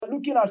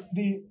looking at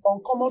the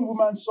Uncommon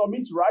Woman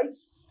Summit, right?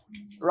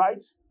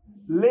 Right?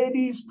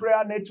 Ladies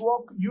Prayer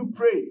Network, you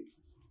pray.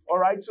 All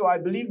right, so I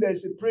believe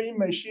there's a praying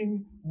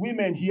machine,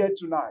 women here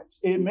tonight.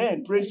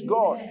 Amen. Praise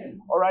God.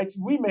 All right,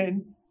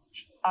 women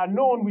are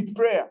known with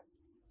prayer.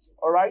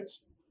 All right.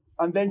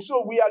 And then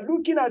so we are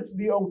looking at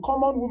the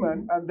Uncommon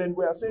Woman, and then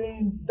we are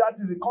saying that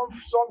is the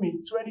Summit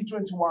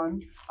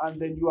 2021, and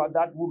then you are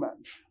that woman.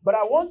 But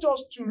I want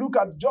us to look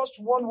at just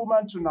one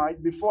woman tonight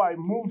before I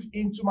move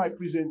into my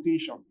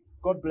presentation.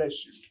 God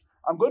bless you.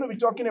 I'm going to be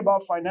talking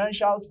about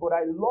financials, but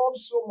I love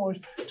so much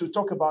to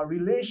talk about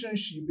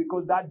relationship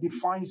because that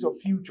defines your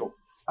future.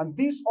 And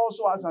this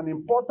also has an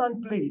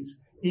important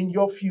place in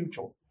your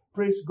future.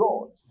 Praise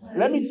God.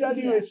 Let me tell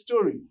you a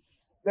story.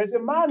 There's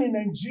a man in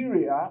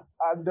Nigeria,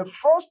 and the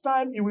first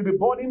time he will be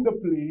boarding the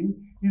plane,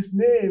 his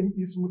name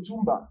is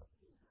Mutumba.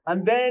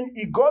 And then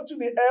he got to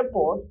the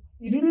airport.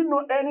 He didn't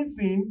know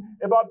anything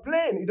about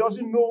plane. He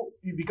doesn't know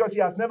because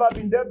he has never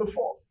been there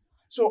before.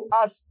 So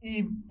as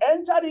he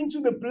entered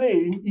into the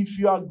plane, if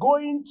you are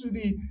going to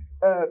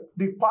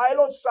the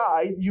pilot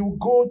side, you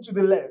go to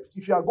the left.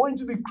 If you are going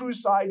to the crew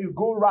side, you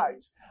go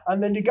right.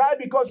 And then the guy,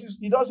 because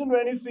he doesn't know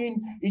anything,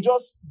 he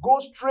just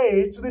goes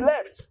straight to the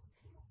left.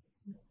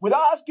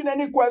 Without asking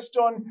any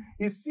question,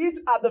 he sits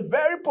at the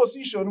very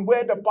position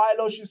where the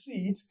pilot should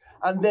sit.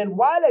 And then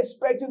while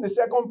expecting the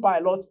second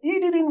pilot, he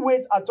didn't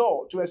wait at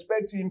all to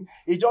expect him.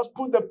 He just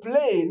put the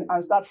plane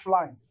and started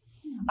flying.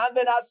 And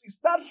then as he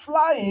started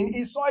flying,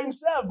 he saw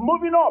himself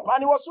moving up and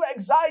he was so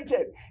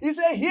excited. He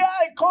said, here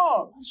I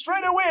come,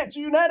 straight away to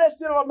United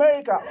States of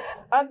America.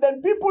 And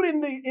then people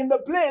in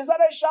the plane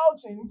started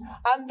shouting,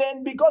 and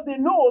then because they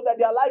know that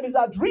their life is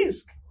at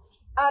risk.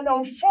 And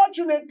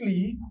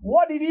unfortunately,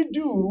 what did he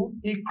do?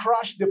 He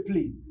crashed the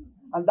plane.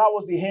 And that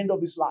was the end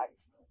of his life.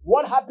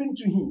 What happened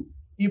to him?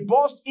 He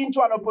burst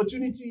into an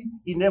opportunity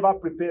he never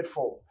prepared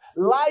for.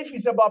 Life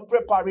is about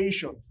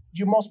preparation.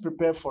 You must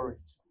prepare for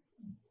it.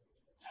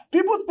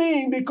 People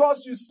think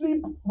because you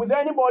sleep with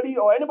anybody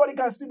or anybody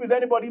can sleep with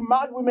anybody,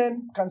 mad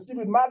women can sleep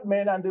with mad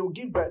men and they will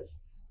give birth.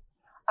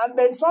 And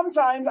then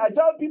sometimes I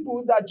tell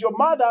people that your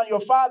mother and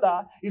your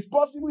father is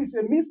possible is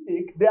a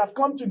mistake. They have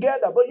come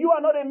together, but you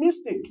are not a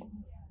mistake.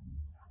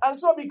 And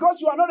so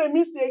because you are not a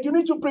mistake, you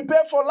need to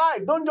prepare for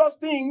life. Don't just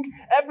think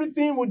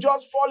everything will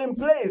just fall in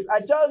place. I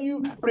tell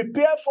you,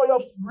 prepare for your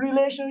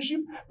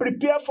relationship,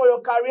 prepare for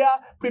your career,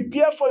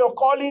 prepare for your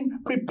calling,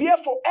 prepare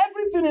for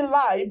everything in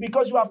life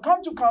because you have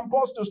come to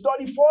campus to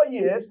study 4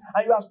 years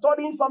and you are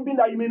studying something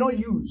that you may not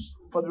use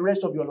for the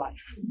rest of your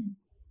life.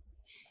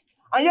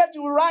 And yet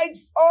you write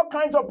all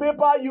kinds of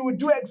paper, you will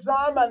do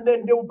exam, and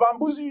then they will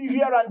bamboozle you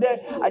here and there.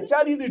 I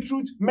tell you the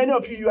truth, many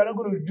of you are not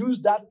going to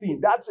use that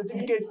thing. That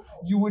certificate,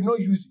 you will not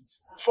use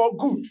it. For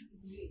good.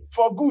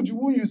 For good, you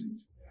won't use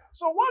it.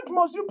 So what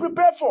must you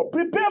prepare for?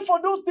 Prepare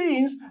for those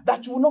things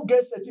that you will not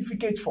get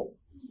certificate for.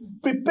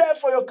 Prepare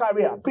for your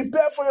career.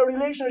 Prepare for your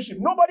relationship.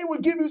 Nobody will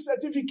give you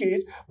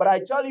certificate, but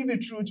I tell you the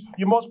truth,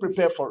 you must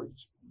prepare for it.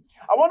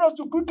 I want us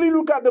to quickly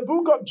look at the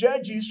book of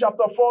Judges,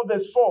 chapter 4,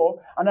 verse 4,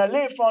 and I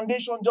lay a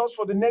foundation just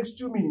for the next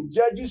 2 minutes.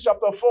 Judges,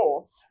 chapter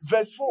 4,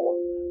 verse 4.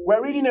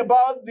 We're reading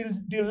about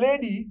the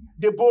lady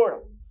Deborah.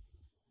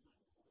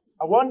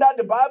 I wonder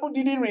the Bible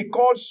didn't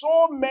record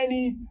so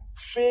many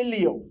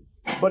failures,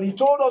 but it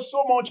told us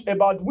so much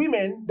about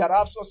women that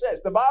have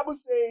success. The Bible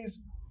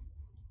says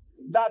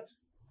that,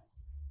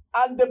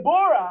 and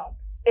Deborah,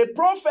 a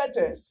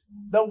prophetess,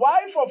 the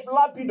wife of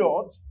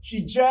Lapidot,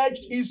 she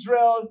judged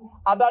Israel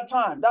at that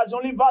time. That's the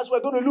only verse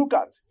we're going to look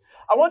at.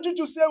 I want you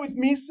to say with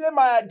me, say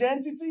my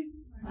identity,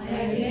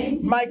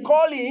 my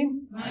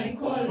calling,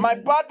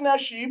 my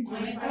partnership,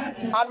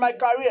 and my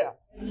career.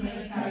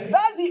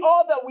 That's the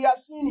order we are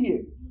seeing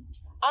here.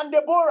 And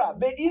Deborah,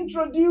 they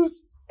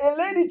introduced a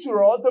lady to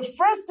us. The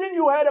first thing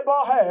you heard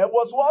about her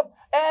was what?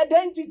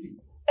 Identity.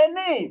 A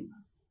name.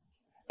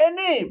 A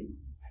name.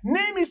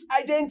 Name is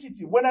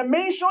identity. When I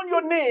mention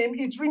your name,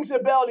 it rings a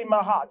bell in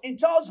my heart. It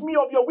tells me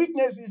of your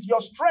weaknesses, your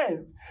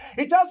strength.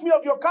 It tells me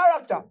of your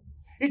character.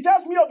 It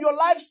tells me of your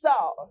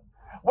lifestyle.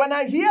 When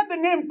I hear the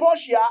name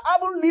Portia,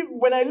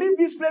 when I leave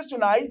this place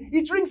tonight,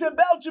 it rings a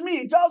bell to me.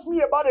 It tells me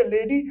about a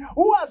lady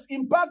who has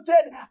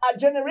impacted a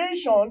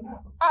generation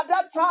at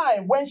that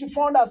time when she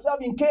found herself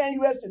in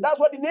KNUST. That's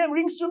what the name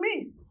rings to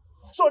me.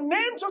 So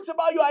name talks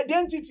about your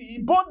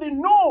identity, both the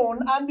known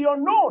and the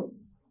unknown.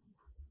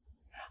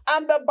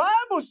 And the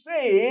Bible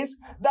says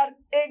that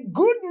a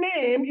good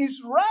name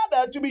is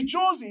rather to be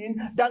chosen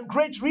than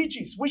great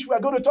riches, which we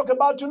are going to talk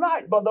about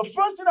tonight. But the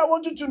first thing I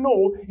want you to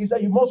know is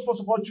that you must first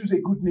of all choose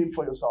a good name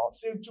for yourself.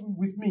 Say it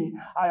with me,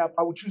 I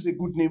will choose a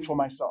good name for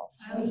myself.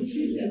 I will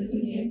choose a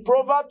good name.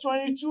 Proverbs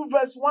 22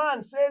 verse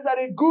 1 says that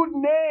a good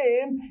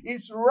name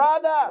is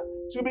rather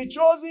to be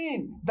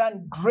chosen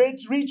than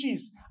great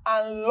riches,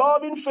 and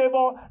loving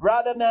favor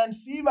rather than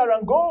silver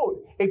and gold.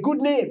 A good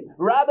name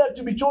rather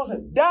to be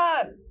chosen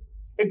than.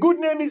 A good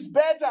name is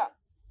better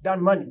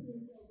than money.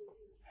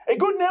 A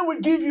good name will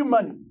give you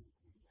money.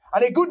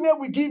 And a good name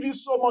will give you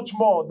so much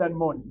more than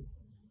money.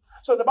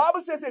 So the Bible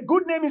says a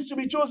good name is to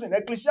be chosen.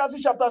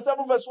 Ecclesiastes chapter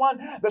 7 verse 1.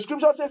 The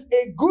scripture says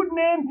a good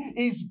name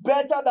is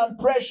better than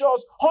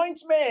precious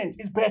ointment.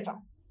 It's better.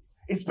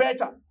 It's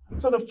better.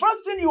 So the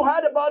first thing you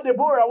heard about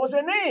Deborah was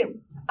a name.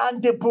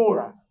 And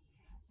Deborah,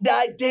 the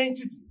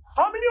identity.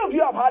 How many of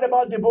you have heard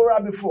about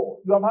Deborah before?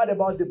 You have heard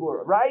about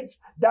Deborah, right?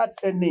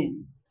 That's a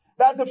name.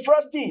 That's the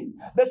first thing.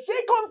 The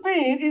second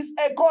thing is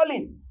a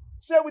calling.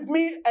 Say with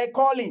me, a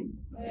calling.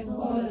 A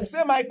calling.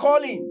 Say my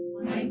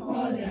calling. My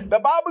calling. The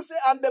Bible says,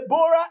 and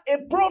Deborah,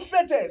 a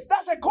prophetess.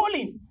 That's a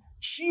calling.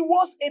 She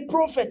was a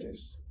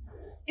prophetess.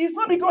 It's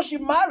not because she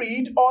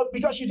married or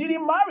because she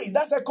didn't marry.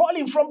 That's a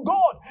calling from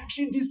God.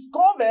 She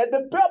discovered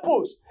the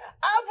purpose.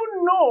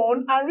 Having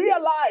known and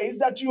realized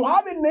that you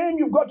have a name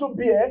you've got to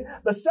bear,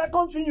 the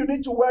second thing you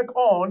need to work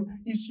on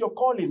is your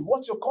calling.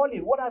 What's your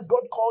calling? What has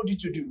God called you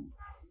to do?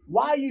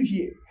 Why are you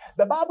here?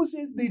 The Bible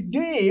says the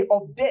day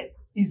of death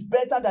is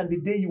better than the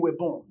day you were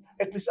born.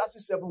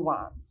 Ecclesiastes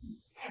 7:1.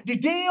 The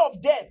day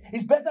of death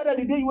is better than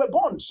the day you were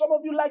born. Some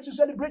of you like to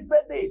celebrate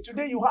birthday.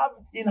 Today you have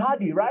in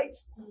Hardy, right?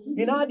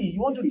 In Hardy,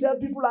 you want to tell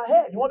people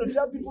ahead. You want to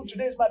tell people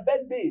today is my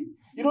birthday.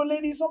 You know,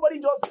 lady, somebody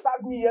just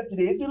tagged me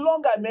yesterday. It's been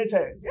long I met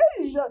her.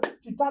 Yeah,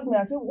 she tagged me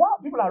and said, wow,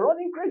 people are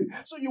running crazy.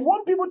 So you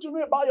want people to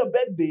know about your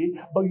birthday,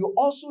 but you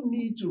also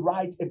need to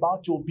write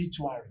about your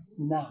obituary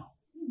now.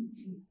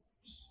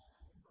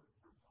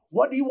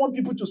 What do you want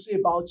people to say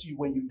about you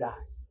when you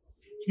die?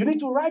 You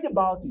need to write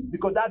about it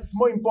because that's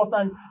more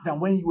important than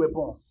when you were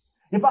born.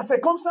 In fact,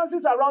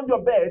 circumstances around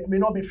your birth may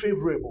not be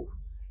favorable.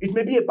 It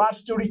may be a bad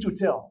story to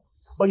tell.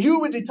 But you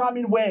will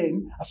determine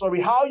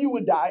how you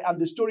will die and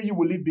the story you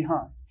will leave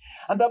behind.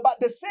 And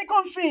the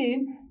second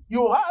thing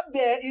you have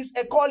there is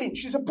a calling.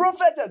 She's a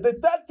prophetess. The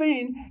third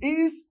thing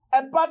is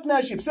a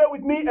partnership. Say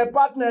with me, a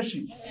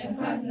partnership. A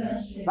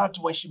partnership. That's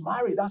when she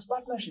married. That's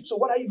partnership. So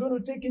what are you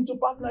going to take into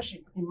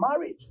partnership in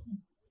marriage?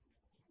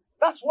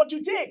 That's what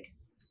you take.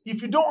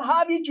 If you don't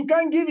have it, you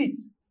can't give it.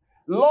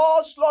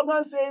 Law's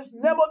slogan says,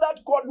 never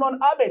that cord non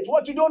habet.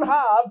 What you don't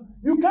have,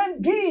 you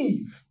can't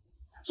give.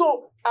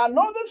 So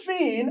another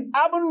thing,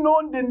 having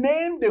known the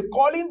name, the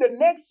calling, the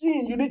next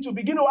thing you need to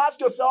begin to ask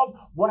yourself,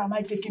 what am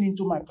I taking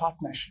into my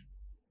partnership?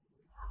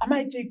 Am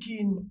I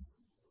taking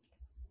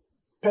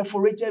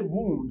perforated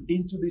womb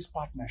into this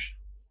partnership?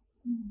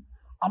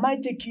 Am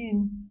I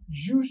taking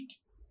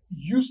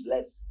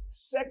useless,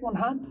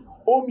 second-hand,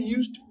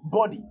 home-used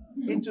body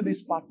into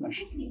this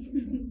partnership?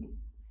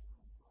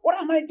 What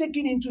am I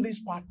taking into this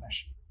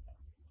partnership?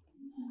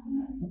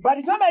 By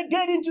the time I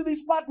get into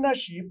this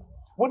partnership,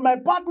 would my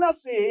partner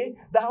say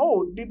that,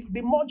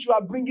 the much you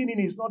are bringing in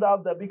is not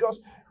out there?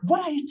 Because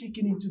what are you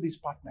taking into this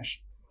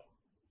partnership?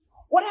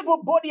 What type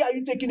of body are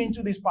you taking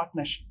into this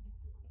partnership?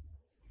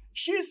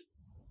 She's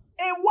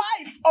a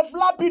wife of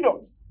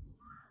Lapidot.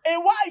 A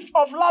wife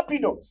of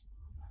Lapidot.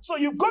 So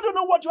you've got to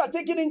know what you are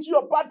taking into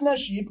your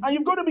partnership, and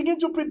you've got to begin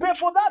to prepare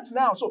for that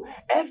now. So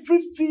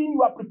everything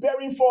you are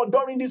preparing for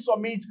during this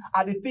summit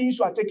are the things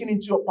you are taking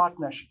into your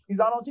partnership. Is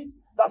that not it?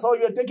 That's all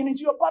you are taking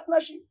into your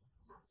partnership.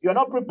 You're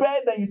not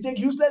prepared, then you take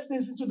useless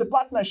things into the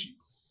partnership.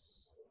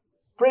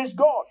 Praise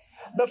God.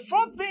 The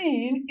fourth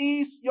thing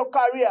is your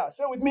career.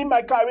 Say with me,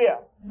 my career.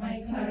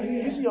 My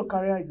career. You see, your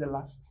career is the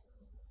last.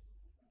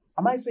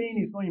 Am I saying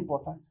it's not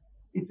important?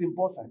 It's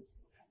important.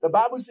 The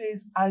Bible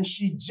says, and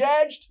she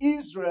judged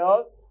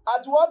Israel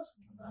at what?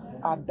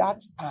 At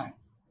that time.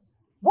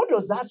 What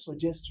does that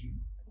suggest to you?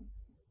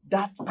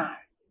 That time,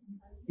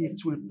 it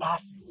will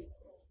pass.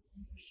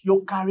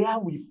 Your career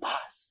will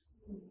pass.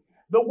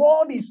 The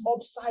world is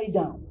upside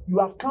down. You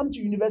have come to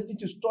university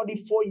to study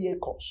 4-year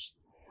course.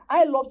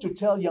 I love to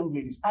tell young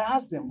ladies, I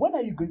ask them, when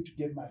are you going to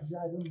get married?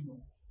 I don't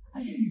know.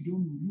 I say, you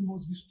don't know. You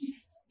must be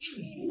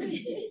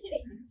stupid.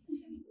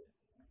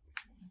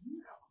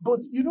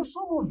 But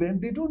some of them,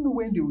 they don't know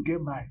when they will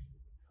get married.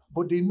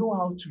 But they know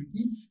how to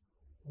eat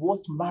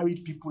what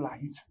married people are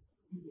eating.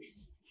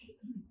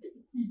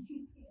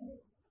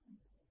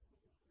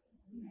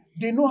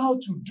 They know how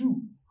to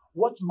do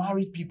what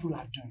married people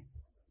are doing.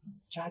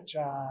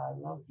 Cha-cha,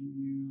 love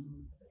you.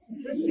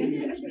 See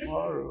you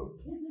tomorrow.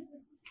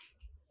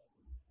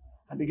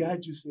 And the guy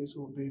just says,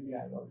 oh, baby,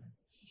 I love you.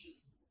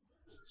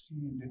 See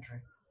you in the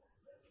dream.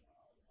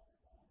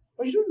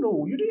 But you don't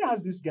know. You didn't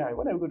ask this guy,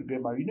 when are you going to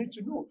get married? You need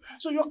to know.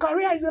 So your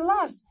career is the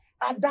last.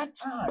 At that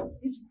time,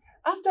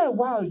 after a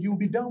while, you'll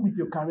be done with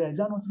your career. Is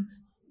that not it?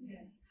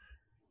 Yes.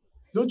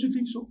 Don't you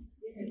think so?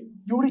 Yes.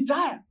 You'll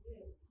retire.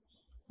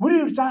 Will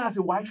you retire as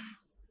a wife?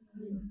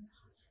 Yes.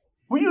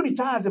 Will you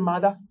retire as a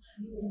mother?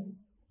 Yes.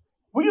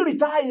 Will you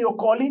retire in your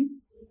calling?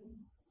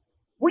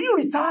 Will you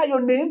retire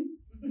your name?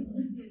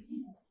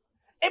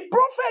 A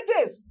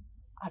prophetess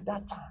at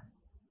that time.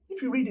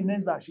 If you read the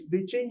next verse,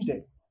 they changed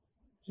it.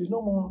 She's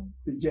no more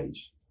the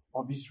judge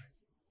of Israel.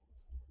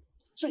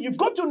 So you've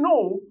got to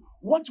know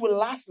what will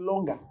last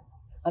longer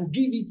and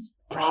give it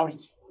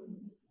priority.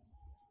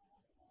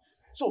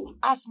 So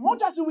as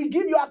much as we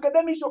give your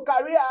academics, your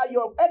career,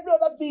 your every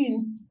other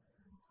thing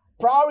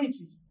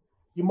priority,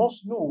 you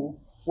must know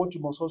what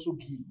you must also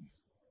give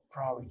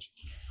priority.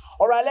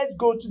 All right, let's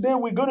go. Today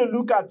we're going to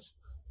look at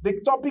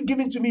The topic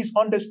given to me is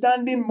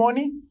understanding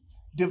money,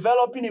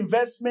 developing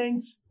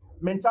investments,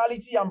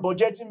 mentality, and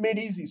budgeting made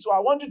easy. So I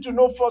want you to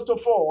know, first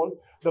of all,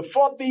 the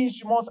 4 things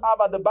you must have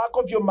at the back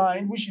of your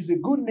mind, which is a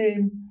good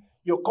name,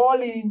 your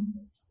calling,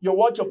 your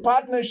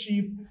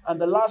partnership, and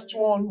the last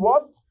one,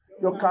 what?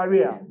 Your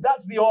career.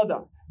 That's the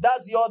order.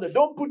 That's the order.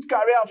 Don't put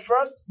career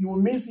first, you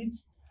will miss it.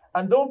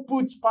 And don't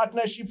put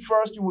partnership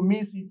first, you will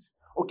miss it.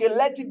 Okay,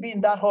 let it be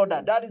in that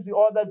order. That is the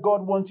order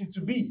God wants it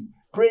to be.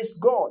 Praise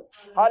God.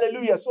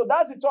 Hallelujah. So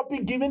that's the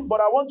topic given,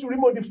 but I want to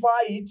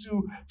remodify it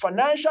to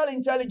financial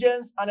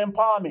intelligence and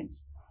empowerment.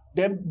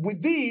 Then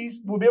with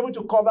these, we'll be able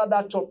to cover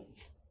that topic.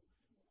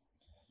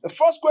 The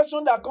first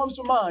question that comes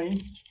to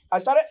mind, I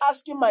started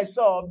asking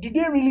myself, do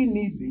they really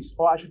need this?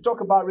 Or I should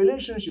talk about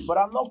relationship, but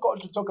I'm not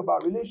called to talk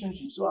about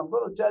relationships, so I'm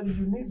going to tell you,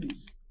 you need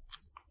this.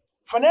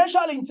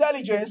 Financial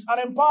intelligence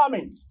and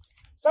empowerment.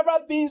 Several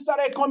things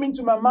started coming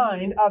to my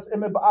mind as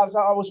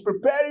I was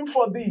preparing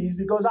for this,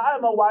 because I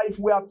am a wife.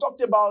 We have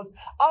talked about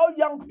how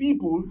young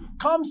people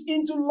comes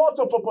into lots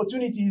of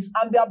opportunities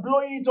and they are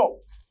blowing it up.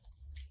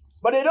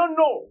 But they don't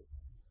know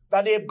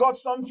that they've got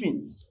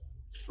something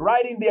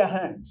right in their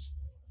hands.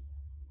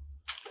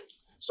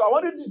 So I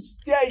wanted to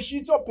steer a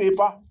sheet of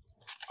paper.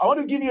 I want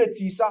to give you a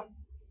teaser.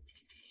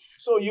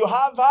 So you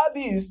have had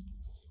this.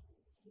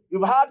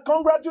 You've had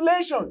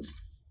congratulations.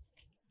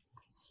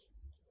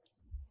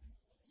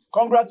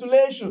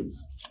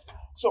 Congratulations.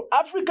 So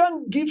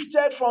African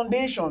Gifted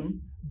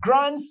Foundation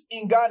Grants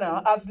in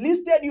Ghana has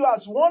listed you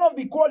as one of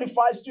the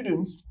qualified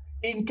students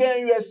in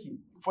KNUST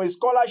for a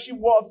scholarship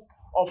worth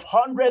of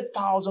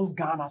 100,000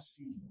 Ghana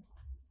cedi.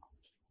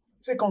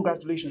 Say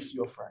congratulations to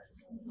your friend.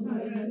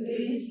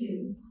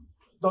 Congratulations.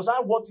 Does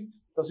that worth it?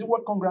 Does it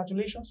worth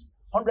congratulations?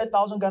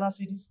 100,000 Ghana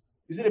cedis?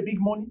 Is it a big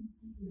money?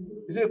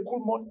 Is it a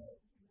cool money?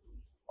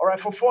 All right,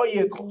 for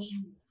 4-year course.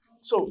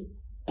 So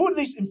put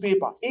this in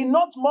paper. In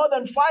not more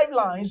than 5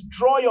 lines,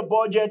 draw your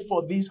budget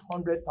for these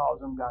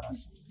 100,000 Ghana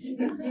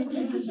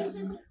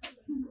cedis.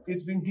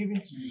 It's been given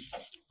to you.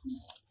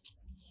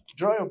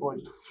 Draw your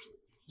budget.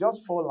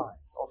 Just 4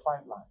 lines or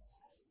 5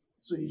 lines.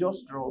 So you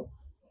just draw.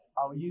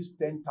 I'll use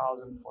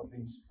 10,000 for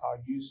this.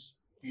 I'll use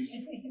this.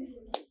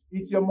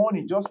 It's your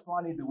money. Just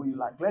plan it the way you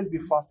like. Let's be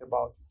fast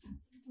about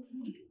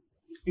it.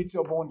 It's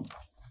your money.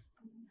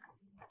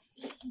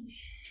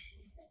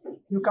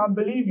 You can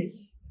believe it,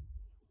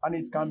 and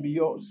it can be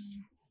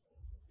yours.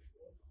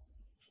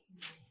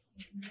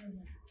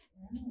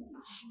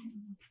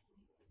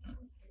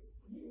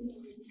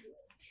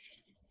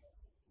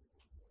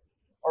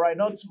 All right,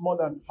 not more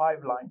than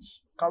 5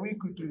 lines. Can we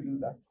quickly do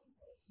that?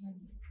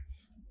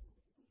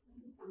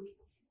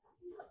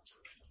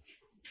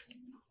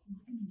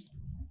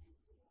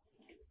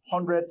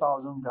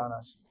 $100,000 Ghana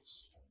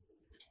cedis.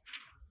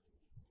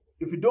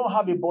 If you don't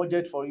have a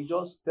budget for it,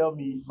 just tell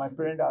me my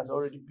parent has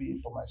already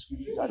paid for my school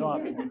fees. I don't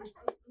have a budget.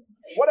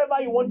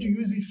 Whatever you want to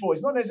use it for,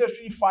 it's not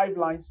necessarily 5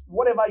 lines.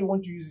 Whatever you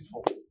want to use it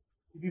for.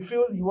 If you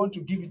feel you want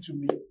to give it to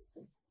me,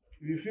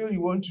 if you feel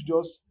you want to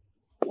just,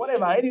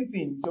 whatever,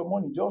 anything, it's your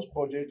money, just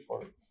budget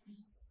for it.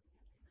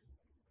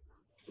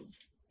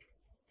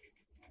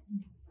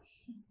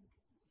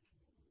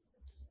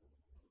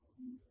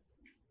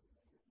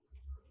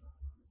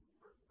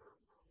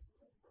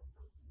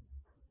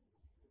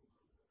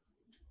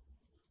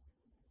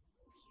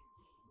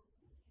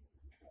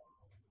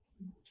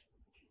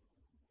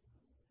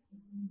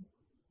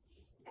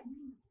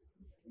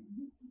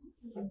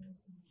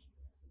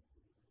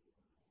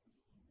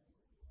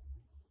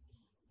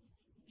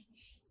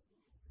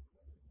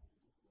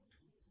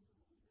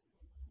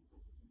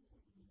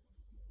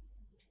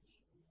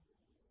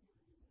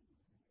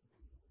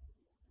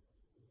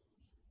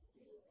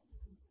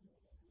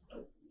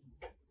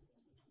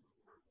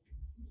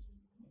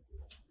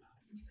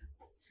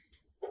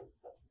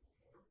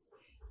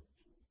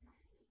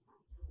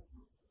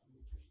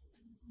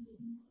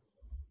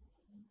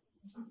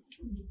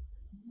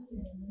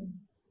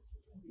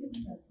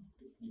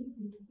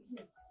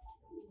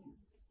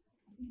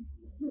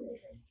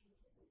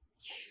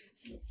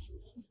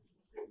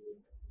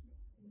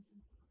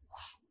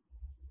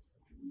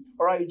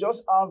 All right, you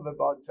just have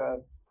about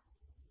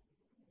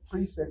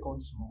 3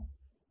 seconds more.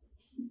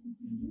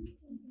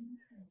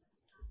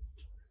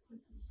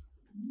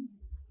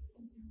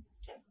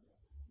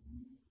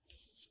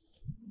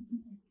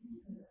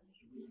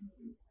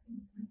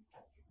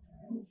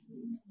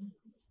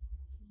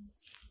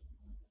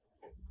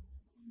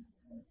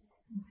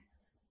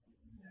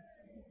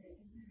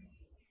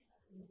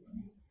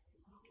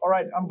 All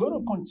right, I'm going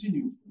to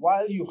continue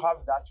while you have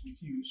that with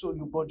you. So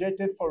you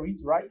budgeted for it,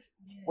 right?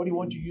 What do you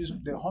want to use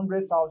the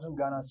 100,000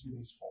 Ghana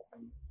cedis for?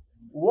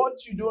 What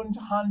you don't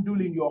handle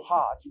in your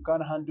heart, you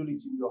can't handle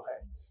it in your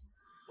hands.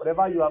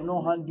 Whatever you have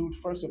not handled,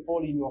 first of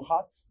all, in your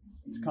heart,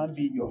 it can't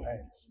be in your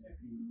hands.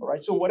 All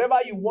right, so whatever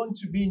you want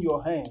to be in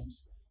your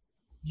hands,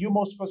 you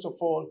must first of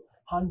all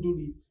handle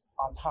it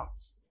at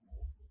heart.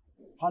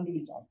 Handle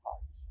it at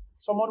heart.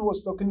 Someone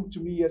was talking to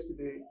me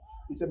yesterday.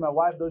 He said, my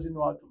wife doesn't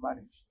know how to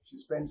manage. She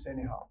spends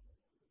anyhow.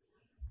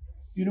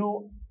 You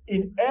know,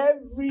 in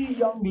every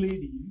young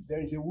lady,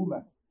 there is a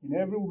woman. In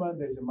every woman,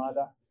 there's a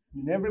mother.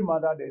 In every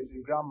mother, there's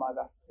a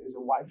grandmother. There's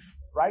a wife,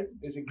 right?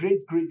 There's a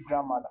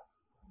great-great-grandmother.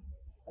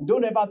 And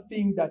don't ever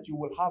think that you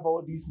will have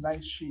all these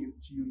nice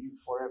shapes till you live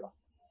forever.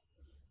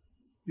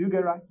 You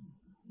get right?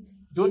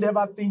 Don't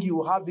ever think you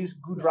will have this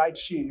good right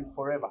shape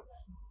forever.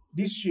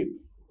 This shape.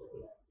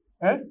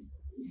 Eh?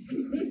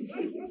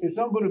 It's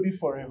not going to be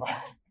forever.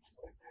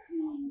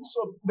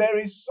 So there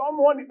is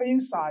someone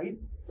inside.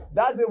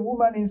 That's a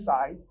woman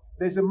inside.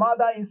 There's a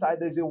mother inside.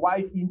 There's a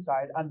wife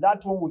inside. And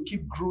that one will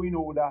keep growing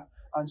older.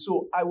 And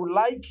so I would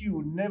like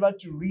you never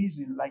to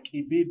reason like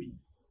a baby.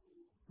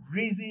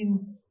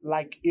 Reason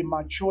like a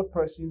mature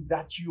person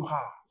that you have.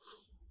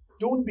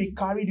 Don't be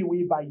carried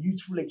away by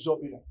youthful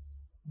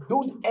exuberance.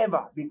 Don't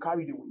ever be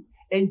carried away.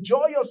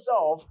 Enjoy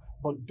yourself,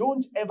 but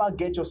don't ever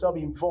get yourself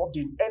involved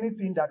in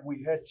anything that will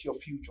hurt your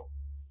future.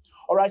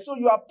 All right, so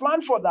you are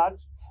planned for that.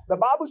 The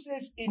Bible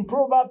says in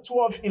Proverbs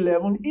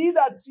 12:11, he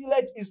that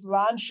tilleth his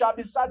land shall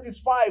be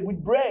satisfied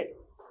with bread,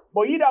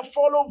 but he that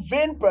follow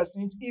vain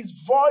persons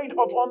is void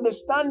of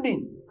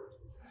understanding.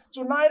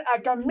 Tonight, I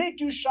can make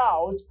you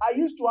shout. I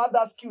used to have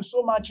that skill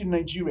so much in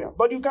Nigeria.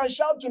 But you can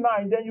shout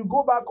tonight, then you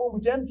go back home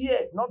with empty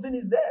head. Nothing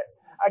is there.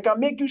 I can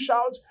make you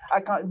shout.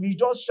 We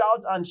just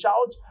shout and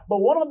shout. But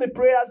one of the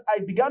prayers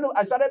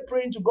I started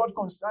praying to God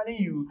concerning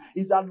you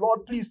is that,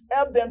 Lord, please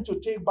help them to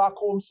take back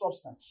home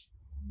substance.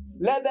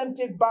 Let them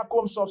take back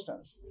home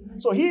substance.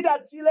 So he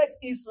that tilleth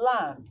his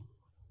land,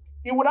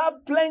 he would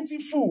have plenty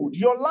food.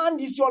 Your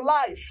land is your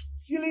life.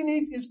 Tilling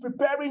it is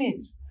preparing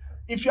it.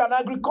 If you're an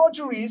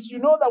agriculturist, you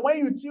know that when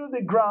you till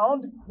the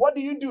ground, what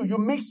do? You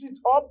mix it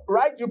up,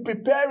 right? You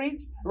prepare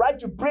it,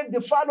 right? You break the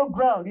fallow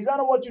ground. Is that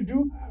not what you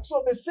do?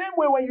 So the same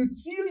way when you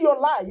till your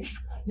life,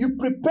 you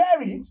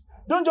prepare it.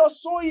 Don't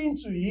just sow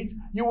into it.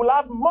 You will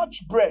have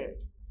much bread.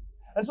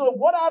 And so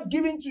what I've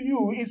given to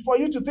you is for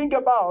you to think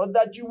about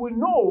that you will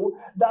know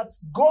that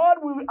God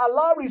will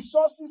allow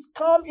resources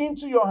come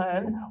into your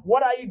hand.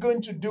 What are you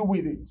going to do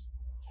with it?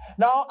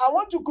 Now, I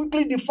want to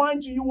quickly define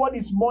to you what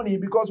is money,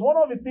 because one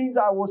of the things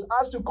I was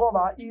asked to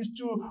cover is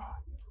to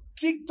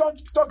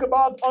talk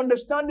about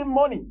understanding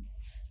money.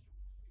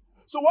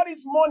 So what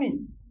is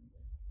money?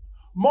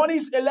 Money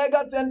is a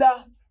legal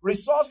tender,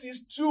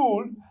 resources,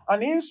 tool,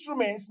 and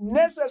instruments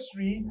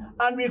necessary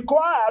and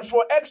required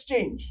for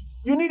exchange.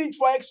 You need it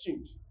for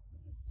exchange.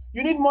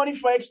 You need money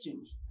for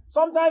exchange.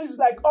 Sometimes it's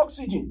like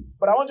oxygen,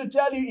 but I want to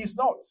tell you it's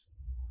not.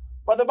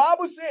 But the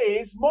Bible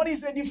says money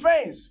is a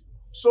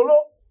defense. Solo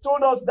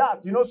told us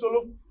that. You know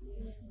Solo?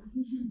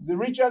 He's the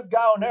richest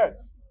guy on earth.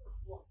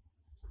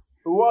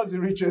 Who was the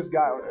richest guy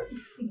on earth?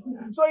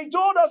 So he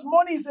told us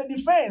money is a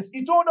defense.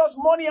 He told us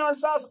money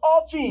answers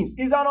all things.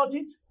 Is that not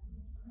it?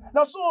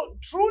 Now, so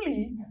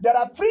truly, there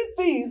are three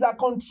things that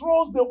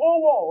controls the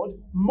whole world: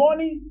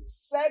 money,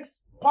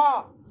 sex,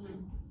 power.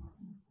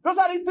 Those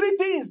are the three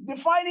things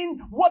defining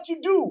what you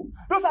do.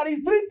 Those are the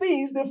three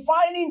things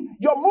defining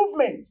your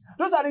movement.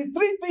 Those are the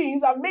three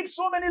things that make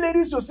so many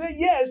ladies to say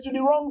yes to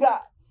the wrong guy.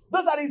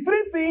 Those are the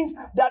three things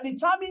that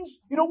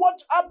determines, what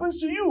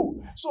happens to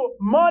you. So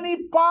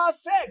money, power,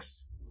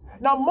 sex.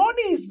 Now,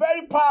 money is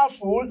very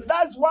powerful.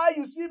 That's why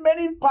you see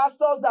many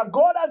pastors that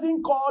God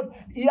hasn't called.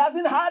 He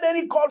hasn't had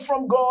any call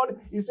from God.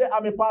 He said,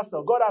 I'm a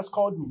pastor. God has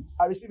called me.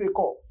 I receive a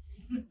call.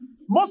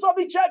 Most of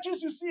the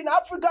churches you see in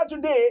Africa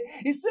today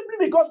is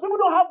simply because people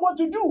don't have what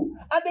to do.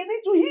 And they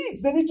need to eat.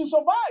 They need to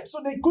survive.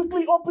 So they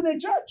quickly open a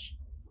church.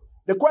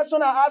 The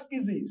question I ask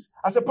is this.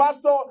 As a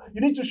pastor,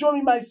 you need to show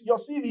me your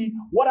CV.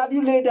 What have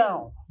you laid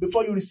down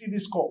before you receive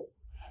this call?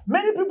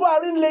 Many people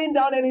aren't laying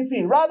down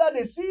anything. Rather,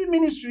 they see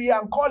ministry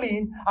and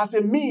calling as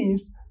a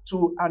means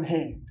to an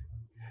end.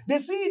 They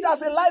see it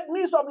as a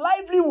means of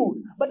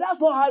livelihood. But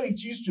that's not how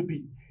it used to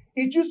be.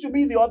 It used to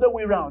be the other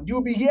way around.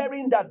 You'll be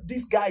hearing that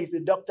this guy is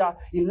a doctor.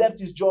 He left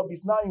his job.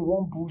 He's now in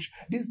one bush.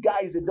 This guy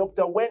is a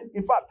doctor.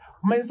 In fact,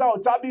 Mensa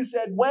Otabi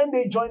said when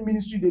they joined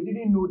ministry, they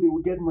didn't know they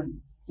would get money.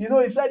 He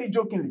said it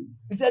jokingly.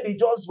 He said they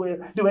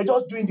were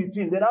just doing the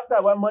thing. Then after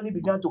a while, money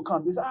began to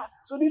come. They said,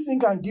 so this thing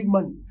can give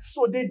money.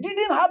 So they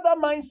didn't have that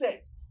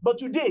mindset. But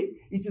today,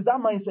 it is that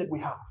mindset we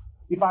have.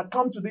 If I'd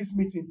come to this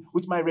meeting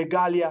with my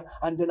regalia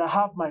and then I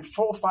have my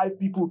 4 or 5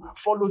 people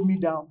followed me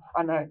down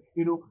and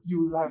you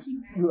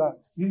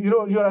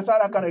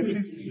understand that kind of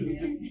feast.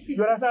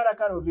 You understand that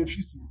kind of a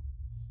feast.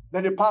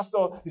 Then the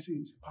pastor, he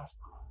says,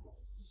 pastor.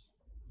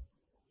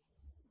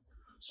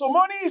 So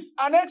money is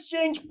an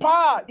exchange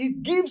power.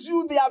 It gives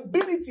you the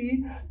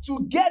ability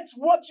to get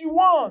what you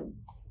want.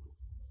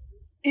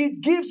 It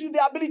gives you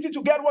the ability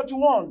to get what you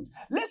want.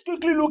 Let's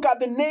quickly look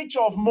at the nature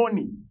of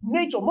money.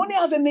 Money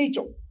has a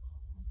nature.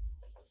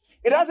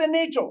 It has a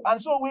nature. And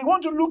so we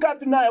want to look at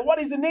tonight, what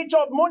is the nature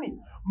of money?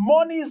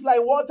 Money is like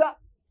water.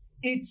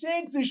 It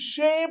takes the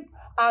shape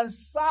and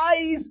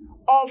size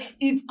of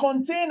its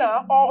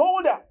container or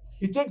holder.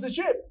 It takes the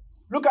shape.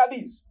 Look at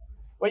this.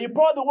 When you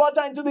pour the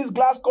water into this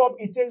glass cup,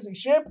 it takes the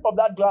shape of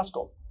that glass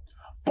cup.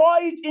 Pour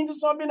it into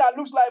something that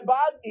looks like a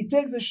bag, it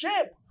takes the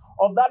shape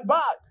of that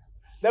bag.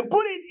 Then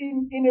put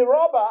it in a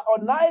rubber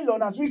or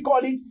nylon, as we call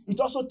it, it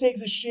also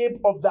takes the shape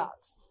of that.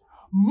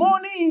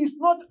 Money is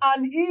not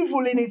an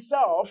evil in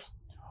itself,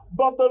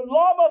 but the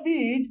love of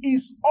it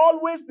is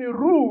always the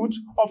root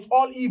of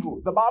all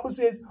evil. The Bible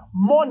says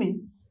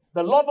money,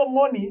 the love of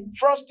money,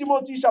 1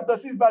 Timothy chapter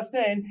 6 verse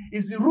 10,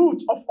 is the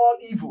root of all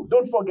evil.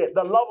 Don't forget,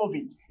 the love of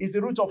it is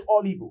the root of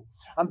all evil.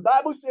 And the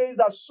Bible says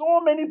that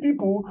so many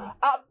people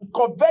are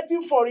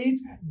coveting for it,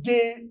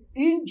 they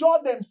injure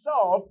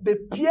themselves, they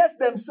pierce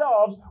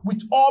themselves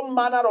with all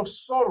manner of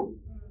sorrow.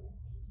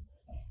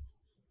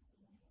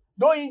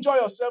 Don't injure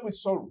yourself with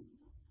sorrow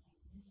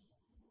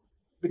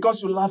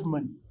because you love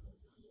money.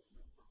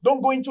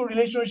 Don't go into a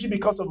relationship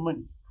because of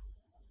money.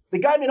 The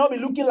guy may not be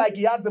looking like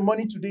he has the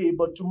money today,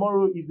 but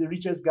tomorrow is the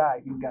richest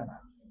guy in Ghana.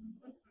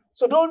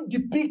 So don't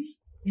depict,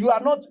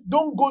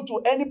 don't go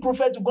to any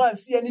prophet to go and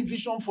see any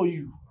vision for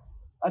you.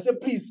 And say,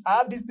 please, I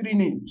have these 3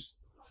 names.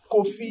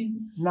 Kofi,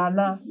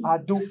 Nana,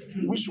 Ado.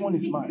 Which one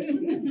is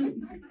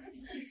mine?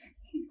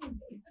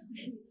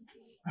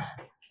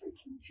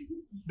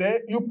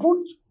 Then you put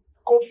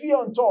Kofi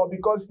on top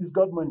because he's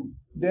got money.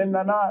 Then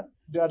Nana,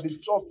 they are the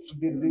top,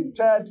 the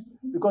third,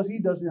 because he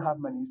doesn't have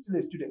money. He's still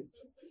a student.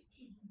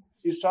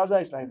 His trouser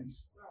is like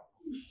this.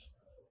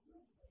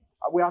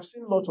 We have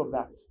seen a lot of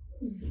that.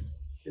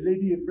 A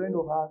lady, a friend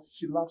of ours,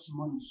 she loves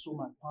money so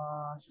much.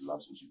 She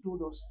loves it. She told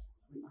us,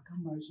 I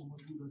can't marry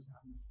somebody who doesn't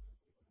have money.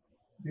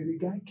 Then the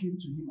guy came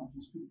to him as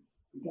a student.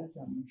 The guy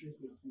said, I'm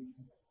interested in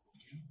you.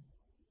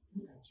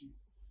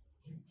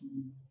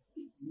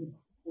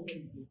 Look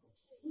at you.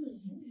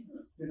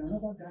 Then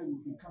another guy will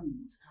be coming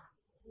in his car.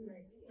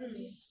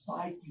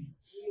 Buy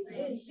things.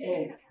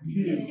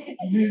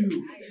 New.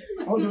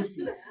 All those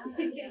things.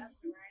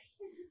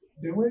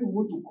 Then when we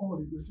want to call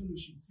the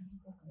fellowship,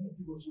 can you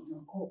give us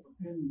your call for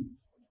 10 minutes?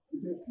 He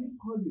said, keep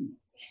calling.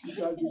 You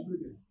shall be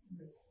included.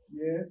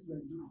 Yes,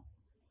 like you.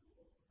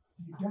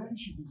 The guy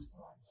she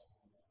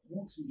despised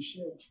walks in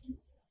shirt.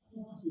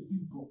 He's a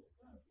big boy.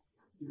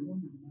 They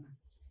want to marry.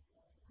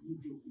 You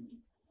joke with him.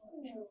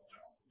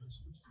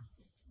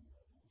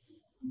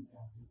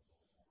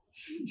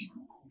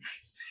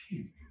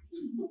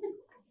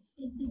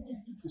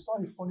 It's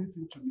not a funny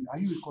thing to me. Are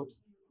you recording?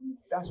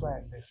 That's why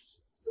I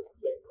left.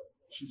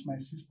 She's my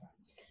sister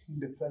in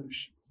the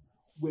fellowship.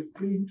 We're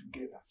praying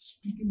together,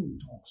 speaking in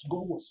tongues.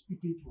 God was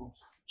speaking to us.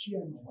 She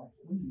and my wife,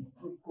 when we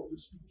pray, God will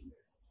speak to them.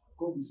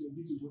 God will say,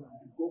 this is what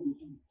I do. God will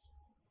do it.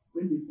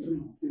 When they pray,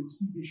 they will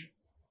see vision.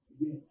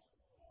 Yes,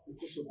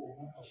 because of the love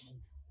of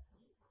money.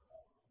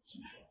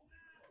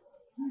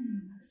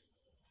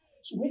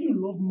 So when you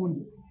love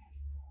money,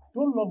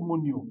 don't love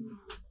money.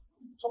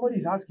 Somebody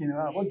is asking,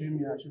 what do you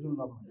mean I shouldn't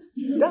love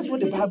money? That's what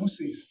the Bible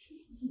says.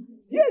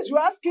 Yes, you're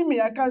asking me.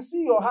 I can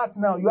see your heart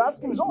now. You're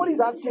asking me. Somebody's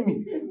asking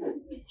me.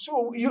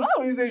 So you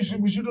always say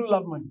we shouldn't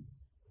love money.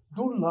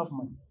 Don't love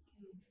money.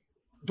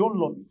 Don't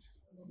love it.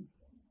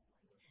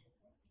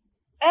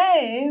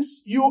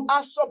 Hence, you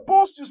are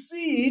supposed to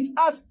see it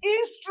as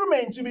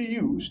instrument to be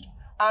used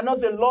and not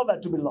the lover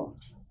to be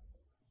loved.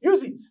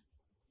 Use it.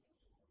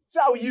 Say,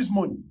 I will use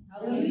money.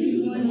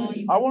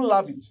 I won't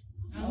love it.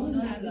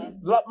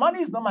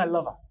 Money is not my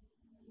lover.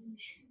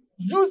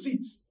 Use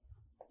it.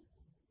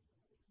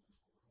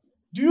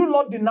 Do you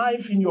love the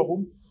knife in your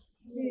home?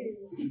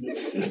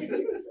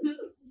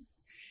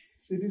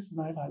 Say, this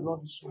knife, I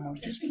love it so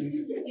much. This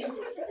plate.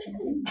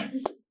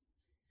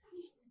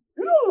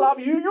 You don't love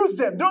it. You use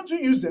them. Don't you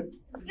use them?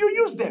 You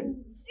use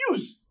them.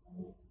 Use.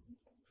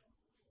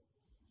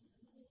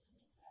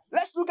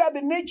 Let's look at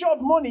the nature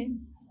of money.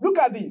 Look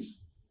at this.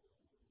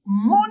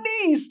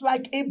 Money is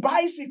like a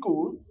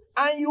bicycle,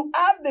 and you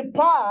have the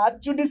power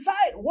to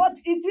decide what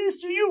it is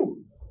to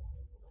you.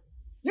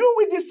 You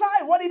will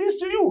decide what it is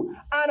to you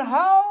and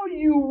how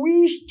you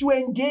wish to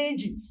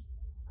engage it.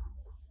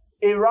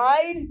 A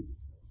ride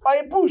or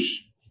a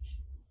push.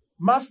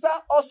 Master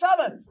or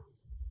servant.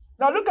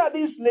 Now look at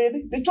this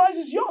lady. The choice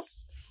is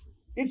yours.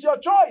 It's your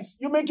choice.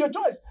 You make your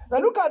choice. Now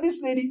look at this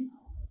lady.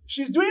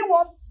 She's doing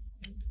what?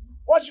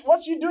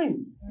 What's she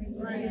doing?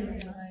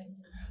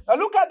 Now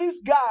look at this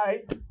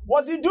guy.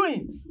 What's he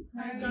doing?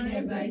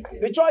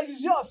 The choice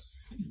is yours.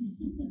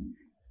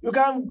 You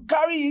can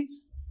carry it.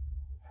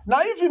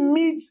 Now if you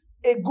meet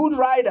a good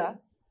rider,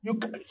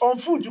 on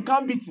foot, you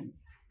can't beat him.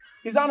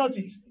 Is that not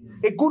it?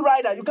 A good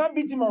rider, you can't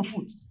beat him on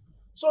foot.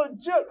 So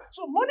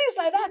money is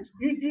like that.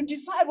 You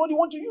decide what you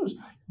want to use.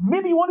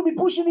 Maybe you want to be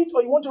pushing it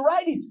or you want to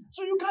ride it.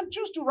 So you can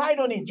choose to ride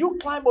on it. You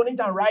climb on it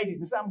and ride it.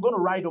 And say, I'm going to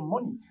ride on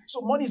money.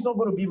 So money is not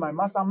going to be my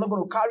master. I'm not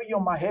going to carry you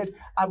on my head.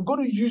 I'm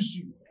going to use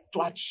you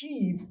to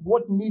achieve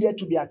what needed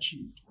to be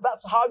achieved.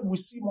 That's how we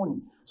see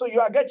money. So you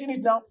are getting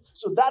it now.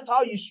 So that's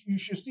how you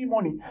should see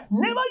money.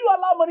 Never you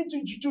allow money to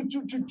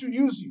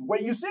use you.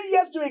 When you say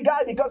yes to a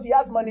guy because he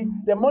has money,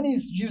 the money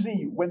is using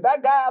you. When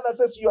that guy has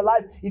access to your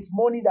life, it's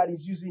money that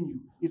is using you.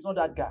 It's not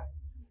that guy.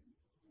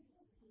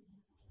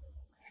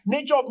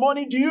 Nature of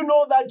money. Do you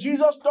know that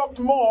Jesus talked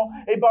more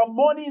about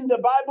money in the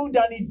Bible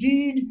than he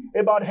did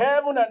about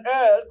heaven and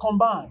earth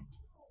combined?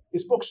 He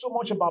spoke so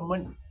much about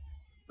money.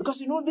 Because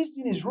this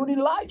thing is ruining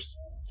lives.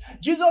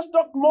 Jesus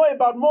talked more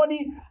about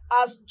money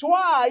as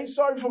twice,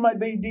 sorry for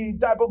the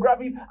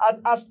typography,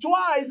 as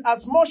twice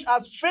as much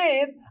as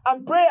faith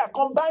and prayer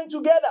combined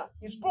together.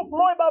 He spoke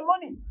more about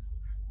money.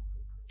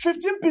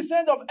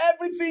 15% of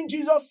everything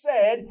Jesus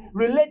said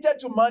related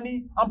to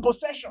money and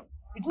possession.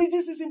 It means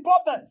this is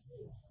important.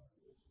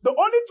 The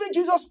only thing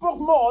Jesus spoke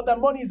more than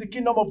money is the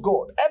kingdom of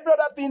God. Every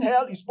other thing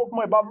hell, he spoke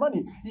more about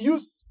money. He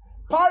used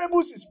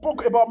parables, he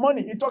spoke about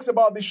money. He talks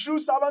about the shoe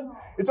servant.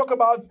 He talks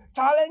about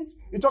talent.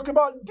 He talks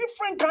about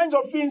different kinds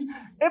of things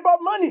about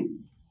money.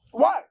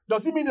 Why?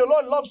 Does it mean the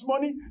Lord loves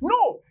money?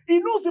 No. He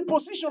knows the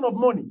position of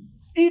money.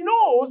 He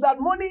knows that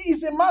money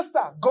is a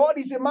master. God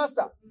is a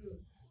master.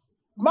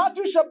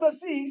 Matthew chapter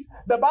 6,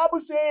 the Bible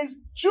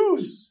says,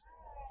 choose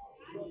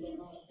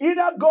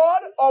either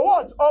God or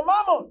what? Or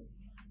Mammon.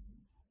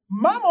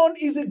 Mammon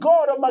is a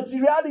god of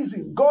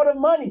materialism, god of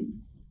money.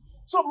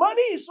 So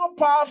money is so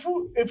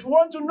powerful. If you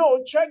want to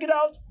know, check it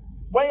out.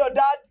 When your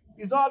dad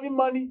is not having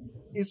money,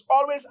 he's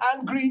always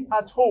angry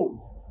at home.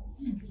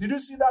 Did you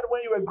see that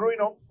when you were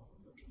growing up?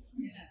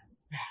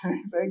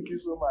 Thank you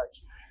so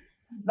much.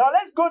 Now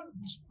let's go.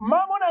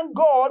 Mammon and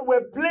God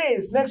were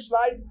placed. Next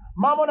slide.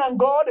 Mammon and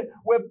God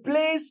were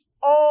placed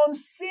on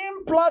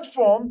same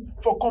platform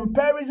for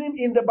comparison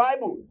in the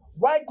Bible.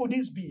 Why could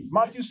this be?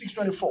 Matthew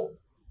 6:24.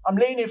 I'm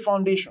laying a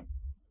foundation.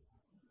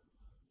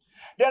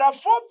 There are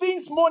 4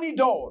 things money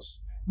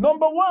does.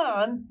 Number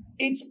 1,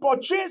 it's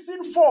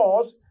purchasing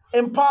force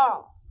and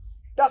power.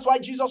 That's why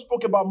Jesus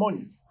spoke about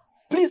money.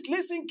 Please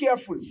listen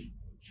carefully.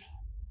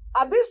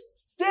 At this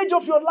stage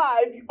of your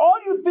life, all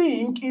you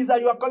think is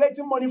that you are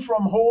collecting money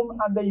from home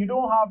and then you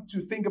don't have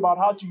to think about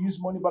how to use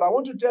money. But I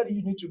want to tell you,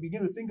 you need to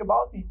begin to think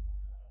about it.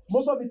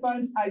 Most of the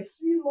times, I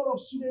see a lot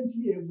of students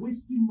here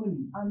wasting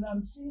money, and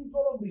I'm seeing a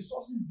lot of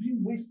resources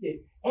being wasted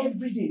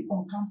every day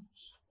on campus.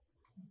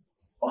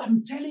 Oh,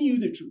 I'm telling you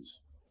the truth.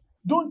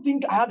 Don't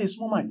think I have a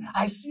small mind.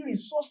 I see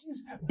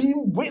resources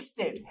being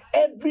wasted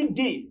every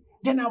day.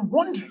 Then I'm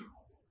wondering,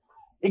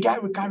 a guy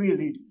will carry a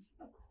lady.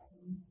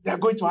 They are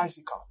going to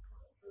Icicle.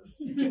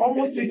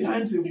 Almost 3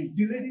 times a week.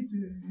 The lady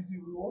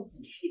is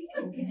walking.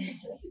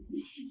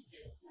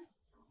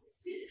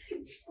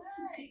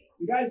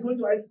 The guy is going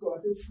to Icicle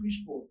and say, foolish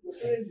boy, your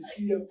parents is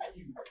here for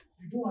you.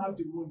 You don't have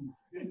the money.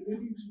 Then the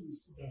lady will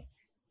sit down.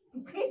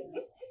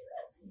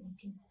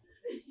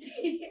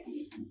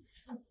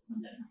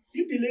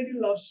 If the lady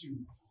loves you,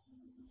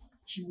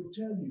 she will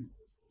tell you,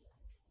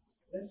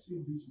 let's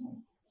save this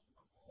money.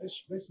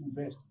 Let's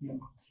invest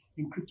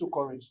in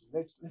cryptocurrency.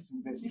 Let's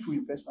invest. If we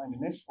invest in the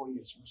next 4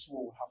 years, we'll see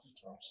what will happen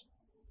to us.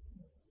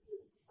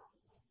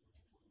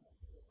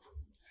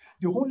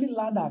 The only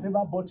land I've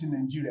ever bought in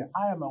Nigeria,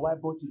 I and my wife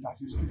bought it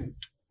as a student.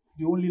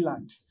 The only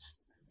land.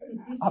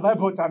 Have I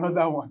bought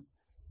another one?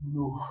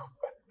 No.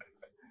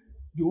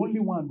 The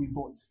only one we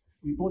bought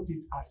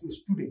it as a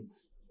student.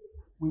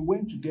 We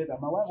went together.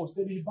 My wife was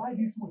telling me, buy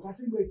this much. I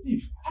said, you're a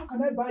thief. How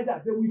can I buy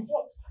that? Then we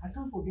fought. I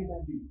can't forget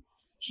that day.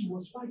 She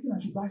was fighting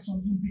and she buy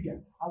something bigger.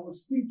 I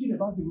was thinking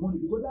about the money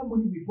because that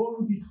money we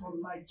borrowed it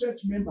from my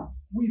church member,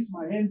 who is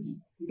my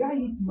MD. The guy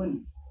needs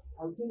money.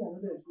 I'll tell you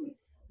another story.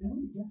 Then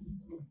when the guy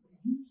needs money,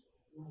 he needs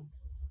like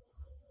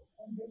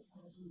 100,000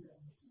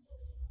 dollars.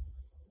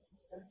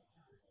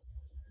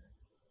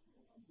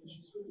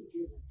 She's going to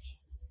get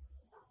rich.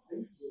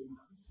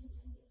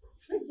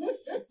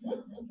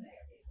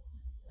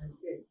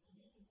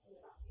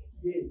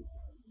 Yeah.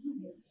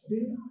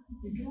 Then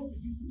the girl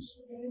began to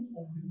spend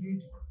on the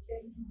lady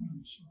every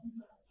week. She did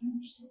a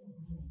huge sum of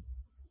money.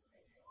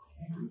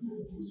 And the lady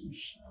begins to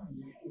shine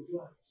like a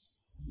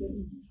glass. I'm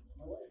telling you,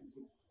 my wife is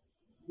there.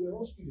 We're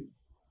all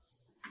students.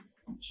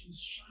 She's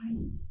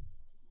shining.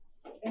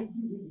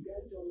 Every week the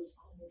guy tells us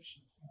how much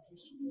she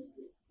used to live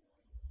there.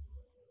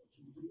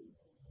 She did.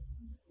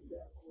 The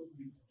guy called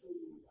me and told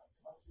me that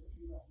Pastor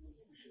Kira has no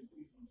education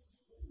papers.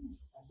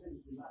 I said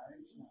it's a lie. I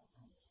ain't.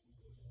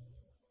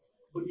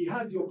 But he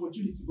has the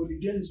opportunity, but the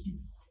girl is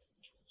stupid.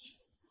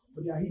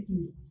 But they are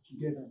eating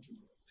together too.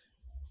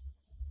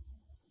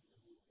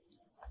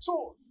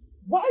 So,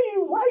 why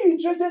are you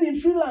interested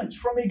in free lunch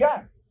from a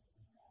guy?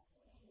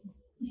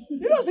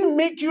 It doesn't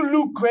make you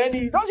look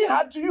any, it doesn't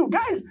add to you.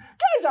 Guys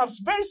are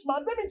very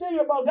smart. Let me tell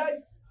you about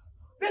guys.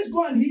 Let's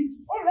go and eat.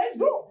 Oh, let's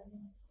go.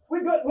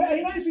 We're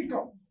in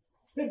Icicle.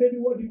 Hey, baby,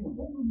 what do you want?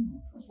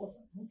 Just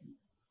water. Okay.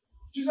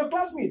 She's a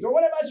classmate or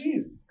whatever she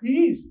is.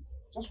 He is.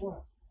 Just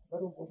water. I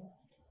don't water.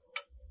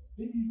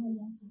 Maybe you don't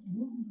want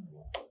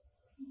to,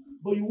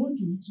 but you want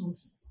to eat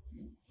something.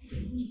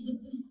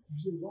 You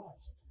say, what?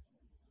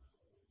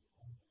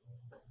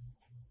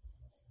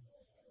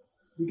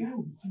 The guy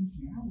will be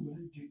thinking, how will I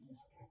get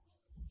this guy?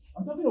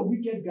 I'm talking of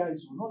wicked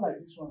guys, not like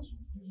this one. This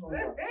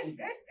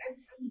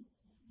one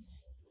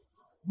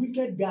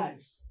wicked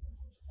guys.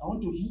 I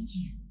want to hit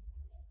you.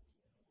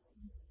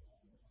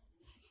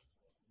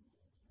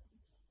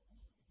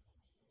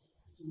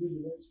 So maybe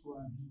let's go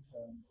and hit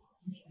you.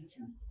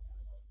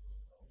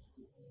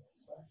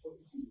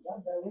 That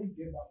guy, when he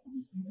gave up,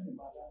 he's thinking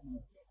about that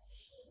man.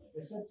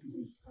 Except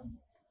he's coming.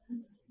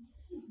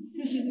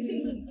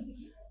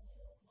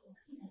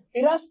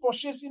 It has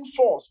purchasing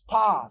force,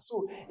 power.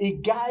 So a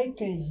guy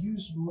can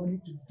use money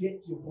to get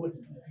your body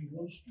if he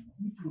wants to.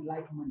 If you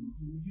like money,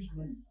 he will use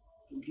money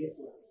to get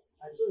it.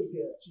 I saw a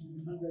girl,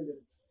 she's in 100 level.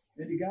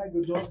 Then the guy go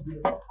just be.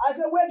 I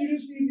said, where did you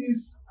see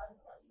this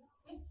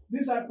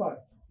iPad?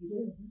 He said,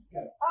 this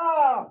guy.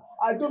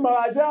 I told him,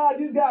 I said,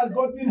 this guy has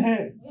gotten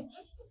hair.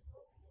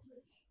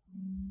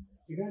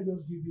 The guy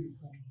just give you the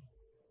phone.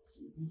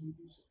 He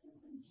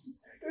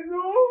said,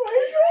 oh my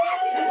God!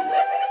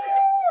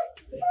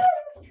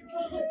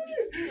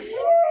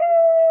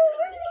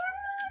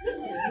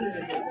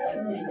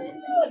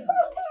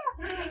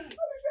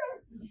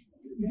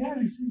 The guy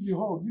received the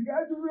hug. The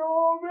guy just said,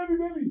 oh,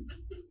 baby.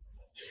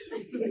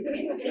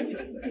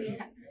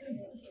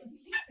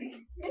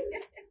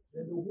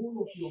 Then the whole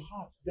of your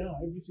heart down,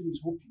 everything is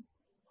hoping.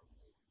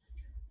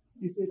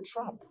 It's a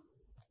trap.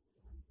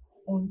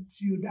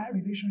 Until that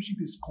relationship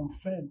is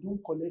confirmed,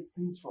 don't collect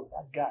things from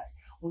that guy.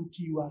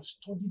 Until you have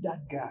studied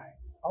that guy.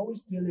 I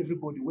always tell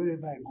everybody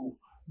wherever I go,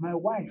 my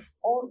wife,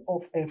 all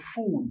of her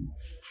phone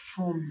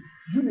from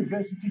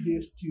university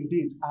days till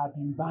date, I've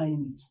been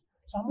buying it.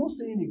 So I'm not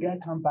saying the guy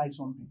can't buy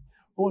something,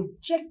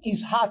 but check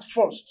his heart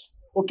first,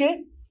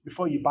 okay?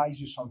 Before he buys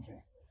you something.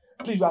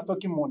 Please, we are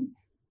talking money.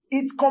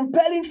 It's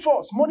compelling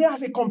force. Money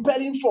has a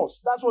compelling force.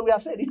 That's what we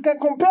have said. It can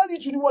compel you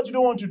to do what you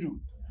don't want to do.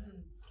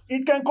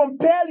 It can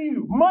compel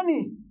you.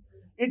 Money.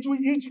 It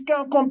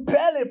can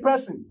compel a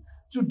person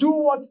to do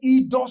what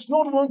he does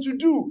not want to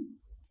do.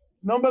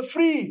 Number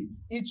 3,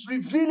 it's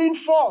revealing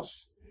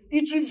force.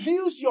 It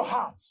reveals your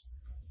heart.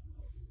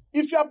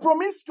 If you are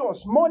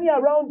promiscuous, money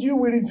around you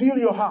will reveal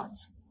your heart.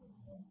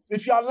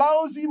 If you are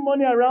lousy,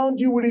 money around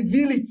you will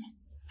reveal it.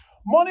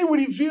 Money will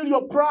reveal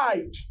your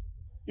pride.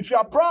 If you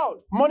are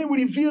proud, money will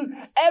reveal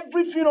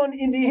everything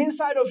in the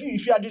inside of you.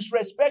 If you are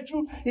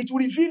disrespectful, it will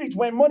reveal it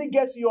when money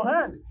gets in your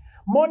hand.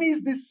 Money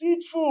is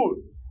deceitful.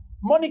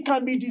 Money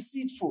can be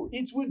deceitful.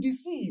 It will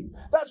deceive.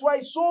 That's why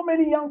so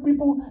many young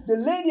people, they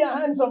lay their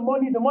hands on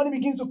money, the money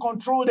begins to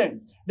control them.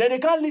 Then they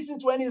can't listen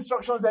to any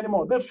instructions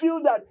anymore. They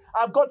feel that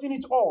I've gotten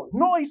it all.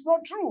 No, it's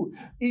not true.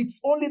 It's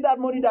only that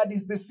money that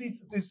is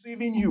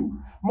deceiving you.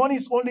 Money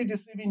is only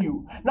deceiving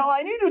you. Now,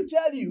 I need to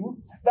tell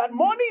you that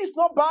money is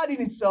not bad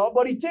in itself,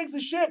 but it takes the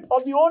shape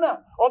of the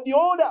owner, of the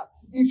holder.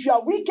 If you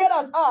are wicked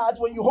at heart,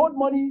 when you hold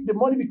money, the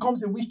money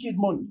becomes a wicked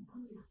money.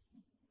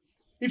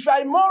 If you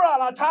are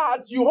immoral at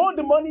heart, you hold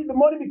the money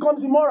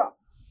becomes immoral.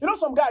 You know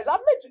some guys,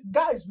 I've met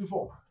guys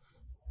before.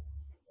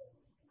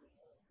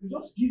 You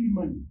just give you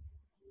money.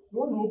 You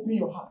want to open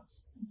your heart.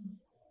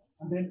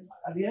 And then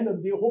at the end of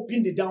the day,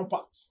 open the down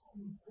parts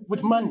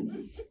with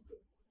money.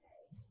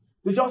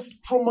 They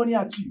just throw money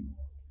at you.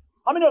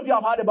 How many of you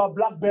have heard about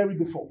BlackBerry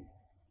before?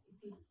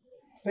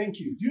 Thank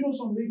you. Do you know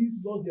some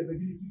ladies lost their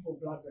virginity for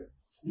BlackBerry?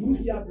 You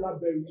see have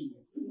BlackBerry too.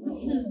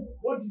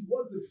 What's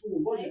the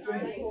phone? What's the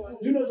trend?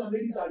 Do you know some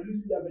ladies are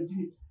losing their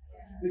virginity?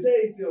 They say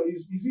it's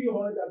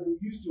oil that they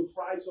use to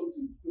fry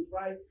something, to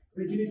fry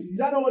virginity. Is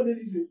that not what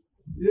ladies say?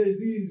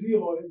 Is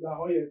oil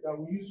that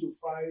we use to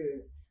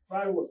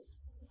fry what?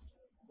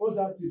 What's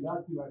that thing?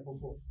 That thing I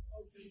forgot.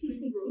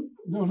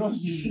 No, not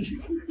see.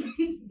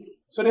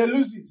 So they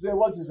lose it. Say,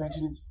 what is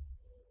virginity?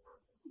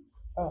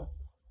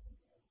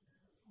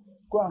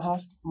 Go and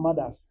ask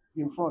mothers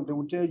in front. They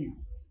will tell you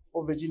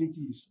what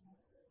virginity is.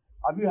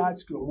 Have you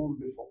asked your mom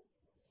before?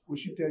 We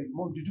should tell you,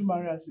 Mom, did you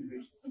marry as a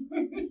virgin?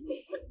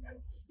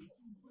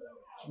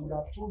 She would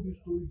have told you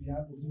story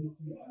behind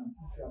virginity and if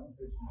you are not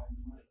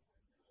virgin.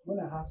 When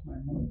I asked my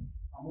mom,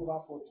 I'm over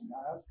 40,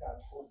 I asked her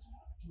at 40,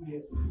 2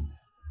 years ago.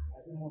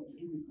 I said, Mom, did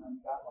you meet my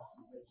dad as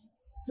a virgin?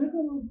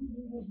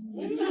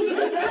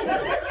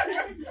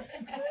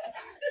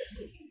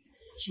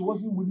 She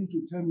wasn't willing to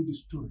tell me the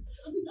story.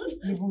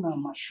 Even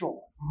I'm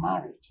mature,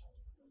 married.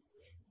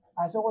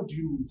 I said, what do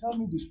you mean? Tell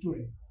me the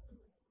story.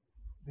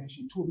 Then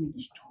she told me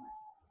the story.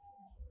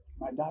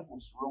 My dad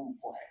was wrong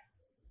for her.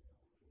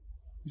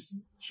 You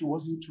see, she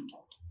wasn't tutored.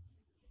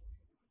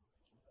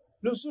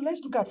 No, so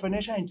let's look at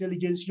financial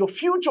intelligence. Your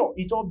future,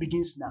 it all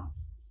begins now.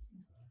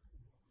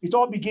 It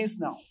all begins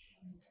now.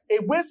 A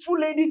wasteful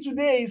lady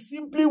today is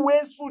simply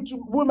wasteful to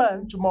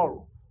woman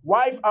tomorrow.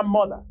 Wife and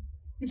mother.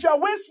 If you are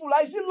wasteful,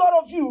 I see a lot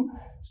of you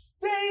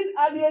staying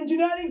at the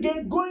engineering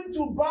gate going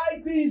to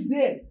buy things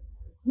there.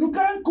 You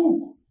can't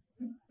cook.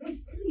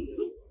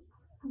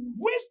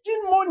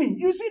 Wasting money.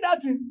 You see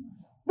that thing?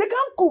 They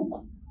can't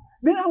cook.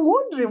 Then I'm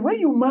wondering, when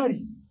you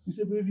marry, you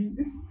say, baby,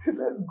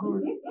 that's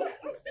good.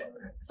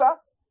 Sir?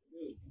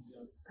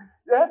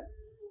 Yeah?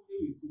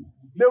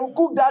 They will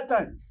cook that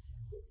time.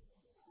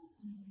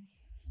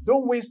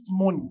 Don't waste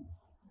money.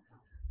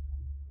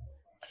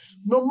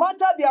 No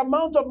matter the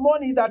amount of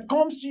money that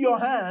comes to your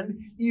hand,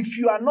 if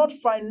you are not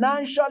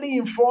financially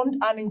informed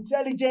and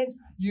intelligent,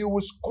 you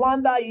will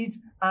squander it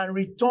and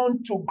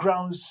return to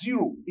ground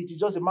zero. It is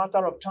just a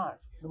matter of time.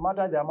 No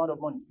matter the amount of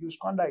money, you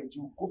squander it,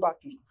 you go back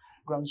to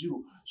ground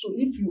zero. So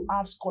if you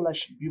have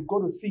scholarship, you've got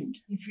to think.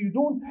 If you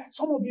don't,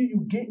 some of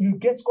you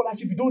get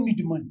scholarship, you don't need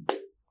the money,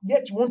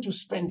 yet you want to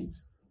spend it.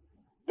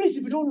 Please,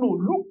 if you don't know,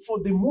 look for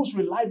the most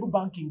reliable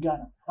bank in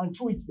Ghana and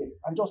throw it there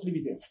and just leave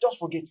it there. Just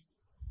forget it.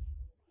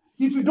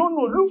 If you don't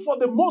know, look for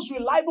the most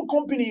reliable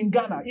company in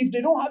Ghana. If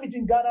they don't have it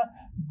in Ghana,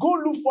 go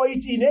look for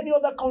it in any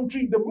other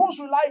country. The most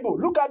reliable.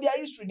 Look at their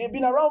history. They've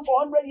been around for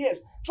 100 years.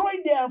 Throw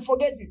it there and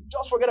forget it.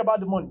 Just forget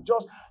about the money.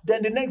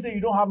 Then the next day you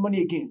don't have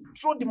money again.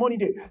 Throw the money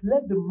there.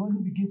 Let the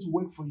money begin to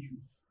work for you.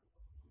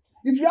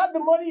 If you have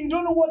the money, you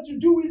don't know what to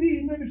do with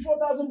it. Maybe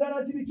 4,000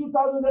 Ghana cedis,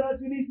 2,000 Ghana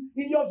cedis.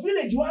 In your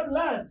village, you have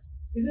land.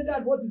 Isn't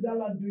that what is that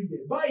land doing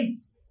there? Buy it.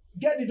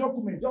 Get the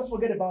document. Just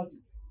forget about it.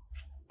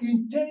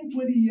 In 10,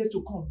 20 years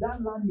to come, that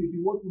land may be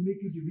what will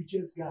make you the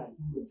richest guy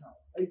in your town.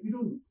 If you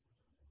don't know.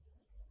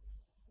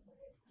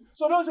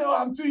 So don't say, oh,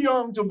 I'm too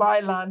young to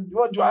buy land.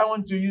 What do I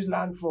want to use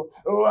land for?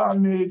 Oh,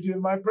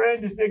 my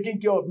parent is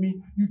taking care of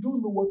me. You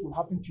don't know what will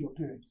happen to your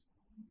parents.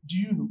 Do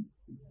you know?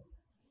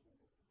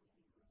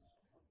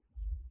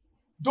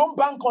 Don't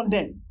bank on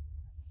them.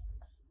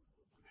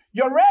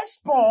 Your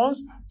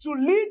response to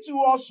little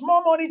or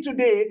small money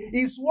today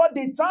is what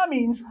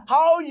determines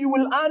how you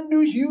will handle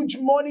huge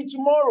money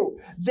tomorrow.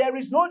 There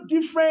is no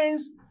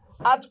difference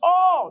at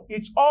all.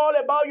 It's all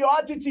about your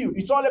attitude.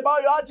 It's all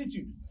about your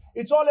attitude.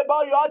 It's all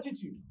about your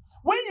attitude.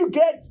 When you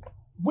get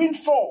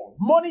windfall,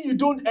 money you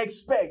don't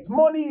expect,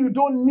 money you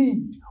don't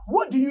need,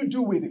 what do you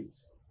do with it?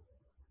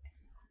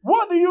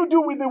 What do you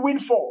do with the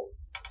windfall?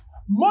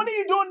 Money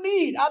you don't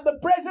need at the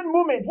present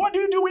moment. What do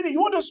you do with it? You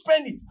want to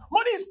spend it.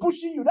 Money is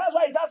pushing you. That's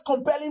why it has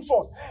compelling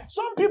force.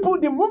 Some people,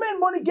 the moment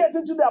money gets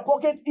into their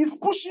pocket, is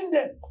pushing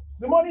them.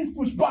 The money is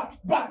pushed back.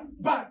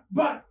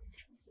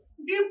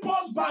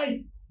 Impulse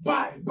buying.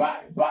 Buy.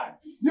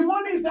 The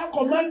money is now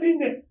commanding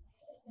them.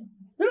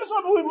 You know,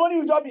 some people with money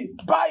will just be,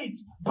 buy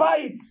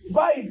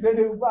it. Then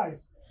they will buy.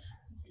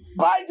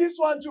 Buy this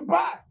one to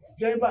buy.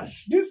 Then buy.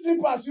 These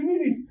slippers, you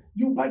need it.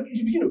 You buy.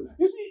 You begin to.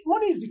 You see,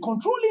 money is the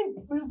controlling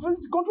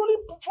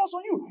force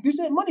on you. You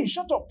say, money,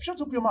 shut up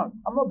your mouth.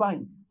 I'm not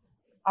buying.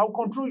 I'll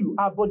control you.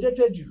 I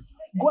budgeted you.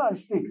 Go and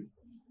stay.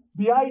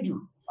 Behind you.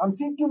 I'm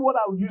thinking what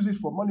I will use it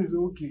for. Money is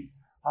okay.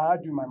 I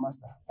had you, my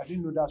master. I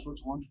didn't know that's what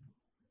you want to do.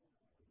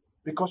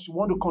 Because you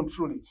want to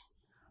control it.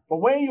 But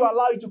when you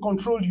allow it to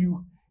control you,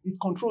 it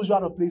controls you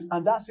out of place.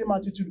 And that same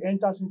attitude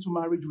enters into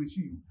marriage with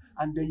you.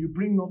 And then you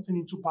bring nothing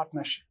into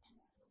partnership.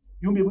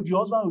 You'll be able, the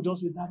husband will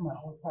just say, that's my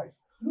hot wife.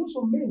 You know,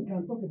 some men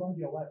can talk about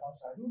their wife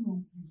outside. I don't know.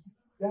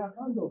 There are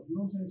kind of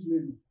nonsense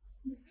men.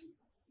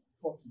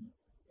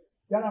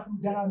 There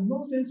are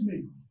nonsense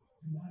men.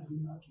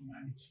 You have to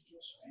manage your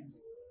strength.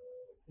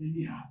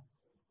 Anyhow.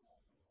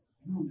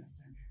 You don't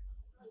understand.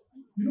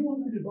 You don't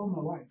want to about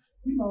my wife.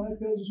 If my wife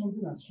tells you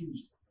something that's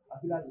finished, I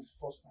feel that is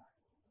first time.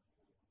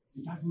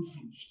 It hasn't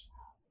finished.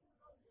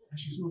 And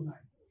she's not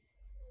lying.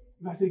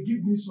 If I say,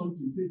 give me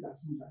something, say it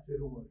has finished, I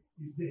say, don't worry.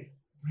 It's there.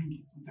 Bring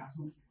it. It has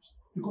not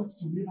finished. Because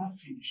it will never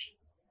finish.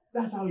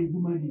 That's how a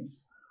woman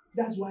is.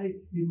 That's why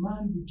a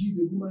man will give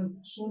a woman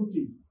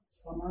something,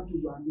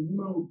 spermatozoa, and the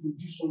woman will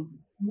produce something.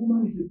 The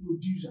woman is a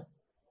producer.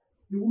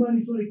 The woman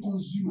is not a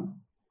consumer.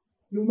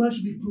 The woman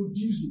should be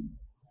producing.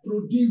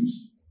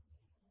 Produce.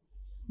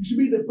 You should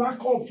be the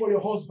backup for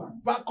your husband.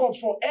 Backup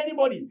for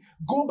anybody.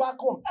 Go back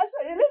home. I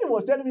said, a lady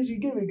was telling me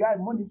she gave a guy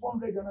money,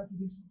 400 Ghana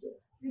cedis.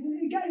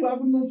 A guy you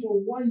haven't known for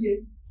 1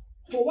 year.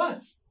 For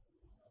what?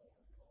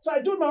 So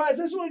I told my wife, I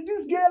said, so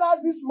this girl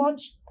has this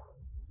much.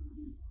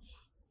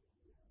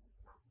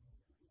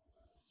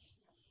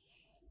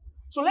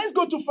 So let's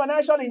go to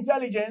financial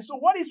intelligence. So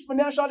what is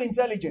financial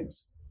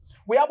intelligence?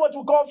 We have what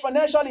we call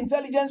financial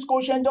intelligence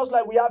quotient, just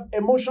like we have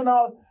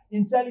emotional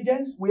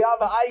intelligence. We have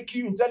an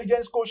IQ,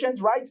 intelligence quotient,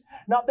 right?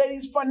 Now there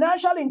is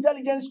financial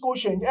intelligence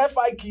quotient,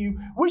 FIQ,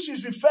 which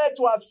is referred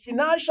to as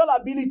financial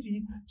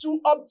ability to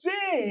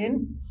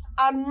obtain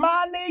and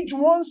manage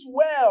one's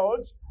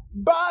wealth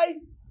by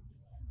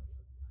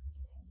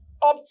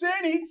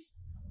obtain it,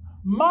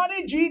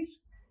 manage it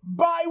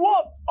by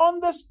what?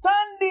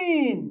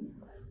 Understanding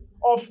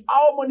of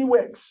how money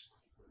works.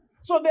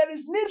 So there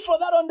is need for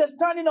that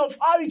understanding of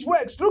how it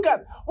works. Look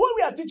at what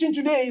we are teaching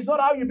today is not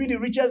how you be the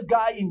richest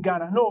guy in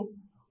Ghana. No.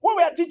 What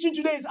we are teaching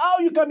today is how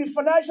you can be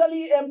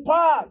financially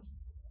empowered.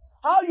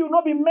 How you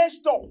not be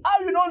messed up. How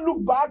you don't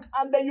look back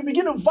and then you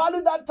begin to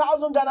value that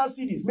 1,000 Ghana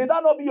cedis. May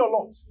that not be your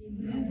lot.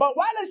 Mm-hmm. But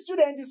while a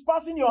student is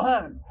passing your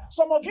hand,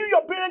 some of you,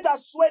 your parents are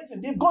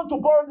sweating. They've gone to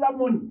borrow that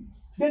money.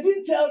 They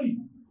didn't tell you.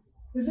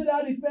 They said,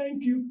 Daddy,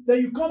 thank you.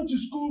 Then you come to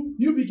school,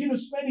 you begin to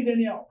spend it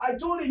anyhow. I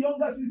told a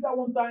younger sister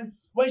one time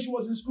when she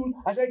was in school,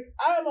 I said,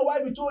 I am a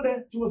wife. We told her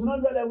she was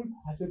 100 level.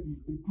 I said,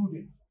 be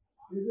prudent.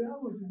 They said, how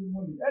much is the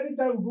money?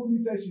 Anytime we go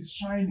meet her, she's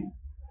shining.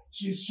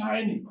 She's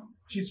shining.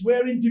 She's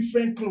wearing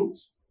different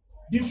clothes,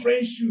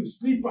 different shoes,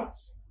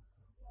 slippers.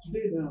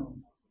 Today now,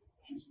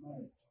 she's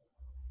married.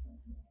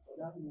 But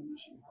that money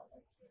she had,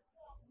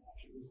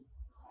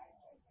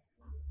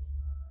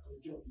 her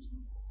job is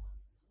not.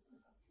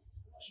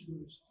 She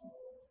goes.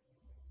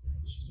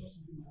 She's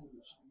just sitting home.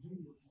 She's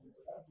doing it.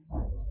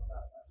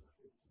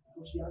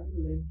 Because she hasn't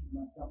learned to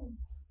master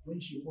money when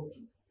she wants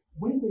to.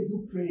 When there is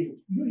no prayer,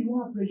 you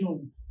won't have pressure on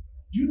you.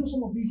 Do you know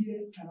some of you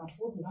here can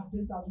afford to have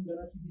 10,000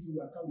 cedis in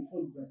your account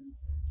before you graduate?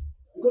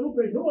 Because no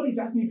prayer. Nobody is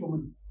asking you for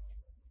money.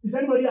 Is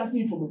anybody asking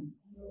you for money?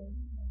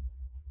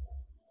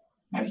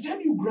 By the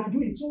time you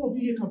graduate, some of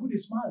you here can put a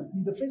smile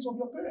in the face of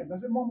your parents. I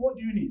say, Mom, what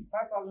do you need?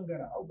 5,000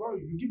 Ghana. I'll borrow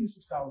you. You give me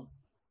 6,000.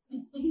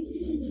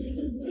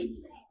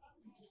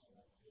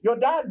 Your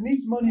dad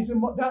needs money. He said,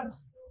 Dad,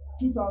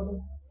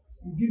 2,000.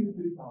 You give me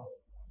 3,000.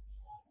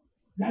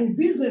 They're in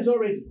business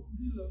already.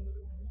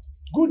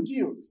 Good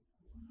deal.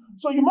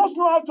 So you must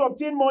know how to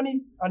obtain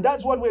money, and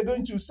that's what we're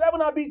going to.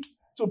 7 habits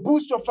to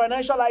boost your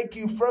financial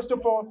IQ. First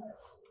of all,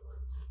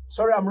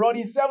 sorry, I'm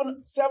running.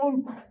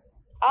 Seven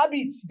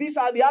habits. These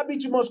are the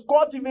habits you must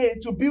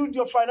cultivate to build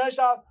your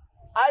financial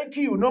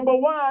IQ. Number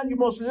 1, you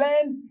must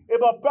learn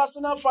about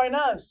personal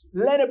finance.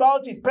 Learn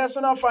about it,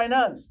 personal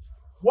finance.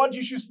 What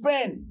you should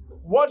spend,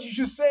 what you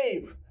should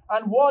save,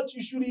 and what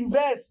you should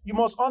invest. You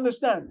must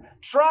understand.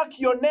 Track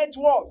your net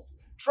worth.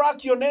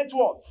 Track your net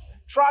worth.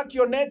 Track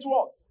your net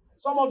worth.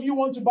 Some of you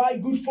want to buy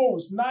good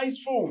phones, nice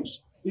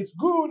phones. It's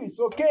good,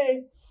 it's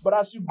okay. But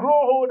as you grow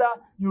older,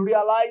 you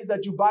realize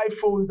that you buy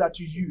phones that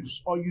you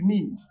use or you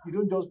need. You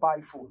don't just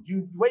buy phones.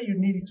 When you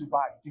need it, to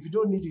buy it. If you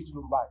don't need it, you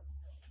don't buy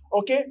it.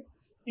 Okay?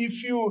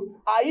 If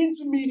you are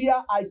into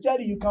media, I tell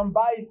you, you can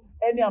buy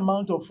any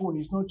amount of phone.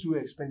 It's not too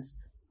expensive.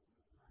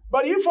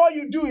 But if all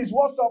you do is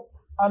WhatsApp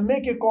and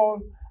make a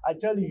call, I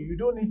tell you, you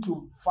don't need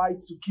to fight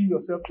to kill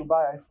yourself to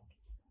buy iPhone.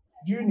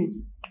 Do you need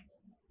it?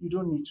 You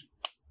don't need to.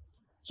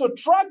 So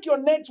track your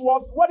net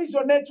worth. What is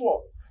your net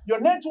worth? Your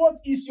net worth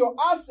is your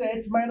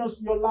assets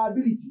minus your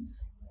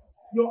liabilities.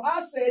 Your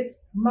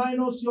assets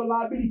minus your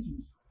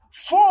liabilities.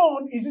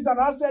 Phone, is it an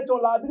asset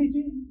or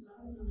liability?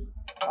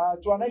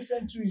 To an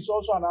extent too, it's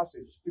also an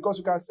asset because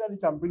you can sell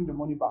it and bring the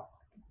money back.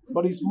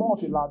 But it's more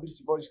of a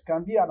liability, but it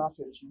can be an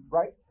asset too,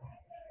 right?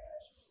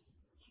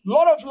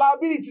 Lot of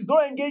liabilities,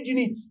 don't engage in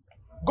it.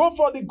 Go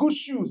for the good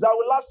shoes that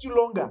will last you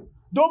longer.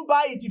 Don't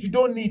buy it if you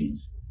don't need it.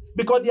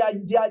 Because they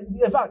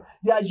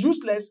are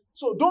useless.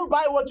 So don't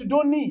buy what you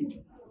don't need.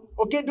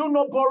 Okay, do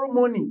not borrow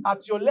money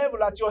at your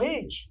level, at your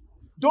age.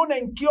 Don't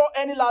incur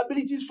any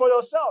liabilities for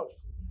yourself.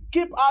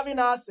 Keep having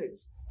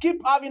assets.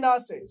 Keep having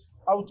assets.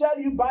 I will tell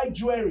you, buy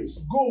jewelries,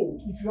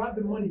 gold. If you have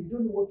the money, you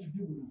don't know what to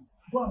do with it.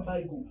 Go and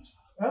buy gold.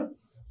 Huh?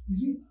 You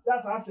see,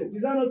 that's asset.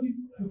 Is that not it?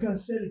 You can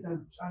sell it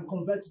and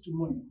convert it to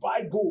money.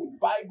 Buy gold,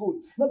 buy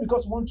gold. Not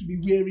because you want to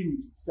be wearing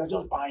it. You're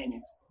just buying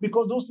it.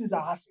 Because those things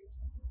are assets.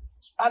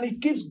 And it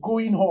keeps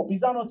going up.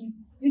 Is that not it?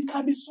 It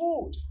can be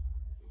sold.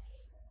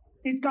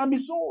 It can be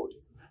sold.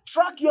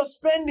 Track your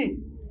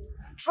spending.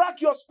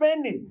 Track your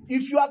spending.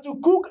 If you are to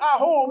cook at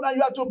home and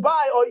you are to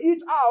buy or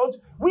eat out,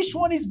 which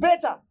one is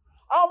better?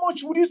 How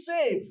much would you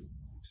save?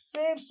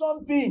 Save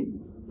something.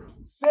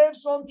 Save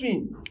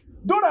something.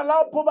 Don't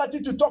allow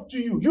poverty to talk to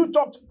you. You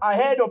talked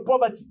ahead of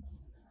poverty.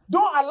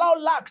 Don't allow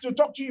lack to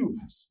talk to you.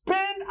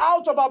 Spend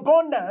out of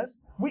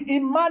abundance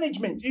in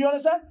management. You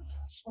understand?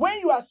 When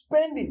you are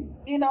spending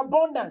in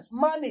abundance,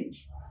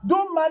 manage.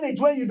 Don't manage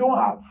when you don't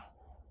have.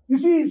 You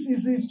see,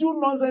 it's too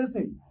nonsense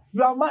thing.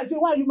 You are say,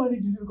 why are you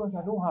managing? Because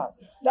I don't have.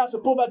 That's a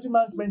poverty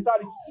man's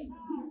mentality.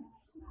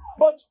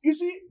 But you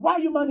see, why are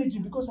you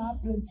managing? Because I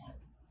have plenty.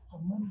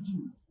 I'm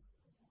managing it.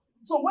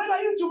 So when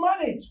are you to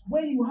manage?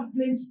 When you have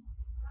plenty.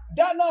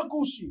 Dana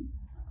Kushi.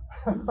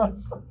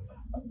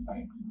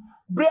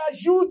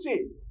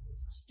 Briajute.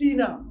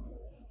 Stina.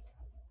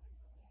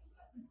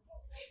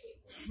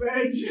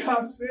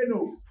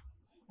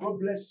 God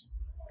bless you.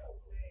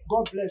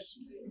 God bless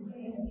you.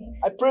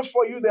 I pray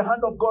for you, the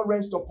hand of God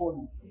rests upon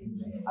you.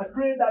 I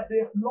pray that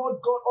the Lord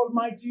God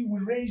Almighty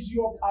will raise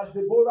you up as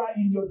Deborah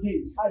in your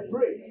days. I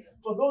pray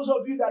for those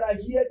of you that are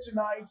here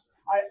tonight,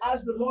 I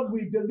ask the Lord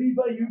will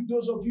deliver you.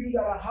 Those of you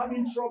that are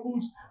having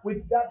troubles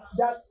with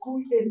that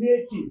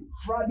kueneti,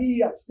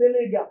 fradia,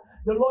 stelega,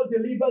 the Lord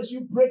delivers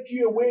you, break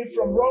you away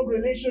from wrong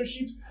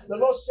relationships. The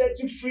Lord set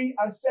you free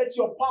and set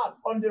your path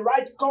on the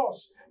right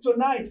course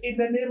tonight in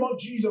the name of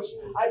Jesus.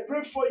 I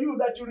pray for you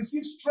that you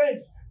receive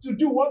strength to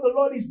do what the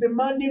Lord is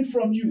demanding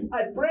from you.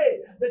 I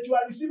pray that you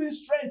are receiving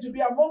strength to be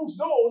amongst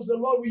those the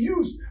Lord will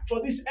use for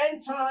this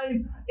end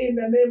time in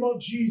the name of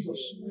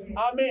Jesus.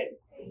 Amen.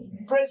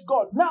 Praise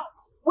God. Now,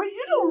 when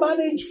you don't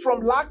manage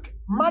from lack,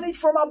 manage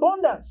from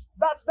abundance.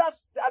 That's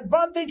the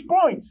advantage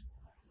point.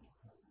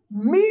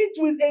 Meet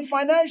with a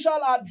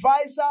financial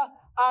advisor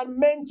and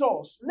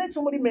mentors. Let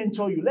somebody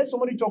mentor you. Let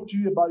somebody talk to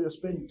you about your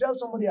spending. Tell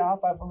somebody I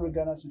have 500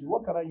 Ghana cedis.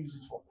 What can I use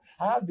it for?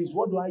 I have this.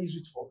 What do I use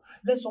it for?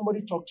 Let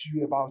somebody talk to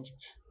you about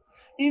it.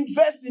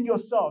 Invest in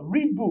yourself.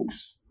 Read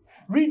books.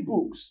 Read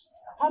books.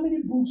 How many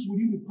books would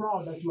you be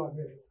proud that you are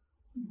reading?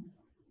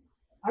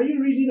 Are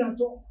you reading at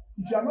all?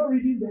 If you are not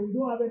reading, then you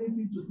don't have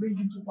anything to bring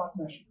into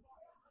partnership.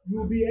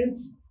 You will be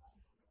empty.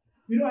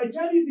 You know, I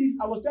tell you this,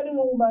 I was telling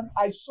one woman,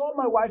 I saw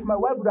my wife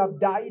would have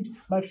died,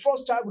 my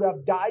first child would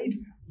have died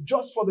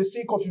just for the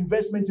sake of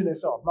investment in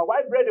herself. My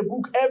wife read a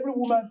book, every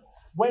woman,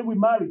 when we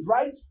married,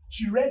 right?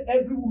 She read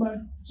every woman.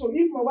 So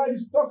if my wife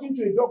is talking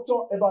to a doctor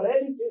about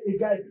a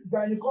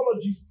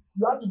gynecologist,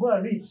 you have to go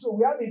and read. So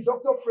we have a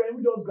doctor friend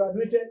who just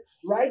graduated,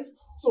 right?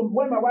 So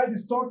when my wife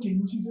is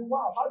talking, she says,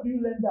 wow, how do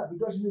you learn that?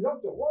 Because she's a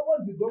doctor.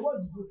 What's it?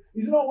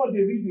 Is it not what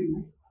they read?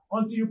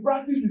 until you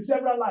practice with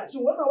several lives.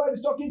 So when my wife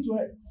is talking to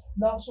her,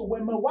 now, so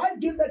when my wife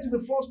gave birth to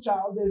the first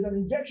child, there is an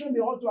injection they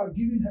ought to have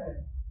given her.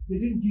 They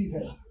didn't give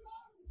her.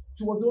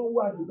 She was the one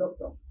who asked the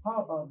doctor,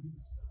 how about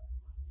this?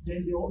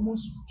 Then they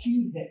almost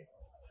killed her.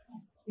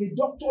 A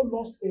doctor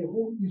lost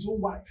his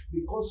own wife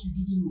because he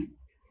didn't know.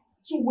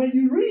 So when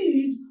you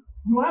read,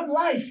 you have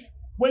life.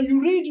 When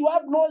you read, you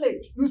have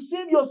knowledge. You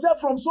save yourself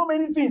from so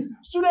many things.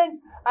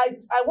 Students,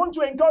 I want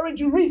to encourage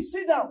you, read.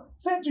 Sit down.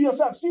 Say to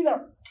yourself, sit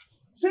down.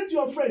 Say to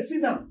your friend,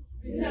 sit down.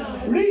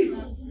 Read.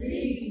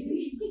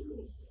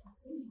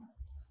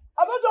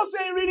 I'm not just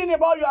saying reading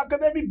about your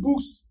academic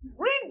books.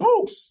 Read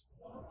books.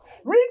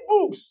 Read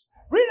books.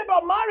 Read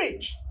about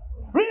marriage.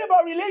 Read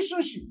about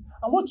relationship.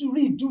 And what you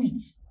read, do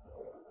it.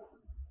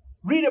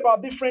 Read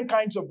about different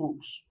kinds of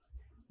books.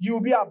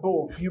 You'll be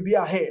above. You'll be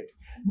ahead.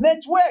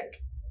 Network.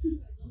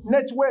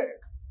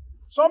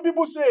 Some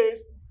people say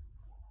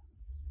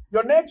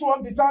your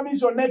network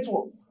determines your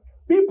network.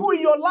 People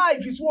in your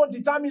life is what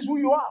determines who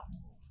you are.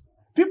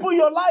 People in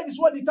your life is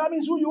what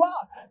determines who you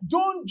are.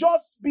 Don't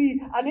just be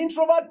an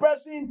introvert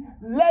person.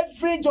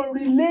 Leverage on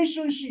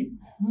relationship.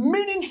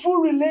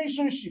 Meaningful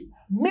relationship.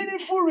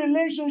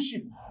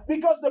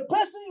 Because the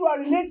person you are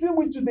relating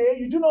with today,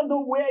 you do not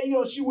know where he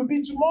or she will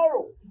be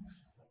tomorrow.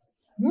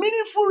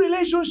 Meaningful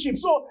relationship.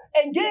 So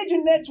engage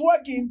in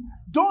networking.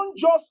 Don't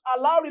just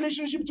allow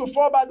relationship to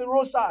fall by the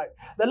roadside.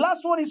 The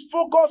last one is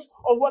focus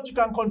on what you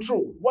can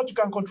control. What you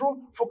can control,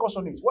 focus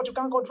on it. What you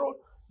can't control,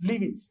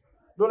 leave it.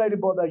 Don't let it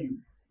bother you.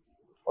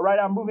 All right,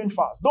 I'm moving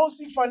fast. Don't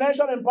seek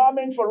financial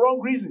empowerment for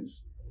wrong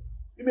reasons.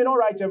 You may not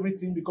write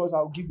everything because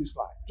I'll give this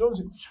slide.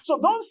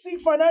 Don't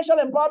seek financial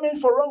empowerment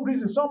for wrong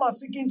reasons. Some are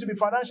seeking to be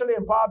financially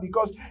empowered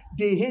because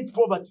they hate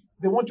poverty.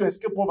 They want to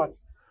escape poverty.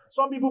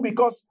 Some people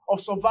because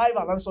of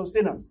survival and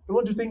sustenance. They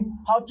want to think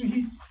how to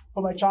eat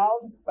for my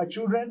child, my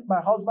children,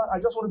 my husband. I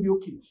just want to be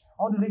okay.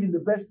 I want to live in the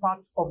best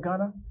parts of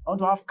Ghana. I want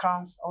to have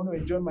cars. I want to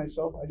enjoy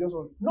myself.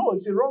 No,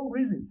 it's a wrong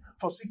reason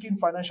for seeking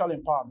financial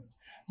empowerment.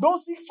 Don't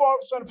seek for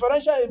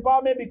financial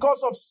empowerment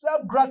because of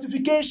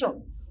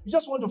self-gratification. You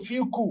just want to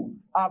feel cool.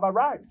 I've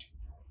arrived.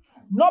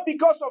 Not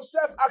because of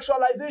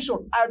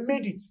self-actualization. I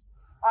made it.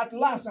 At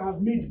last, I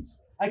have made it.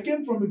 I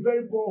came from a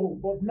very poor home,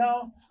 but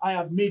now I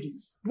have made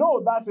it.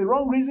 No, that's a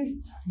wrong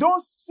reason.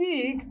 Don't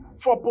seek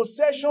for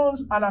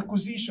possessions and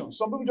acquisitions.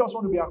 Some people just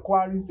want to be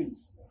acquiring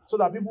things so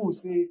that people will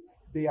say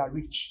they are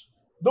rich.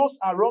 Those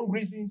are wrong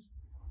reasons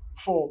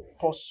for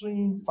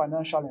pursuing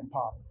financial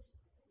empowerment.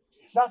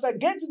 Now, as I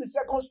get to the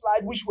second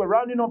slide, which we're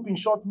rounding up in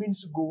short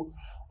minutes ago,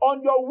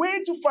 on your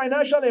way to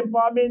financial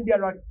empowerment,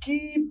 there are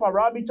key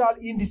parameter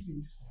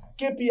indices,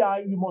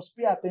 KPI, you must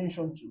pay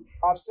attention to.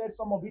 I've said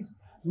some of it.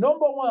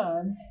 Number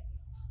one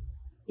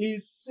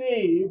is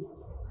save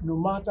no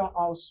matter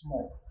how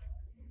small.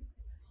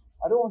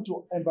 I don't want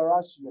to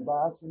embarrass you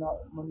by asking how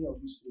many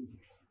of you save.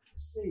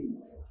 Save.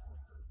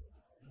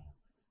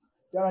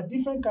 There are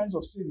different kinds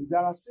of savings. There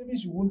are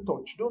savings you won't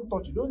touch. Don't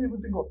touch it. Don't even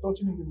think of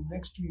touching it in the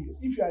next 2 years.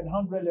 If you are in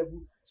 100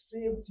 level,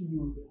 save till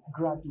you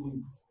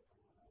graduate.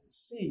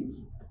 Save.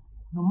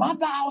 No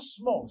matter how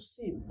small,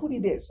 save. Put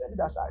it there. Set it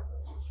aside.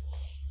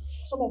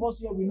 Some of us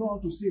here, we know how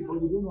to save, but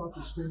we don't know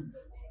how to spend it.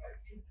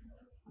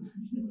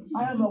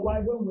 I and my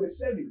wife, when we're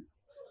serving,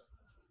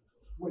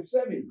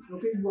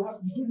 okay, you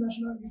do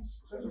national youth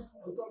service,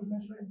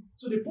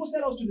 so they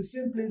posted us to the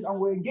same place and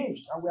we're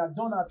engaged and we have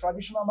done our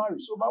traditional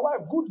marriage. So my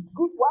wife, good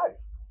wife.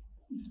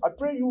 I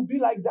pray you'll be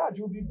like that,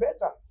 you'll be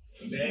better.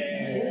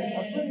 Amen.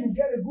 I pray you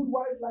get a good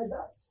wife like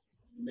that.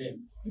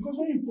 Amen. Because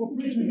when you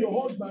cooperate with your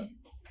husband,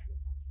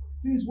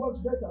 things work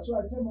better. So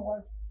I tell my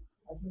wife,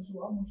 I said,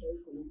 so how much are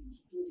you collecting?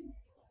 She told me.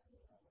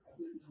 I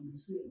said, you will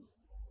save.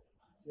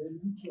 Then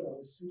literally I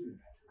was saving.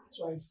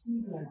 So I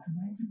saved like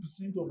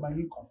 90% of my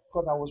income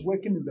because I was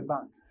working in the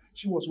bank.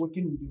 She was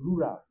working in the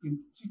rural, in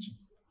teaching.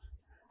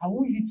 I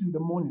won't eat in the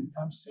morning.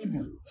 I'm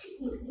saving.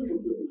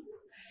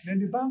 Then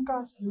the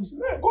bankers, they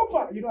say, hey,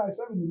 Copper, I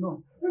serve in the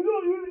north.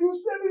 You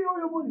saving all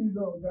your money.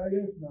 So,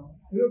 yes, now.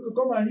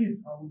 Come and eat. I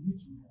will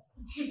eat you.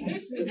 I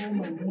save all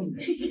my money.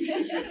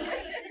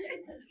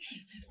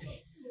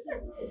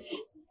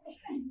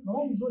 My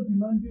wife is not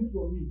demanding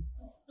from me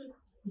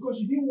because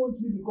she didn't want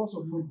me because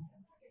of money.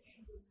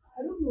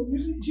 I don't know.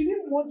 She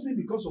didn't want me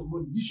because of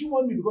money. Did she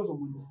want me because of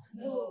money?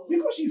 No.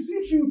 Because she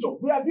sees future.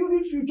 We are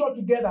building future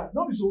together.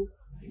 Not so.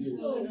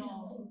 No.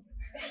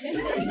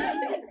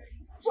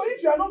 So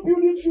if you are not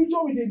building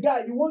future with a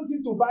guy, you want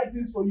him to buy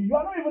things for you. You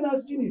are not even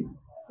asking him,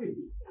 hey,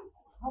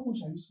 how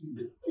much are you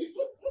saving?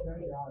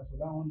 Guys ask for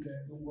that one there.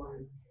 Don't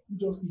worry. You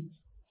just eat.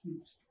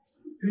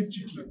 Eat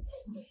chicken.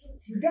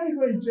 The guy is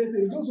not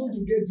interested. He just want to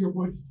get your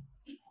body.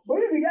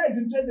 But if the guy is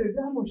interested, he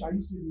say, how much are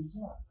you saving?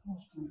 So,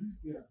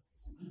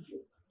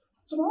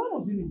 So my mom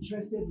wasn't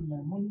interested in my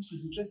money.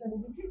 She's interested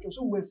in the future.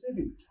 So we were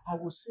saving. I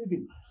was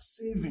saving.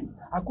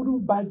 I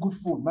couldn't buy good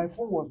phone. My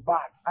phone was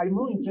bad. I'm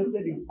not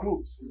interested in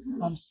clothes.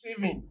 I'm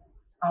saving.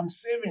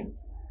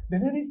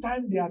 Then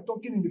anytime they are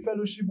talking in the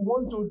fellowship, we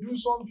want to do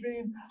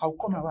something, I'll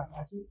call my wife.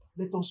 I say,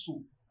 let us sow.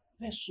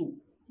 Let's sow.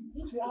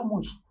 She say, how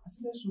much? I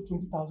say, let's sow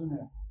 20,000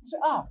 naira. He say,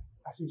 I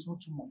say, it's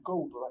not too much. God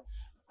will provide.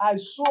 I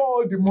saw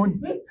all the money.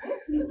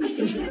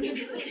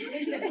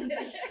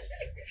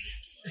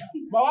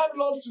 My wife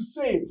loves to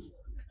save.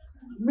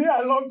 Me,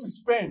 I love to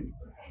spend.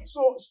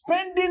 So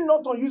spending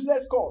not on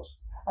useless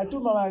costs. I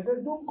told my wife, I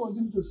said, don't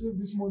continue to save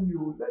this money.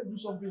 Let's do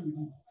something with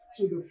it.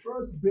 So the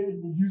first bed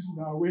we used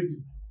in our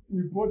wedding,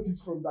 we bought it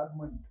from that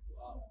money.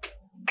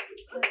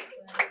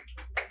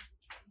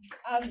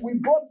 And we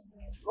bought,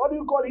 what do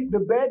you call it? The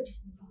bed?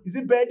 Is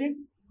it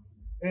bedding?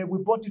 We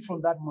bought it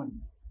from that money.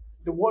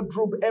 The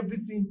wardrobe,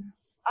 everything.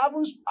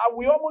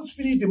 We almost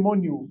finished the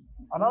money.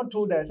 And I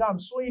told her, I said, I'm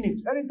sewing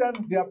it. Anytime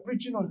they are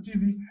preaching on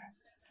TV,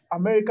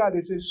 America, they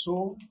say,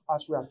 so,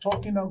 as we are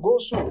talking, and go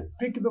so,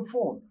 pick the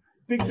phone.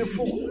 Pick the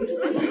phone.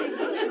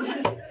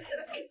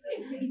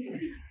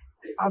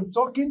 I'm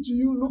talking to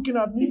you, looking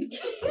at me.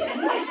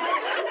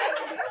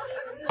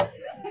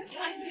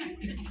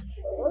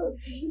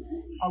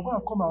 I'm going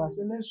to come out and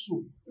say, let's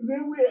sew.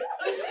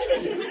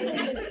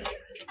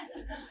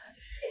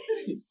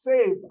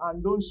 Save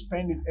and don't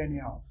spend it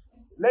anyhow.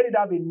 Let it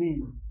have a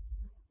name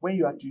when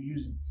you are to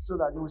use it, so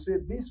that you will say,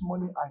 this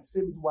money I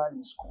saved it while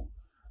in school.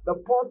 The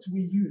pot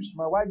we used,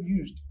 my wife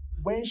used,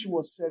 when she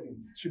was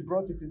 7, she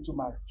brought it into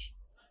marriage.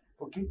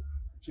 Okay?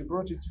 She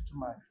brought it into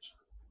marriage.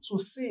 So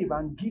save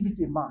and give it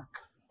a mark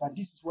that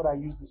this is what I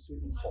use the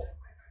saving for.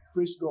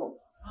 Praise God.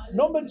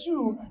 Number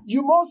 2,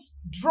 you must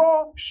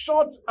draw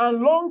short and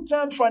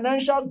long-term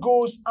financial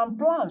goals and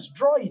plans.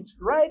 Draw it.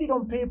 Write it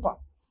on paper.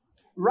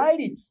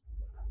 Write it.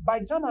 By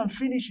the time I'm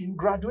finishing,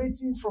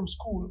 graduating from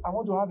school, I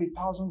want to have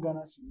 1,000 Ghana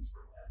cedis.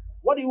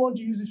 What do you want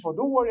to use it for?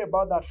 Don't worry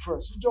about that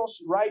first. You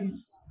just write it.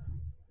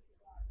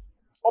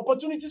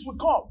 Opportunities will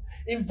come.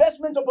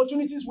 Investment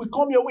opportunities will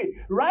come your way.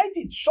 Write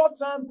it.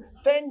 Short-term,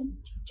 then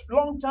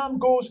long-term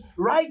goals.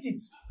 Write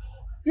it.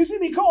 You see,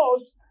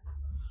 because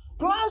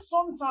plans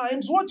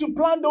sometimes, what you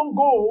plan don't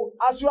go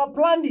as you have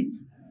planned it.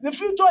 The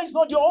future is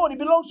not your own. It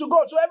belongs to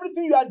God. So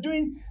everything you are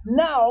doing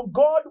now,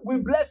 God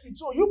will bless it.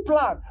 So you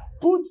plan.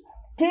 Put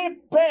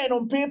pen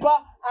on paper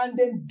and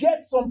then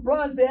get some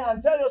plans there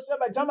and tell yourself,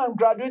 by the time I'm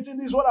graduating,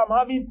 this is what I'm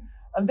having.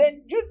 And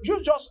then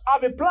you just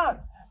have a plan.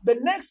 The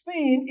next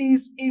thing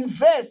is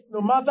invest,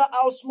 no matter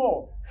how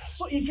small.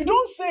 So if you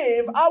don't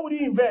save, how would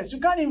you invest? You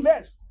can't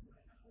invest.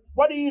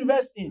 What do you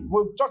invest in?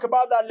 We'll talk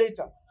about that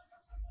later.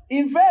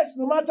 Invest,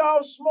 no matter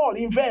how small.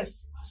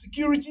 Invest.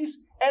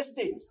 Securities,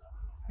 estate.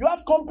 You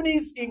have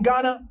companies in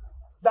Ghana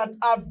that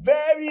are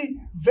very,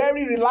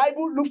 very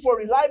reliable. Look for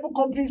reliable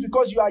companies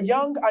because you are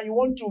young and you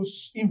want to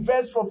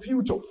invest for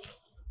future.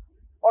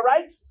 All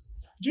right?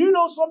 Do you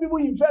know some people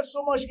invest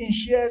so much in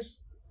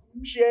shares,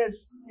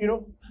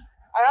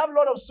 I have a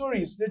lot of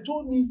stories. They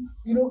told me,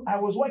 I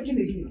was working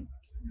again.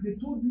 They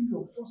told me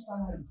your first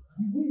salary,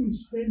 the way you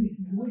spend it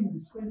is the way you'll be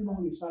spending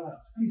all your salary.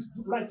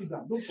 Please, write it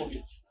down. Don't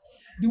forget.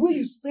 The way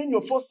you spend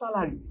your first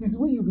salary is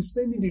the way you'll be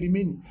spending the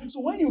remaining.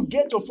 So when you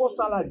get your first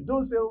salary,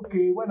 don't say,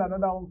 okay, when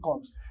another one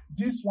comes,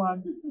 this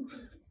one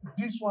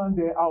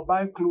there, I'll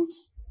buy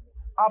clothes,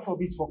 half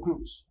of it for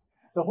clothes.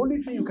 The only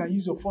thing you can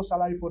use your first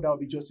salary for that will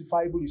be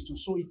justifiable is to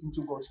sow it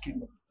into God's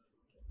kingdom.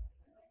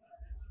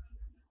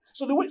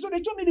 So they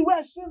told me the way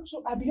I saved,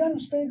 so I began to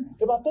spend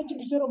about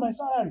 30% of my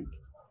salary.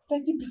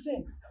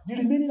 30%. The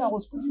remaining I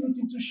was putting it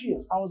into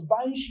shares. I was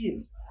buying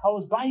shares.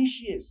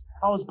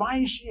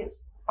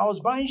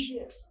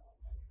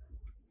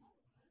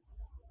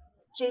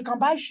 So you can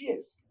buy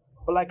shares.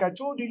 But like I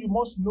told you, you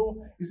must know,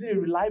 is it a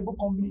reliable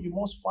company? You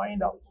must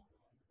find out.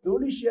 The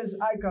only shares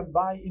I can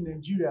buy in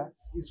Nigeria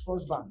is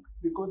First Bank,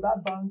 because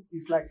that bank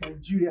is like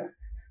Nigeria.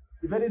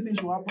 If anything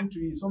should happen to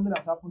you, something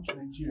that happened to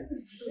Nigeria.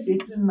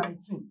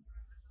 1819.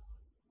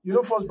 You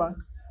know First Bank?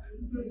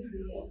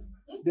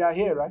 They are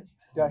here, right?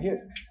 They are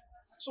here.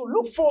 So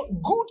look for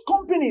good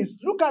companies.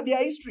 Look at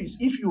their histories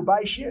if you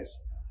buy shares.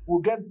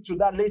 We'll get to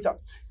that later.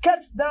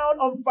 Cut down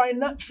on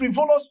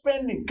frivolous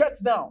spending. Cut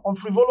down on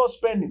frivolous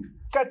spending.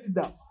 Cut it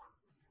down.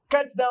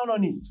 Cut down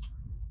on it.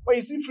 When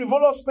you see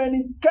frivolous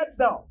spending, cut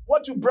down.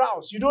 What you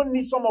browse, you don't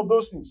need some of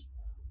those things.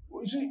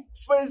 You see,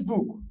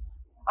 Facebook.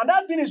 And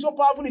that thing is so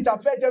powerful, it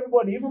affects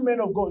everybody, even men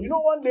of God.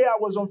 One day I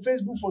was on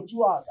Facebook for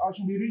 2 hours. I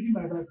should be reading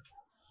my Bible.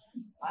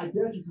 I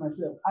dealt with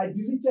myself. I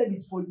deleted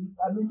it for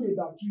maybe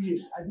about 2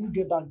 years. I didn't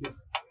get back there.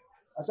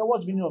 I said,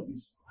 what's the meaning of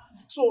this?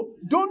 So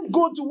don't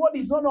go to what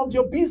is none of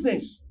your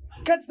business.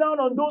 Cut down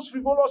on those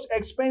frivolous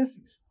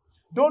expenses.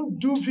 Don't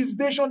do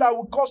visitation that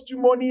will cost you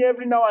money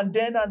every now and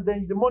then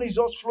the money is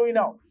just flowing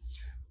out.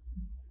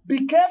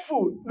 Be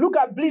careful. Look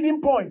at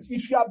bleeding points.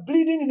 If you are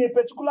bleeding in a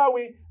particular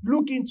way,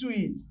 look into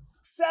it.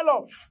 Sell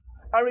off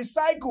and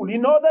recycle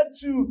in order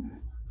to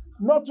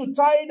not to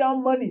tie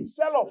down money.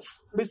 Sell off,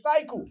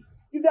 recycle.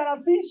 If there are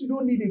things you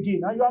don't need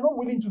again and you are not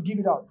willing to give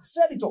it out,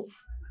 sell it off.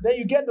 Then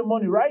you get the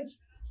money, right?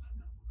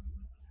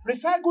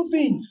 Recycle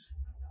things.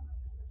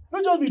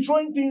 Don't just be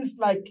throwing things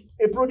like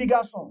a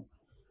prodigal son.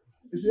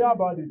 You say, how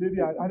about this, baby?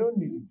 I don't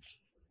need it.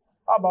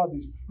 How about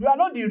this? You are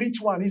not the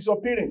rich one. It's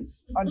your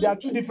parents. And they are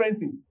two different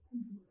things.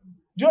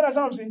 Do you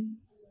understand what I'm saying?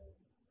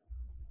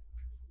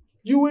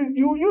 You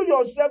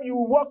yourself, you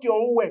will work your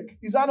own work.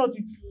 Is that not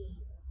it?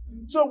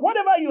 So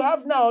whatever you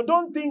have now,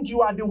 don't think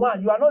you are the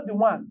one. You are not the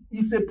one.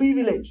 It's a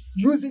privilege.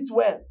 Use it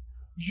well.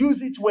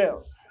 Use it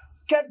well.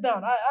 Kept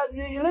down. A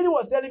lady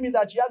was telling me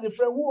that she has a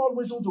friend who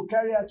always wants to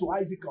carry her to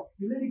Isaac.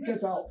 The lady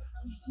kept her off.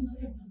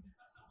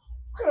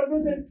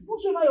 God said,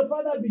 whosoever your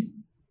father be,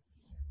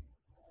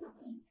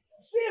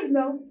 save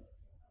now.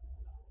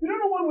 You don't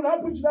know what will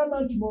happen to that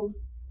man tomorrow.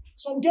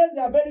 Some girls,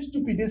 they are very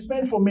stupid. They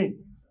spend for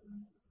men.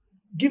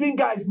 Giving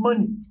guys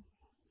money.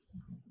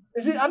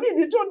 You see,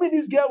 they told me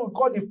this girl will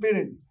call the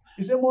parent.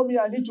 He said, Mommy,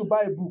 I need to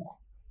buy a book.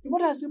 The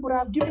mother said, but I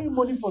have given you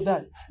money for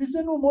that. He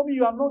said, no, Mommy,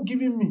 you have not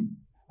given me.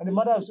 And the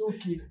mother will say,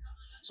 okay,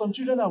 some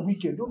children are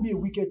wicked. Don't be a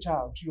wicked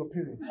child to your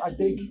parents. I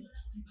beg you.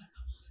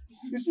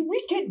 You see,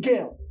 wicked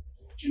girl.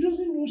 She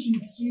doesn't know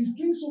she's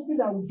doing something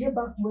that will get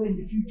back to her in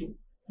the future.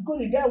 Because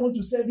the guy wants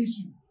to service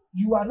you.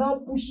 You are now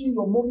pushing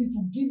your mommy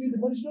to give you the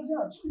money. She doesn't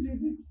have.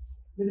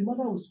 Then the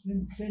mother will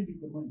send it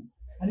the money.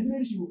 And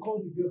immediately she will call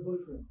the girl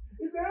boyfriend.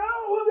 He said,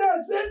 oh, mommy, I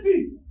sent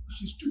it.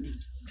 She's stupid.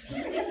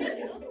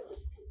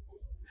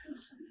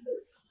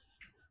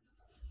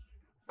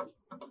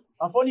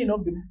 And funny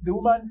enough, the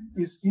woman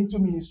is into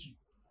ministry.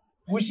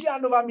 Will she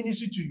hand over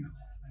ministry to you?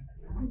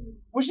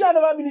 Will she hand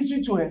over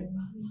ministry to her?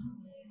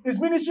 Is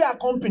ministry a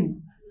company?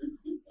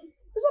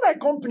 It's not a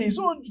company.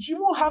 So she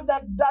won't have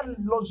that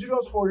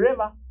luxurious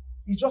forever.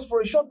 It's just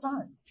for a short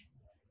time.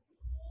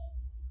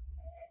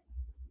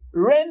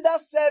 Render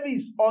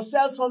service or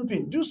sell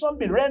something. Do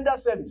something. Render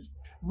service.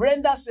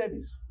 Render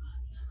service.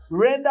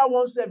 Render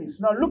one service.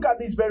 Now look at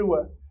this very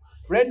well.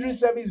 Rendering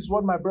service is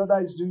what my brother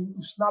is doing.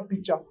 You snap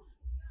picture.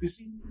 You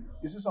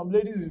see some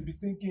ladies will be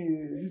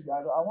thinking, this guy,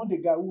 I want a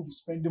guy who will be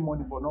spending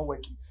money but not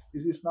working.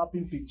 This is a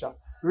snapping picture.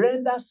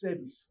 Render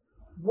service.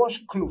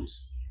 Wash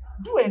clothes.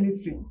 Do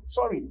anything.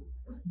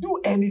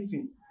 Do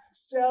anything.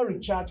 Sell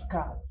recharge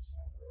cards.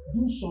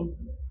 Do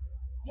something.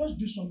 Just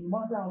do something, no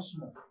matter how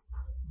small.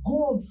 Go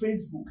on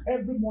Facebook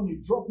every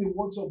morning. Drop a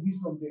words of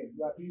wisdom there.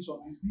 You are doing some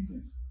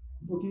business.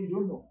 Okay, you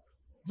don't know.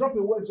 Drop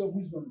a words of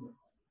wisdom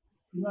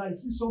there. I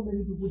see so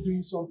many people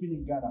doing something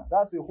in Ghana.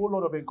 That's a whole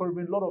lot of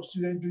encouragement, a lot of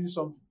students doing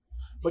something.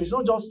 But it's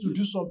not just to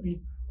do something,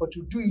 but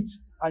to do it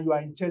and you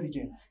are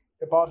intelligent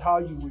about how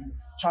you will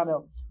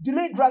channel.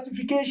 Delayed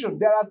gratification.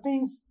 There are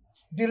things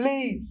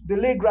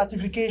delayed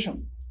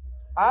gratification.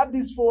 I have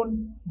this phone.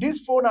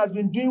 This phone has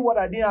been doing what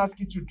I didn't ask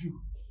it to do.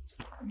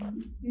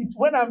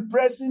 When I'm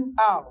pressing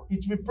R,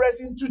 it will be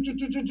pressing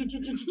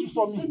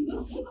for me.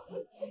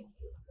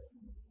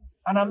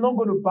 And I'm not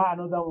going to buy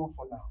another one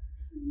for now.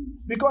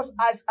 Because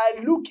as I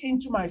look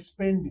into my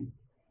spending,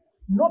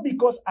 not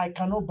because I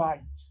cannot buy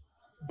it,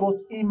 but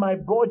in my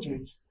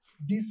budget,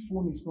 this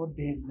phone is not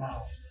there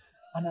now.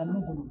 And I'm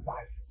not going to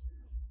buy it.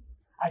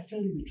 I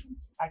tell you the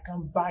truth. I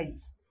can buy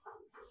it.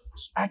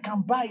 I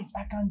can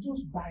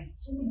just buy it.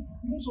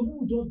 Some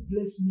people just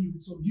bless me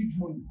with some huge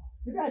money.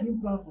 Maybe I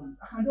didn't plan for it.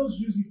 I can just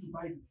use it to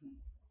buy the thing.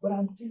 But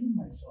I'm telling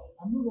myself,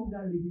 I'm no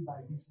longer living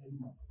by this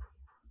anymore.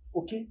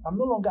 Okay?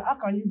 How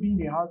can you be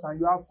in a house and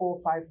you have 4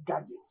 or 5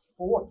 gadgets?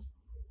 For what?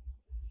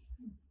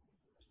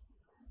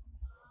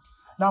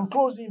 Now I'm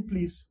closing,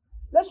 please.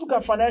 Let's look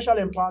at financial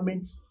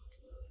empowerment.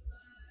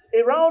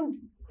 Around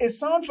a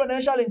sound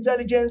financial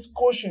intelligence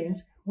quotient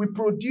will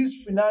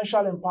produce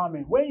financial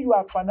empowerment. When you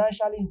are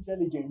financially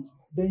intelligent,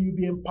 then you'll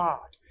be empowered.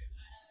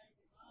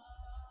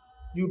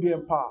 You'll be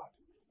empowered.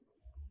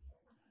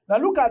 Now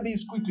look at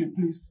this quickly,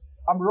 please.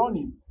 I'm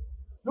running.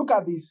 Look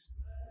at this.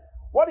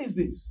 What is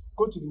this?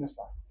 Go to the next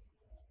slide.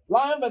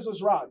 Lion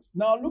versus rat.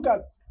 Now look at,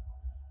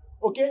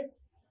 okay?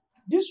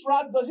 This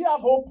rat, does he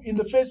have hope in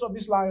the face of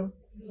this lion?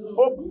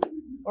 Hope?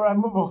 All right,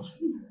 move on.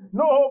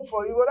 No hope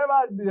for it,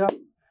 whatever they have.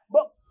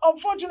 But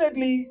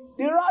unfortunately,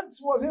 the rat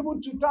was able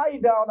to tie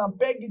it down and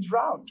peg it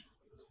round.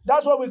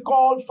 That's what we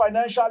call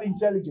financial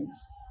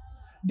intelligence.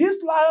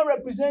 This lion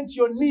represents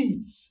your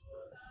needs.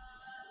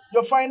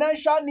 Your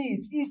financial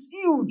needs is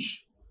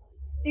huge.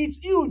 It's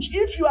huge.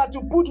 If you are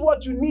to put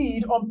what you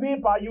need on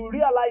paper, you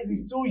realize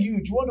it's so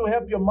huge. You want to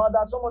help your mother.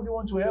 Some of you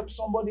want to help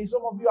somebody.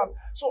 Some of you have.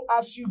 So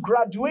as you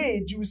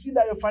graduate, you will see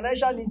that your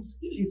financial needs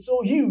is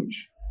so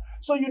huge.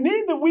 So you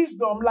need the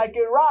wisdom like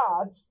a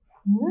rat,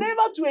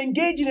 never to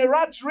engage in a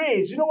rat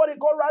race. You know what they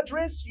call rat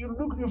race? You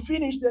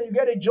finish, then you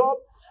get a job.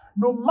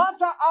 No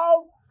matter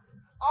how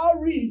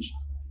rich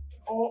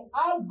or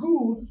how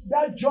good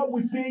that job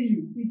will pay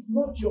you, it's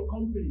not your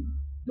company.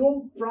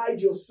 Don't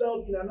pride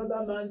yourself in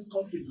another man's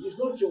company. It's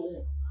not your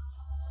own.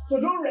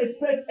 So don't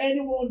respect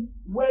anyone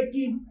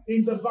working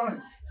in the bank.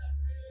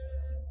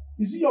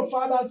 You see your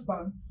father's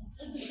bank?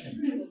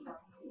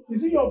 You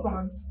see your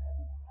bank?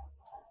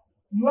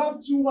 You have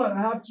 2-1,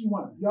 I have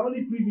 2-1. You are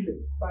only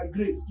privileged by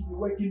grace to be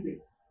working there.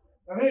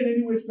 You are not in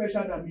any way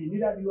special than me.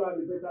 Neither do you have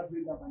a better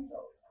brain than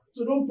myself.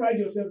 So don't pride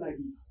yourself like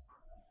this.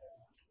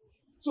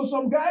 So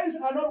some guys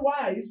are not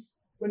wise.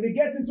 When they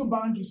get into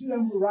bank, you see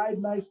them ride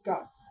nice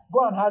car.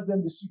 Go and ask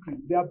them the secret.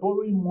 They are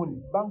borrowing money.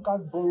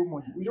 Bankers borrow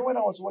money. You know, when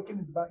I was working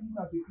in the bank, even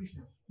as a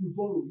Christian, you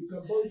borrow. You can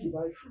borrow to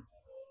buy food.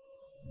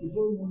 You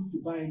borrow money to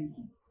buy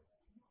anything.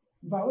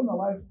 If I want my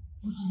wife,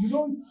 you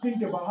don't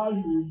think about how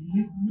you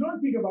need. You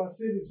don't think about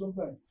saving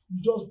sometimes. You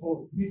just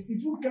borrow.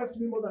 It will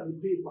cost me more than the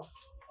paper.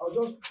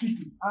 I'll just pick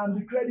it. I'm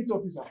the credit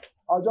officer.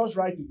 I'll just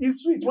write it.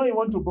 It's sweet when you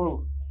want to borrow.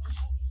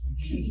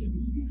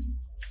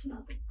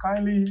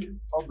 Kindly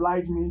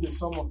oblige me the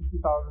sum of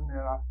 50,000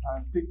 naira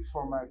and take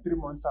from my 3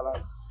 months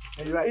salary.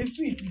 And you're like, it's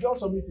sweet. You just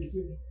submit it.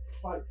 Say,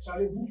 shall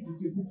I book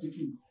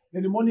it?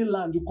 Then the money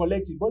land, you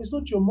collect it. But it's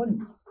not your money.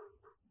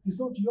 It's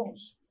not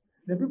yours.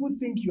 Then people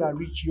think you are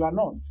rich. You are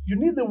not. You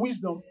need the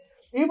wisdom.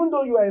 Even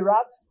though you are a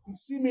rat,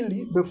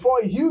 seemingly, before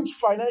a huge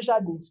financial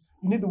needs,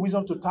 you need the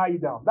wisdom to tie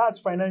it down. That's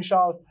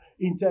financial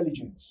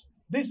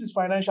intelligence. This is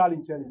financial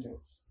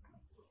intelligence.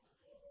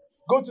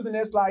 Go to the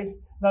next slide.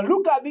 Now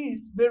look at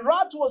this. The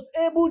rat was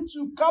able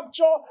to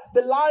capture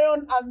the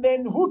lion and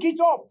then hook it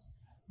up.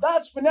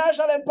 That's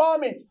financial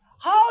empowerment.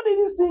 How did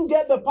this thing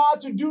get the power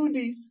to do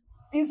this?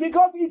 It's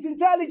because it's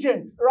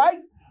intelligent, right?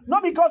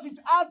 Not because it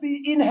has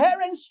the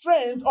inherent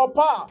strength or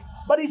power,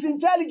 but it's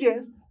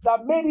intelligence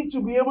that made it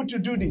to be able to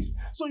do this.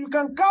 So you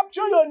can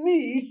capture your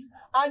needs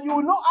and you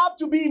will not have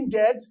to be in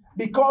debt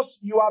because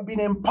you have been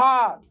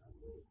empowered.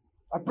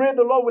 I pray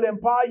the Lord will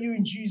empower you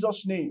in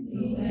Jesus' name.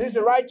 Amen. This is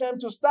the right time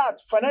to start.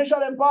 Financial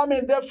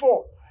empowerment,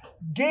 therefore,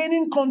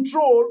 gaining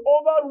control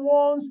over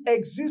one's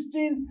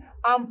existing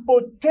and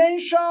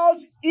potential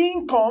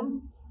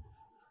income,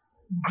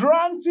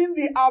 granting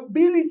the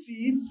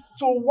ability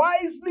to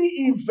wisely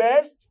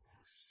invest,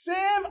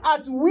 save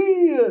at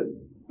will.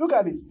 Look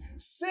at this.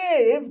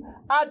 Save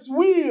at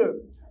will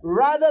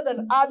rather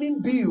than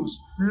having bills,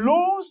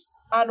 loans,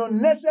 and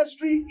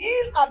unnecessary,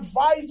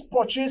 ill-advised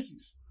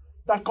purchases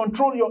that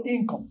control your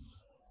income.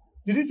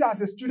 Did you say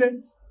as a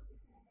student?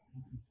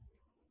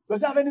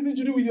 Does it have anything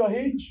to do with your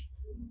age?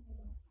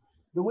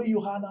 The way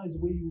you are now is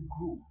the way you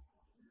grow.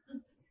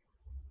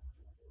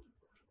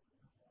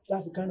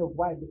 That's the kind of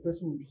wife the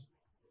person will be.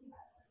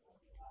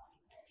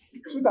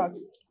 Sweetheart,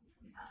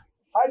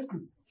 ice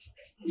cream,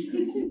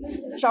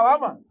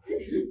 shawarma.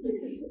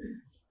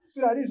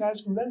 See that this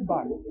ice cream, let's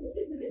buy.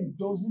 It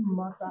doesn't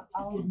matter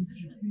how rich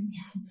you think.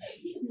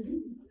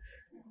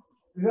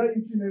 You're not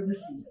eating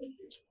everything.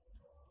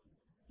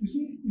 You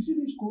see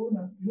this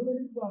corona, many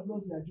people have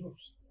lost their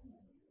jobs.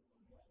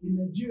 In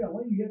Nigeria,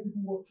 when you hear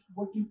people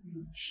working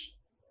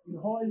in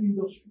oil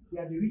industry, they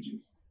are the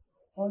richest.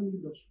 Oil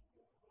industry.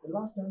 The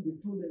last time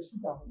they told them,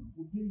 sit at home,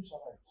 we'll pay you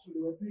salary. So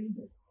they were paying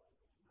them.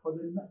 For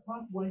the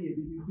past 1 year,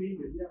 they've been paying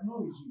them. They are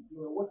not resumed.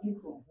 They were working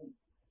from home.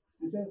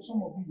 They said,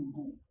 some of you will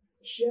go.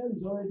 Shell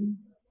is already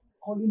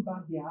calling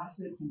back their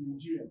assets in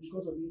Nigeria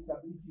because of the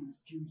instability and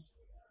security.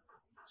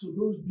 So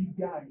those big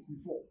guys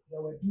before, they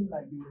were doing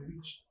like they were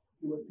rich.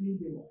 They were paying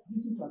them off.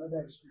 Listen to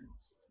another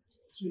experience.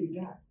 So a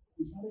guy,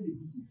 he started a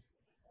business.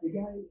 The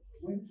guy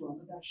went to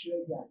another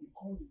Shell guy. He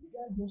called him. The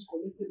guy just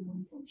collected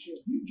money from Shell.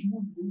 Huge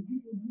money. They will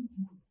give you huge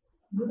money.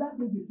 You know that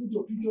means they put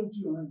your future into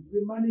your hands.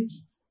 They manage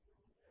it.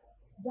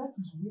 That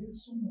is where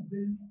some of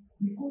them,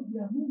 because they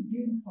are not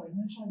gaining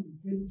financial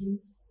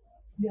intelligence,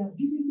 they are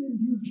giving them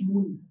huge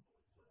money.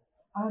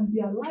 And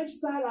their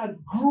lifestyle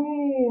has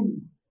grown.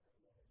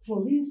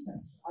 For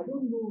instance, I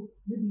don't know,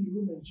 maybe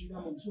you know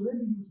Nigeria, so let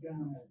me use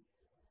Ghana.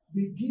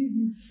 They give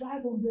you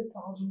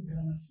 500,000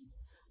 Ghana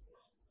cedis.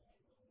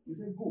 They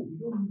say, go, you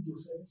don't need your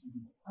service.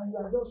 And you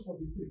are just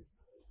 43.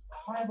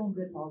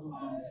 500,000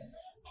 Ghana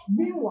cedis.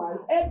 Meanwhile,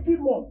 every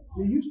month,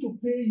 they used to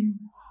pay you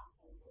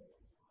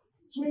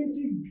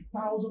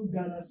 20,000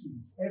 Ghana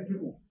cedis every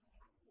month.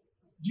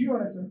 Do you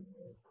understand?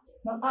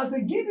 Now, as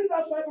they give you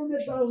that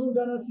 500,000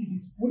 Ghana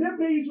cedis, will they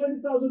pay you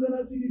 20,000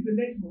 Ghana cedis the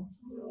next month?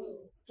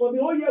 For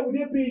the whole year, will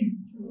they pay you?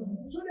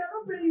 So they are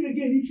not paying you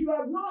again. If you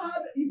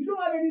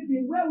don't have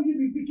anything, where will you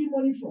be picking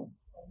money from?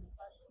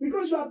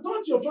 Because you have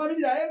taught your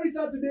family that every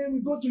Saturday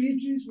we go to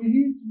eateries, we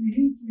eat,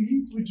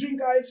 we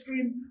drink ice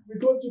cream, we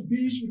go to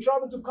beach, we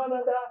travel to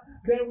Canada,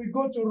 then we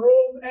go to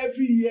Rome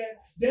every year.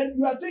 Then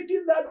you are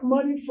taking that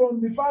money from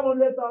the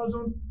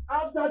 500,000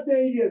 after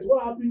 10 years.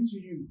 What happened to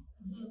you?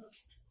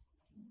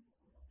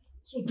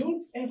 So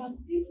don't ever,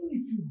 even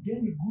if you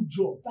get a good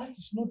job, that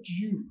is not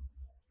you.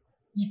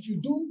 If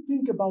you don't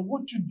think about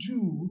what you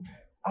do,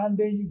 and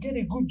then you get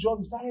a good job,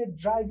 you started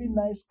driving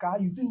nice car,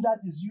 you think that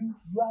is you,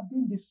 you are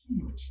being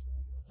deceived.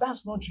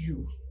 That's not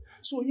you.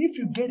 So if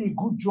you get a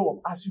good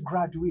job as you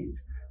graduate,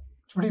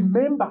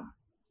 remember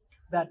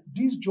that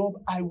this job,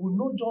 I will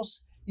not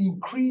just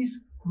increase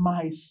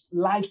my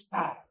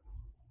lifestyle.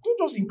 Don't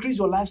just increase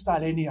your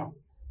lifestyle anyhow.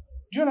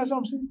 Do you understand what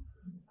I'm saying?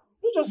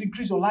 Don't just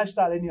increase your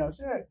lifestyle anyhow.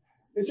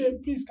 They say,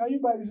 please, can you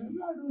buy this?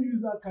 No, I don't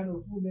use that kind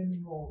of food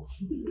anymore.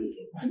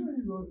 I don't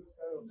use all this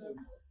kind of food.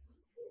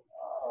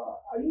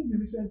 I use the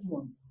recent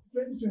one.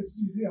 2022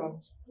 is here.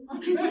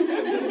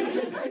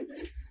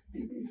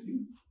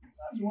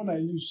 That's the one I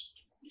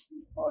use.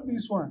 All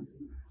these ones.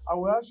 I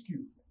will ask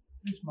you,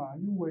 please, ma, are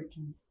you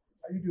working?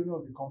 Are you the owner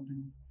of the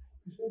company?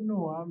 He said,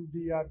 no, I'm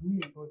the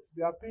admin, but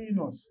they are paying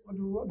us. What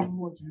do we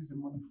want to use the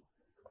money for?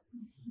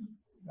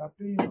 They are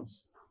paying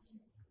us.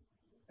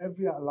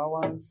 Every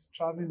allowance,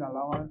 traveling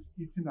allowance,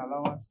 eating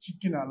allowance,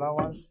 chicken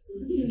allowance,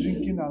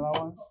 drinking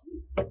allowance,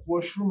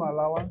 washroom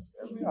allowance,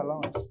 every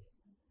allowance.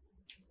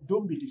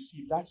 Don't be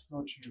deceived. That's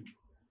not you.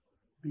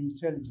 Be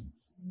intelligent.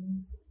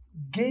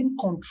 Gain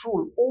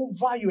control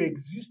over your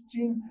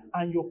existing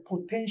and your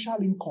potential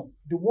income,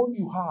 the one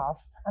you have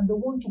and the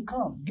one to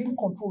come. Gain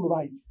control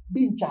over it.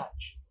 Be in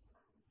charge.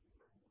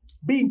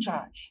 Be in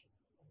charge.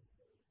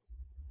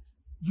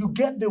 You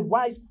get do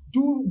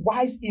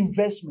wise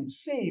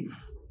investments. Save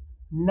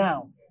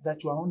now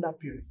that you are under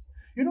parent.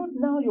 You know,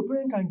 now your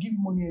parent can give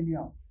money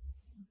anyhow.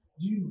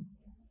 Do you know?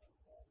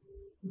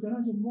 You can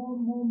ask your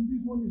mom, this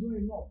money is not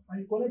enough.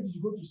 And you collect it,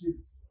 you go to save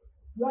it.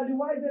 You are the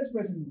wisest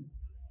person.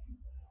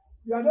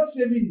 You are just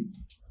saving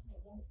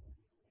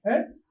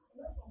it.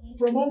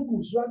 From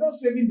uncles, you are just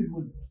saving the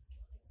money.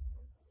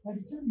 By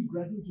the time you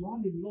graduate, you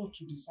have a lot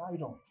to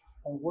decide on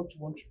what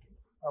you want to do.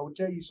 I will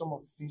tell you some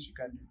of the things you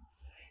can do.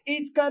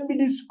 It can be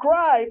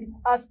described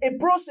as a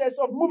process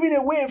of moving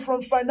away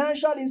from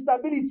financial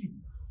instability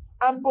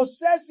and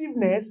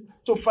possessiveness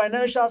to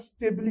financial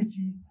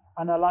stability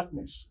and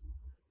alertness.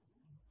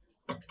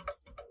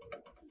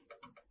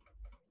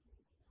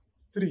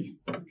 3.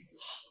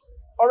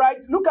 All right,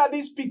 look at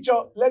this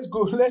picture. Let's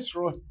go. Let's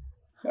run.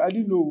 I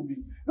didn't know it would be.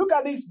 Look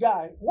at this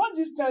guy. What's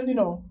he standing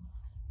on?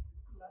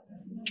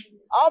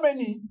 How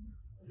many?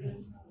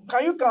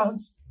 Can you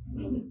count?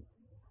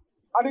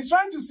 And he's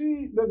trying to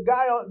see the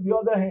guy on the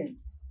other hand.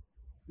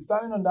 He's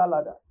standing on that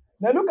ladder.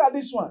 Now look at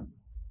this one.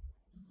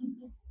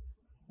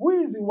 Who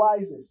is the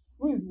wisest?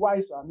 Who is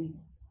wiser? I mean,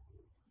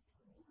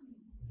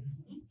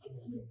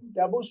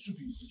 they are both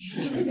stupid.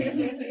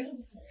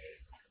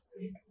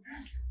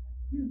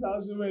 This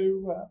house so many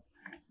people.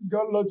 He's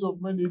got lots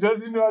of money. He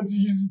doesn't know how to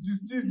use it.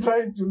 He's still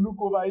trying to look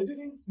over. He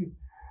didn't see.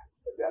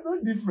 They are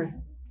not different.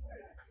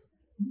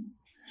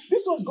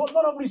 This one's got a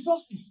lot of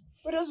resources,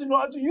 but he doesn't know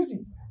how to use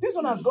it. This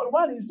one has got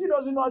one. He still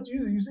doesn't know how to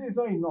use it. You say it's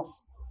not enough.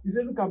 He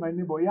said, look at my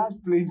neighbor. He has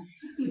plenty.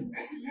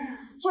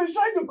 So he's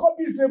trying to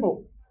copy his neighbor.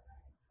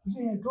 He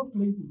said, he got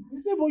plenty. He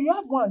said, but you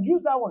have one.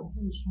 Use that one. He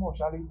said, it's small,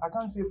 Charlie. I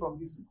can't save from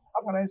this.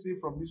 How can I save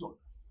from this one?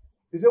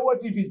 He said,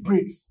 what if it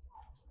breaks?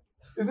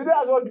 He said,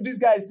 that's what this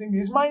guy is thinking.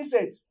 His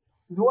mindset.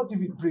 He said, what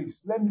if it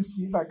breaks? Let me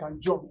see if I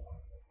can jump.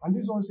 And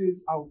this one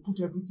says, I will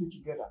put everything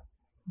together.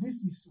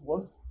 This is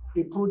what?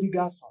 A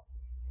prodigal son.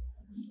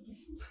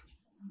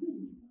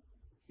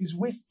 He's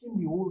wasting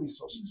the whole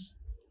resources.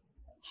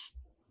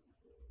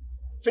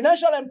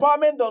 Financial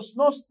empowerment does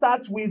not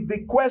start with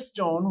the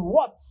question,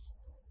 what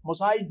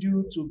must I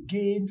do to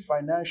gain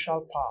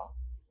financial power?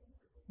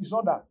 It's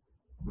not that.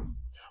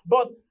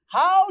 But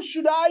how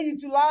should I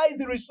utilize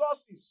the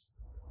resources,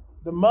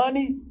 the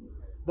money,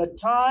 the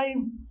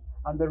time,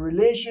 and the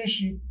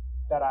relationship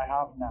that I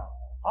have now?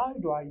 How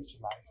do I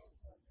utilize it?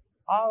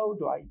 How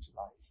do I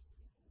utilize it?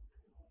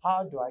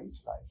 How do I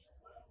utilize it?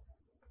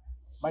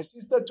 My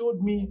sister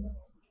told me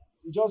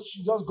she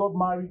just got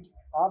married.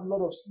 I have a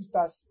lot of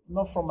sisters,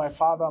 not from my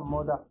father and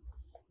mother,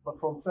 but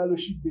from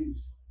fellowship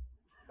days.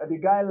 And the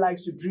guy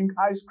likes to drink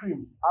ice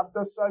cream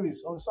after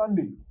service on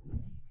Sunday.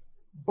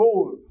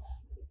 Bowl.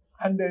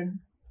 And then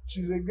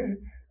she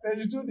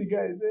told the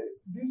guy,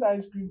 this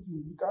ice cream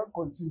thing, you can't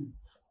continue.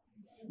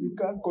 You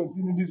can't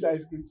continue this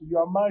ice cream thing. You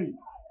are married.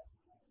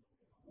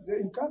 He said,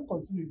 you can't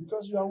continue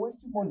because you are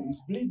wasting money.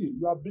 It's bleeding.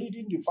 You are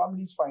bleeding the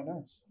family's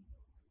finance.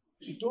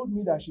 She told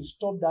me that she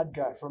stopped that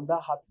guy from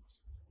that habit.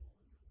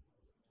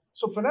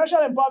 So financial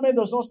empowerment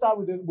does not start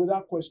with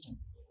that question.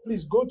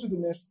 Please go to the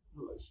next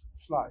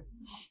slide.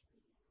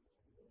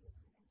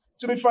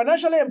 To be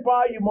financially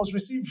empowered, you must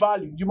receive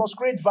value. You must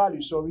create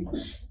value, So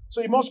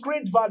you must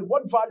create value.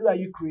 What value are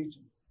you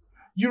creating?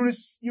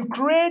 You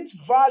create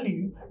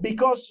value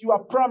because you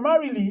are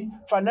primarily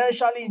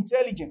financially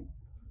intelligent.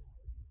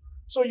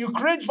 So you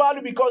create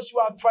value because you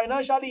are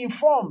financially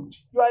informed.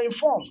 You are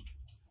informed.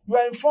 You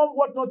are informed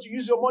what not to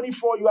use your money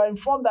for. You are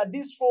informed that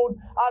this phone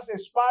has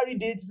expiry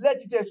date. Let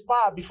it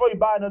expire before you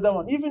buy another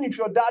one. Even if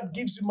your dad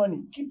gives you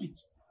money, keep it.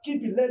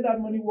 Keep it. Let that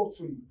money work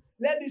for you.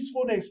 Let this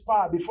phone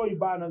expire before you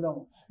buy another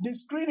one. The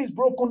screen is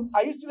broken.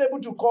 Are you still able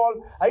to call?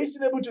 Are you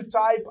still able to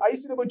type? Are you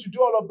still able to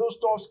do all of those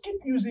stuff? Keep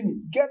using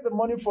it. Get the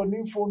money for a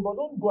new phone, but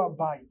don't go and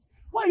buy it.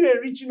 Why are you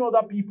enriching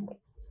other people?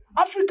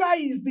 Africa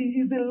is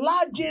the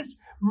largest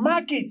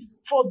market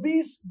for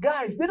these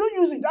guys. They don't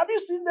use it. Have you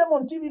seen them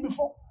on TV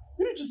before?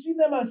 You need to see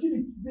them and see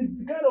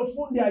the kind of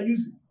phone they are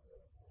using.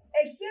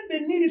 Except they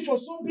need it for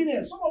something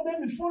else. Some of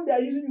them, the phone they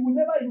are using, you will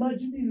never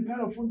imagine this is the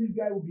kind of phone this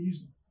guy will be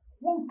using.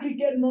 One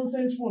cricket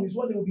nonsense phone is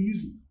what they will be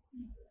using.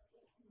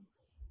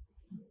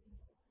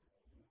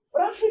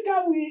 But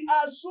Africa, we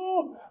are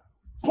so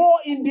poor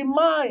in the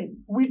mind.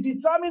 We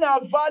determine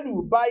our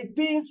value by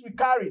things we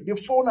carry. The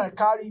phone I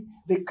carry,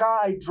 the car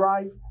I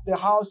drive, the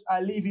house I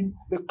live in,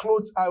 the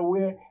clothes I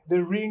wear,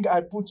 the ring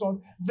I put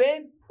on.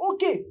 Then,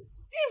 okay,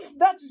 if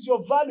that is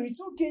your value,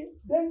 it's okay.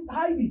 Then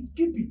hide it,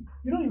 keep it.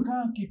 You know you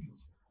can't keep it.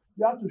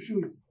 You have to show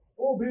it.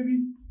 Oh, baby.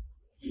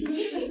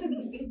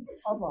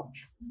 Papa.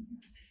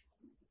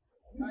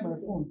 This is my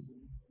phone. This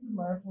is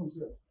my iPhone,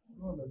 sir.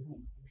 No, the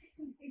phone.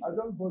 I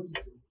just bought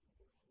it.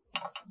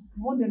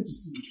 You want them to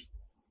see it.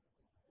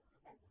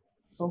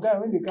 Some guys,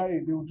 when they carry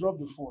it, they will drop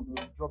the phone.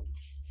 They will drop it.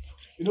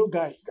 You know,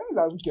 guys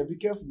are wicked. Be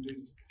careful,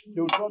 ladies.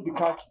 They will drop the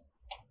car key.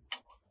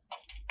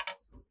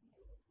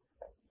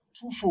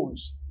 2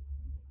 phones.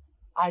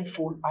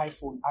 iPhone.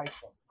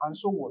 And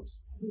so what?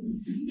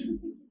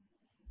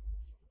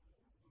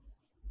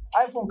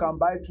 iPhone can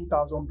buy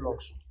 2,000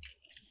 blocks.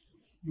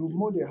 You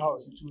mow the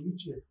house, it will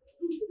reach here.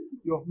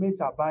 Your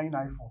mates are buying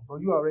iPhone,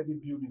 but you are already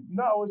building. You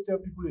know, I always tell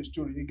people a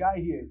story. The guy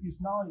here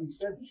is now in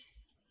service.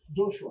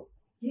 Joshua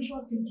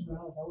came to my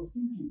house. I was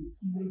thinking, he's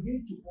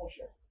engaged to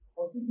Porsche. I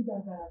was thinking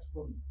that guy has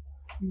problem.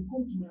 He will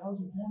come to my house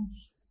with 1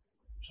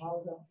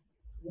 trouser,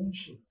 1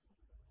 shirt.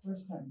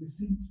 First time, the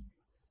same.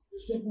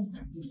 Second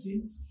time, the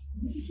same.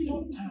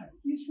 Third time,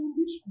 he's from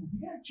this school. The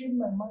guy changed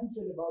my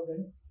mindset about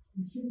them.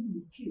 He said he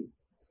will kill.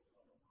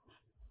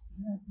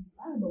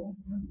 I don't know what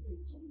to do.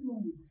 Something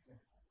wrong with this guy.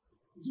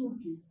 It's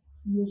okay.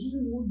 He was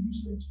using 1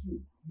 useless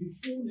phone. The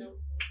phone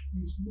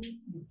is not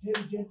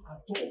intelligent at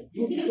all.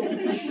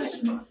 It's not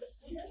smart.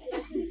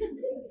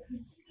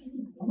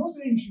 I'm not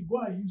saying you should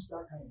go and use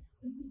that kind.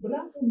 But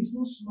that phone is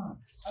not smart.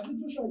 I said,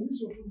 Joshua, is this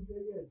your phone? He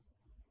said, yes.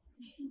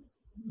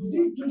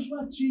 Did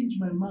Joshua change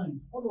my mind?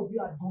 All of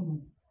you had gone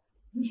home.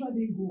 Joshua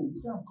didn't go. He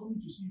said, I'm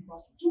coming to see you,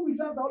 Pastor. 2 weeks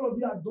after, all of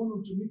you had gone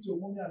home to meet your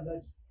mommy and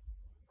daddy.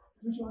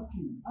 Joshua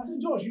came. I said,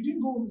 Josh, you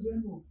didn't go home. He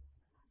said, no.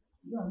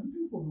 He said, I'm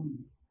looking for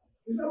money.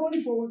 He said, money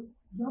for what?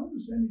 He said, I want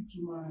to send it to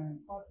my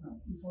partner.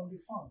 He's on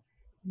the farm.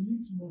 He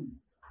needs money.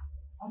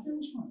 I said,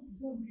 which one? He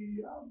said, we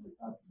have the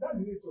tax. That's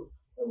the rate of.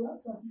 We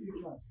have 30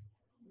 acres.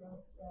 We are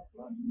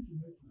planting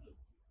tomatoes.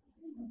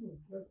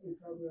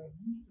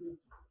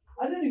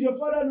 I said, did your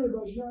father know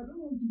about that? I don't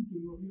want him to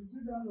know. You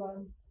say that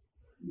land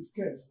is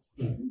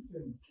cursed. I didn't tell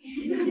him.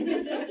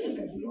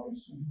 It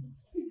belongs to him.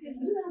 I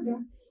said, that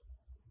guy.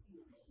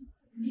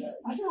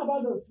 I said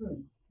about that friend.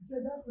 He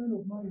said that friend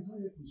of mine is not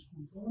yet in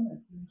school. So when I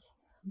finish,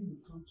 he will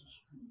come to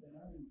school. Then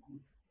I will go.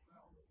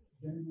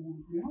 Then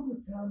we have a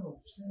plan of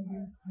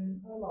sending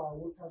all our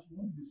workers. We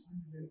want to be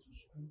sending them to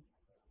school.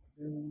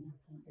 Then we will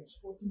be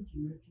exporting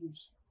tomatoes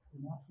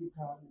in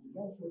Africa.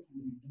 That's what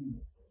we will do.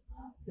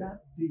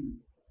 That day,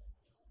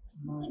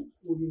 my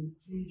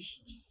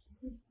orientation,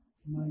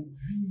 my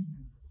view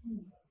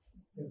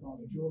about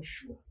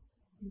Joshua.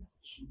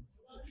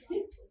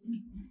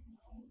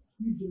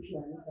 If Joshua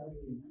had that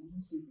day, I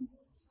don't say the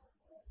words,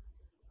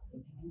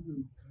 but to give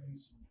him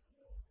encouragement.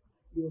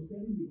 He was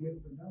telling the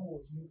girlfriend that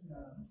was missing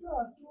her. I said,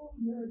 I told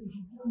her you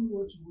should tell me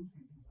what you want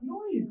to do. You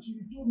know,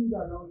 she told me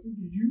that, I was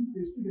thinking, you, the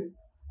student,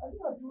 I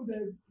think I told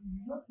her,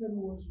 you just tell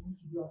me what you want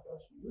to do after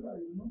school. So that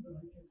you're not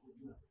looking for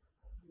you.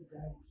 The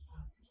guy is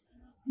sad.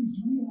 Please,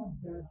 do we have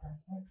that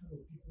kind of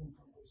people on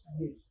campus?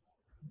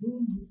 Yes.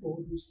 Don't look for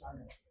all those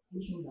silent.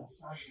 Those ones that are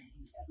sad like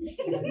this.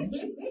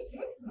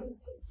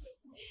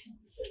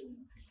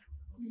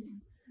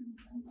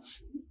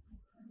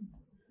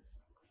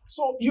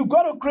 So you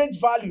got to create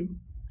value.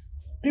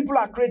 People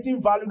are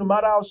creating value no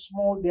matter how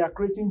small, they are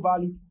creating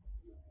value.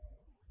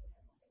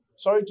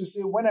 Sorry to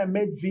say, when I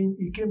met Vin,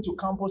 he came to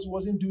campus, he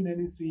wasn't doing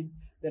anything.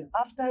 Then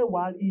after a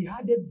while, he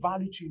added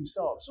value to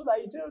himself. So that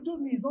he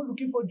told me he's not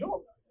looking for a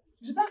job.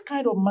 You see, that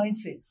kind of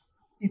mindset,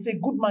 it's a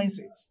good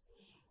mindset.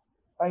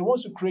 And he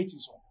wants to create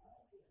his own.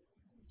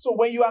 So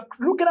when you are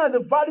looking at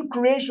the value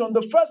creation,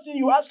 the first thing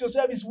you ask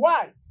yourself is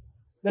why?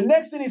 The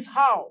next thing is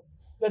how?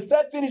 The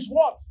third thing is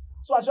what?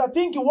 So as you are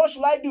thinking, what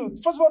should I do?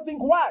 First of all,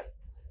 think why.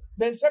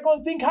 Then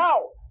second, think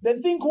how.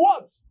 Then think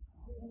what?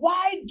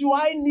 Why do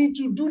I need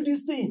to do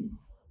this thing?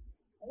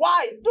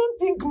 Why? Don't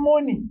think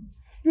money.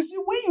 You see,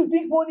 when you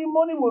think money,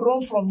 money will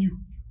run from you.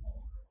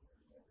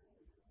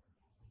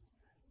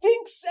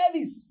 Think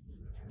service.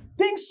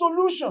 Think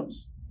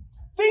solutions.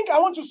 Think I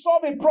want to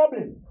solve a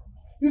problem.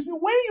 You see,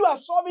 when you are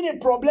solving a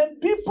problem,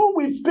 people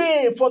will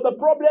pay for the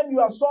problem you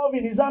are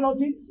solving. Is that not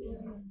it?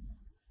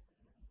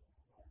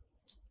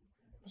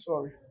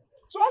 Sorry.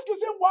 So ask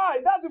yourself why.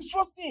 That's the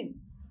first thing.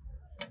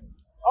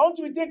 I want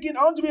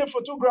to be a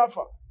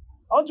photographer.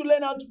 I want to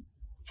learn how to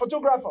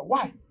photographer.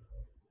 Why?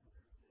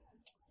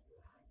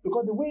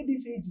 Because the way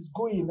this age is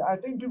going, I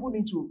think people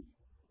need to.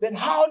 Then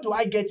how do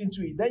I get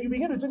into it? Then you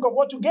begin to think of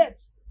what to get.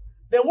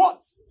 Then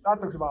what? That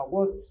talks about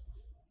what.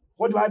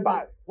 What do I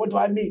buy? What do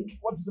I make?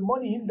 What's the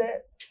money in there?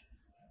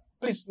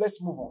 Please,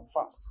 let's move on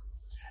fast.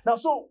 Now,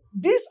 so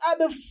these are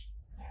the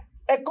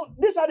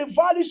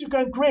values you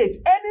can create.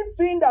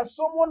 Anything that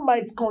someone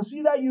might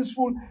consider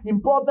useful,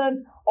 important,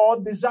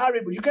 or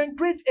desirable, you can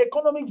create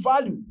economic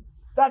value.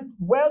 That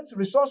wealth,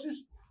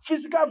 resources,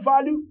 physical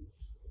value,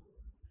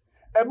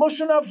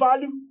 emotional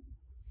value.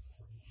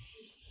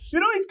 You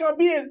know,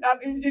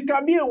 it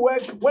can be a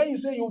work when you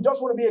say you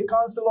just want to be a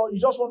counselor, you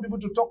just want people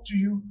to talk to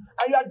you,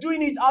 and you are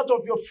doing it out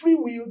of your free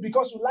will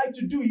because you like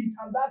to do it,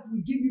 and that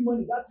will give you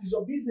money. That is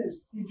your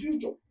business in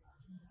future.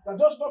 Now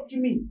just talk to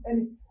me.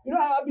 And you know,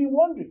 I've been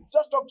wondering,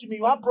 just talk to me.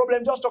 You have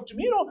problems, just talk to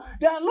me. You know,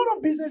 there are a lot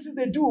of businesses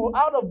they do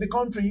out of the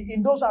country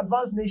in those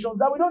advanced nations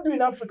that we don't do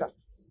in Africa.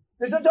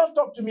 They say, just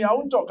talk to me, I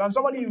won't talk. And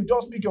somebody, you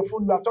just pick your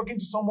phone, you are talking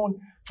to someone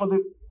for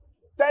the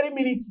 30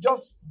 minutes,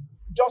 just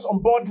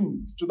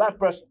onboarding to that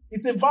person.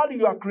 It's a value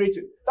you are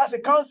creating. That's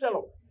a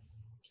counselor.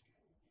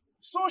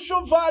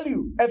 Social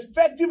value,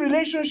 effective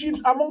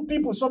relationships among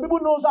people. Some people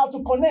knows how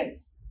to connect.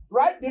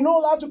 Right? They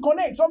know how to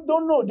connect. Some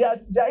don't know. They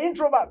are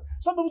introverts.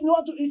 Some people know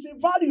how to. It's a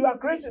value you are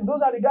creating.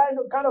 Those are the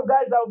kind of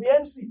guys that will be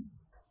MC.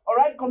 All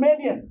right?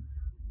 Comedian.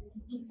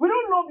 We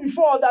don't know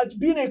before that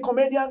being a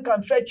comedian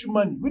can fetch you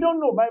money. We don't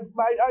know. I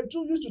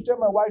used to tell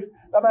my wife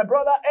that my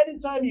brother,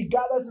 anytime he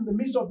gathers in the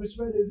midst of his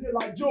friends, they say,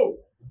 like, Joe,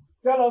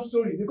 tell us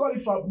story. They call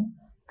it Fabu.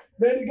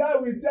 Then the guy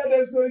will tell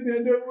them story,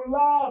 then they will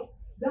laugh.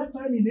 That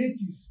time in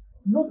 80s,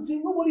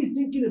 nobody is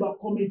thinking about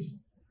comedy.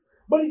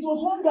 But it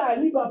was one guy,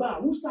 Ali Baba,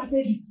 who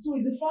started it. So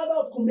he's the father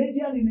of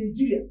comedian in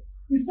Nigeria.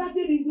 He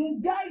started it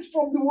with guys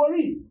from the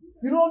Warri.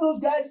 You know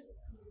those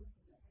guys?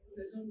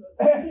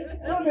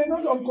 They know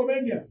some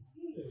comedians.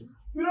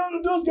 You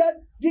know those guys?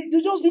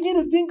 They just begin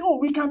to think, oh,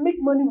 we can make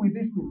money with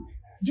this thing.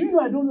 Do you know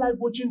I don't like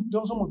watching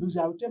some of those?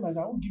 I will tell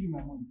myself, I won't give you my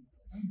money.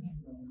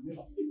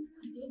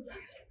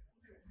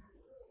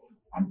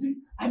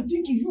 I'm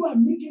thinking you are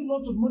making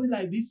lots of money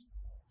like this.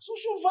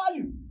 Social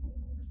value.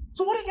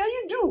 So what can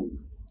you do?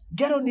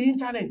 Get on the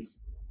internet.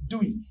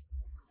 Do it.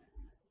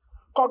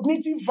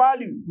 Cognitive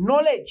value,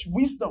 knowledge,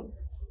 wisdom.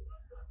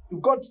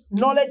 You've got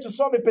knowledge to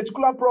solve a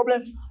particular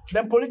problem.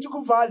 Then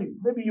political value.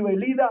 Maybe you're a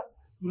leader.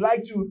 You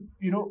like to,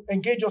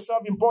 engage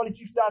yourself in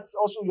politics. That's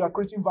also you are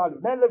creating value.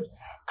 Then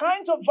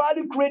kinds of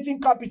value creating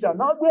capital.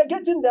 Now we're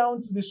getting down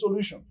to the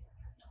solution.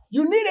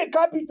 You need a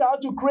capital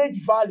to create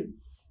value.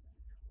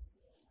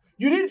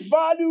 You need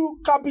value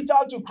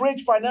capital to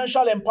create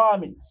financial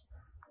empowerment.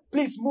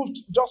 Please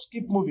just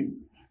keep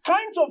moving.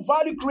 Kinds of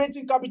value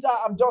creating capital,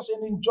 I'm just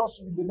ending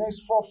just with the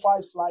next 4 or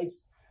 5 slides.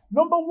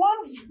 Number one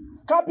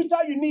capital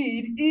you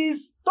need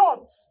is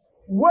thoughts,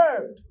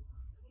 word.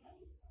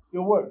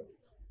 Your word.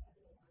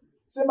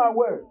 Say my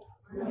word.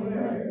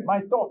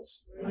 My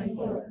thoughts.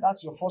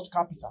 That's your first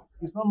capital.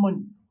 It's not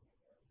money.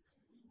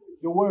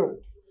 Your word.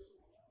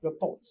 Your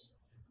thoughts.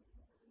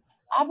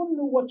 I don't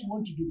know what you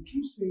want to do.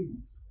 Keep saying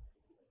it.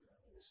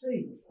 Say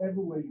it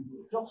everywhere you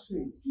go. Just say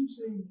it. Keep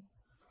saying it.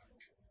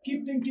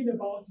 Keep thinking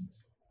about it.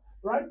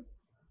 Right?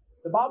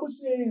 The Bible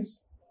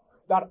says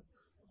that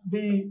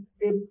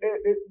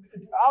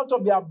out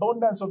of the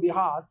abundance of the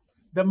heart,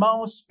 the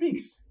mouth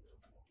speaks.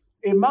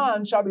 A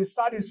man shall be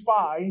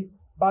satisfied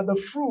by the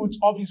fruit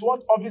of his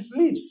what? Of his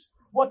lips.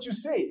 What you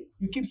say,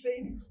 you keep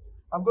saying it.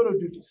 I'm going to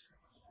do this.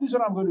 This is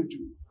what I'm going to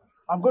do.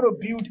 I'm going to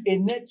build a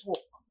network.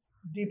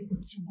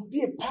 To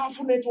be a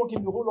powerful network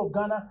in the whole of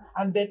Ghana,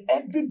 and then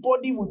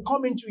everybody will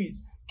come into it.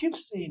 Keep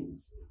saying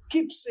it.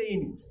 Keep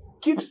saying it.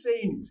 Keep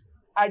saying it.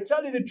 I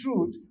tell you the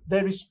truth,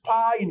 there is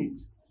power in it.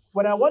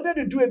 When I wanted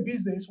to do a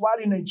business while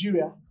in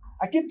Nigeria,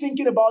 I keep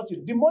thinking about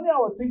it. The money I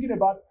was thinking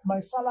about, my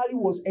salary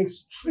was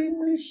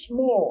extremely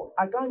small.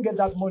 I can't get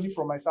that money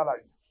from my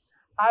salary.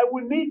 I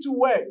will need to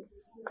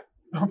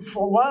work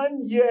for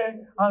 1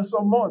 year and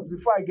some months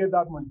before I get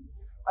that money.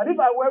 And if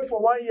I work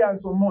for 1 year and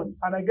some months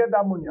and I get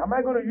that money, am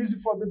I going to use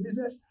it for the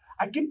business?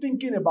 I keep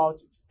thinking about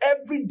it.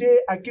 Every day,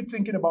 I keep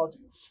thinking about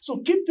it.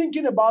 So keep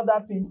thinking about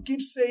that thing.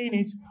 Keep saying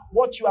it.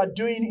 What you are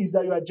doing is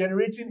that you are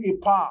generating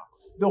a power.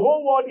 The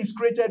whole world is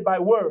created by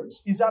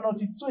words. Is that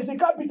not it? So it's a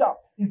capital.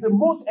 It's the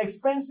most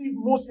expensive,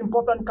 most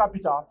important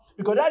capital,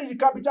 because that is the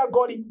capital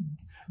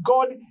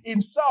God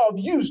himself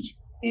used.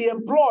 He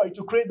employed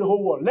to create the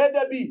whole world. Let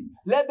there be,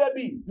 let there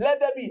be, let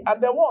there be.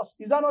 And there was.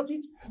 Is that not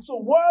it? So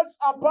words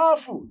are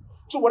powerful.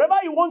 So whatever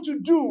you want to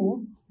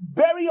do,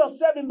 bury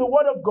yourself in the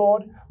word of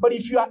God. But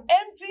if you are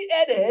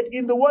empty-headed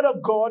in the word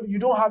of God, you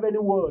don't have any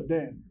word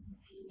then.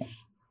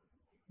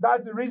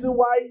 That's the reason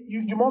why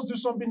you must do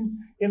something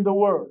in the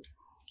word.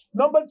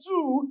 Number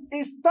 2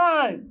 is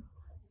time.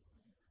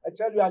 I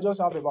tell you, I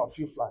just have about a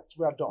few flights.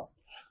 We are done.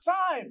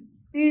 Time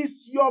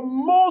is your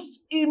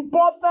most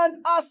important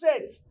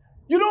asset.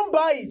 You don't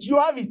buy it, you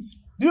have it.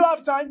 Do you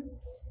have time?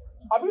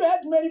 Have you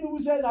heard many people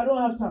say, I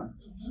don't have time?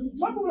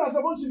 Some people are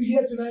supposed to be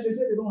here tonight, they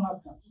say they don't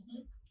have time.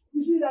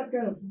 You see that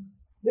kind of thing?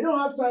 They don't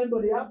have time,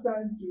 but they have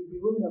time to be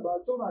roaming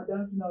about. Some are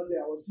dancing out there,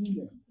 I was seeing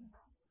them.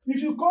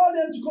 If you call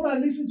them to come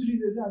and listen to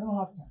this, they say, I don't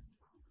have time.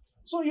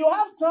 So you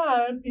have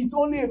time, it's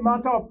only a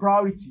matter of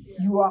priority.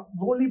 You have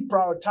only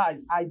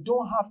prioritized. I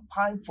don't have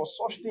time for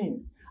such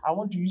things. I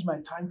want to use my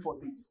time for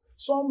this.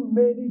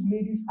 Many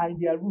ladies are in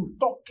their room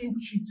talking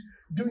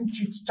doing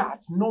chit-chat,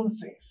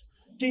 nonsense,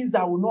 things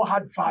that will not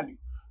add value.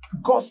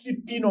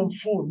 Gossiping on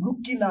phone,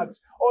 looking at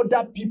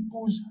other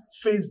people's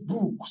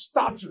Facebook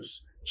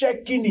status,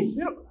 checking it.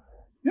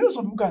 You know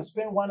some people can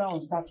spend 1 hour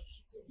on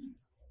status.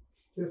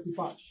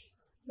 Testify.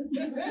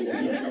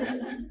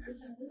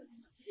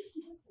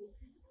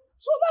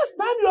 So that's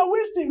time you are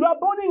wasting. You are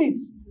burning it.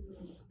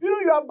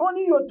 You are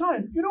burning your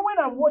time. When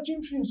I'm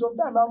watching films,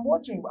 sometimes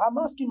I'm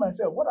asking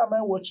myself, what am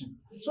I watching?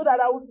 So that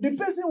the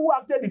person who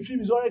acted the film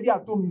is already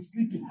at home, is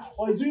sleeping,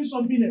 or is doing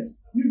something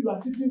else. You are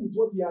sitting with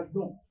what he has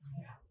done.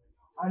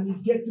 And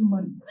he's getting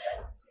money.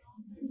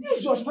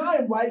 Use your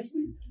time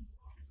wisely.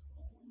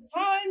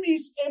 Time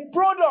is a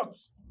product.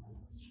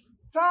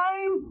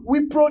 Time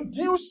will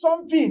produce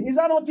something. Is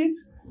that not it?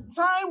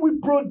 Time will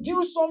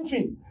produce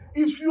something.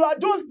 If you are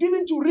just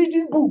given to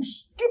reading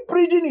books, keep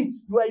reading it.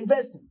 You are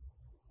investing.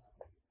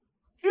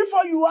 If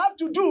all you have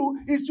to do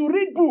is to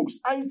read books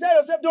and you tell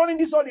yourself during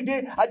this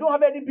holiday, I don't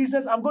have any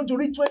business, I'm going to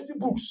read 20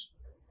 books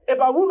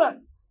about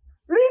women.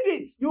 Read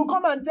it. You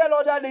come and tell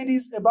other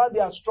ladies about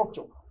their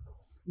structure.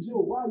 You say,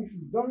 oh, why if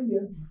you during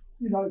the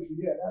this is how you feel.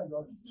 Yeah, that's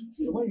what.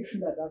 When you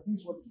feel like that, this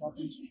is what is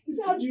happening. You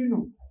say, how do you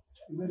know?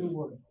 You say, don't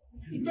worry.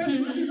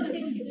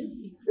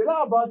 It's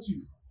how about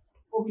you?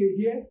 Okay,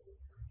 here,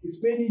 it's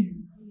paying you.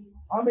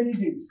 How many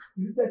days?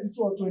 Is it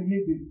 32 or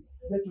 28 days?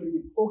 Is it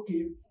 28?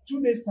 Okay,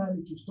 2 days time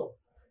it will stop.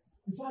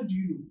 It's how do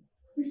you know?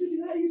 You say,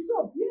 did I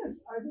stop?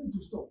 Yes, I need to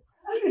stop.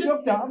 I'm a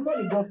doctor. I'm not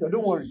a doctor.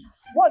 Don't worry.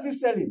 What is he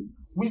selling?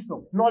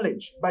 Wisdom,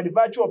 knowledge. By the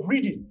virtue of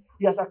reading,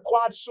 he has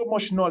acquired so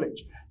much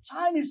knowledge.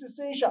 Time is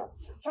essential.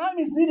 Time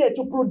is needed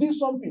to produce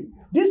something.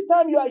 This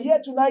time you are here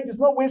tonight is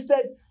not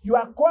wasted. You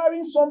are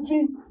acquiring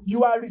something.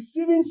 You are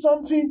receiving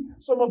something.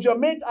 Some of your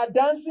mates are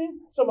dancing.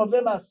 Some of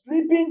them are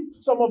sleeping.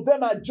 Some of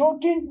them are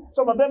joking.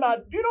 Some of them are,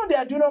 they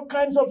are doing all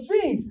kinds of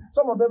things.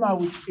 Some of them are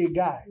with a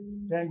guy.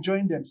 They're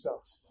enjoying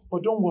themselves.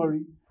 But don't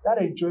worry, that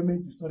enjoyment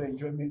is not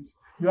enjoyment.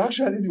 You're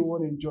actually the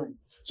one enjoying.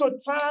 So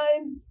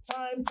time.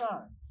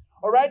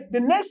 All right.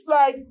 The next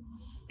slide,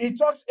 it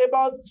talks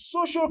about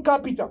social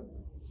capital.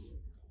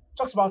 It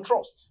talks about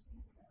trust.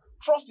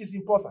 Trust is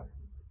important.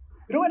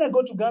 When I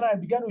go to Ghana, I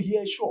began to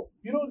hear sure.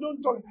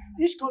 Don't talk.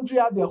 Each country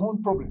has their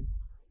own problem.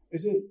 They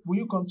say, will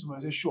you come to me? I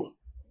say, sure.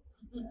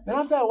 Then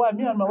after a while,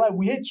 me and my wife,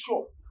 we hate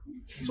sure.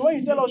 So when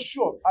you tell us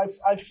sure,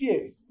 I fear.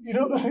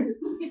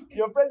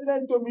 Your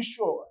president told me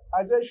sure.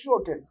 I said, sure,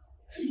 okay.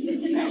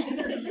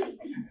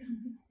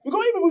 Because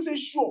when people say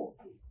sure,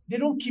 they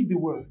don't keep the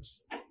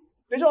words.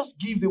 They just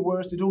give the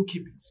words, they don't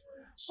keep it.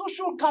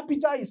 Social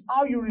capital is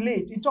how you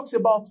relate. It talks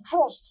about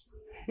trust.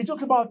 It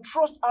talks about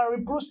trust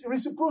and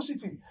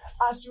reciprocity.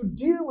 As you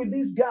deal with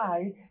this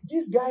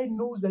guy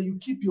knows that you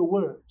keep your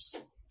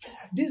words.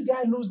 This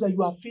guy knows that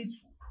you are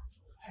faithful.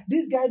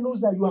 This guy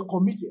knows that you are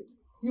committed.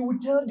 He will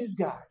tell this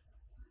guy.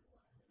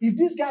 If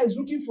this guy is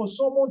looking for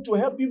someone to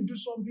help him do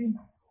something,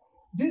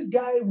 this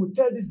guy will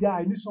tell this guy,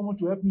 I need someone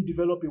to help me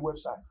develop a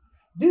website.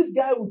 This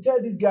guy will tell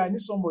this guy, I need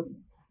somebody.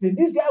 Then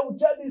this guy will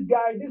tell this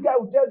guy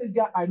will tell this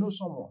guy, I know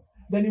someone.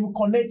 Then he will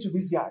connect to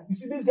this guy. You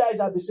see, this guy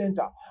is at the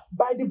center.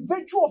 By the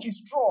virtue of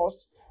his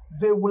trust,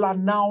 they will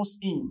announce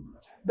him.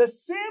 The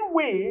same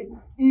way,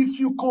 if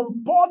you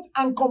comport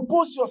and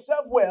compose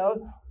yourself well,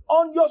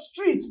 on your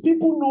streets,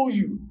 people know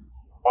you.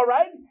 All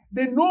right?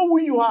 They know who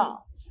you are.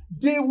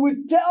 They will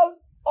tell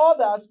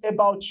others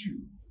about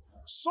you.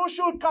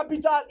 Social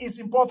capital is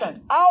important.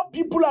 How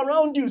people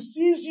around you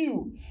sees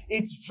you,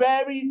 it's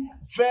very,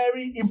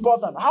 very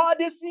important. How are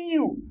they seeing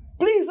you?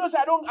 Please don't say,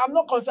 I'm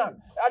not concerned.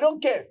 I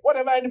don't care.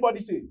 Whatever anybody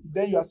say,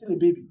 then you are still a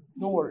baby.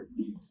 Don't worry.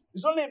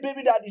 It's only a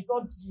baby that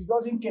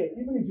doesn't care.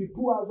 Even if you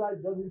pull outside,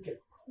 it doesn't care.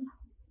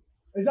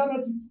 Is that not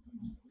it?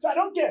 So I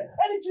don't care.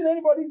 Anything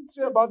anybody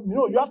say about me,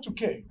 no, you have to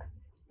care.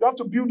 You have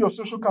to build your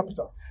social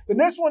capital. The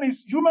next one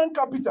is human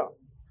capital.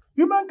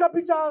 Human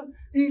capital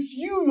is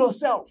you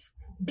yourself.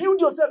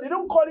 Build yourself. They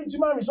don't call it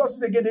human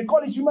resources again. They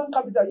call it human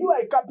capital. You are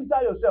a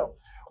capital yourself.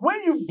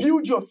 When you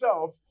build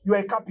yourself, you are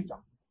a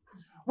capital.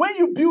 When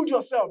you build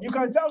yourself, you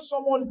can tell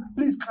someone,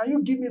 please, can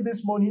you give me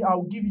this money?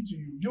 I'll give it to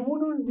you. You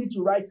wouldn't need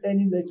to write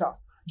any letter.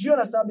 Do you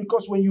understand?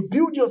 Because when you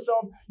build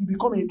yourself, you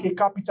become a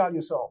capital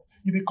yourself.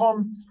 You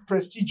become a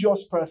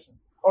prestigious person.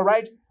 All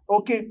right?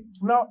 Okay.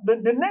 Now,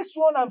 the next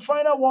one and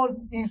final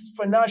one is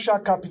financial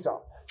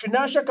capital.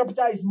 Financial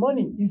capital is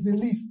money, is the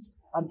least.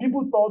 And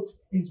people thought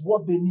is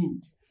what they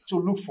need to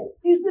look for.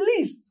 Is the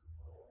least.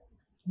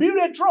 Build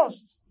a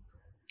trust.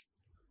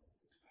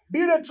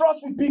 Build a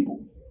trust with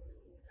people.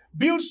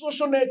 Build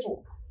social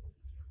network.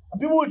 And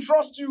people will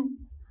trust you.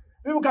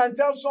 People can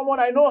tell someone,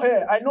 I know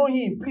her, I know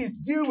him. Please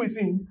deal with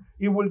him.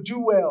 He will do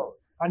well.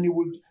 And he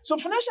will. So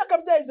financial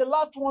capital is the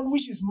last one,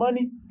 which is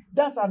money.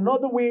 That's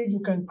another way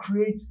you can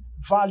create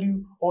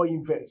value or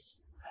invest.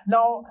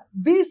 Now,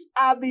 these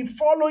are the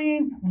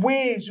following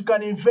ways you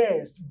can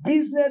invest.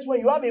 Business, when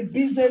you have a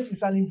business,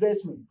 it's an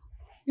investment.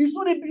 It's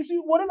not you see,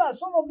 whatever,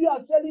 some of you are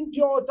selling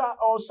pure water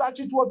or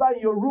sachet water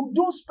in your room,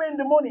 don't spend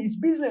the money. It's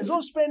business.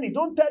 Don't spend it.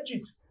 Don't touch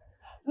it.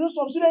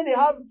 Some students, they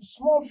have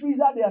small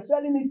freezer, they are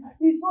selling it.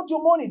 It's not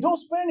your money. Don't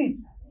spend it.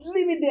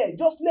 Leave it there.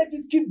 Just let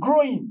it keep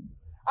growing.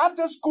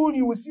 After school,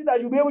 you will see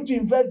that you'll be able to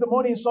invest the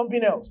money in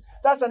something else.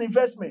 That's an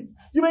investment.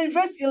 You may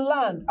invest in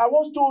land. I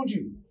once told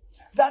you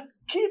that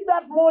keep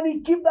that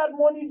money.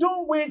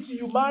 Don't wait till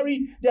you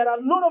marry. There are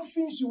a lot of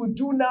things you will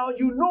do now.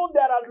 You know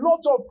there are a lot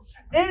of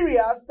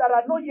areas that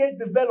are not yet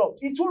developed.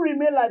 It will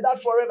remain like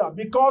that forever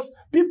because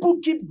people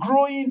keep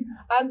growing.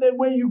 And then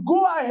when you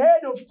go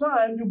ahead of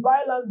time, you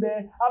buy land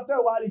there. After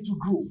a while, it will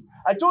grow.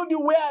 I told you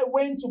where I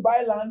went to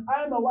buy land.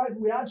 I and my wife,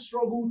 we had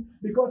struggled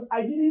because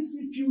I didn't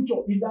see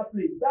future in that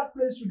place. That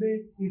place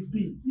today is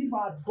big. If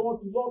I had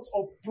bought lots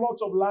of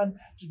plots of land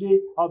today,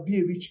 I'll be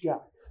a rich guy.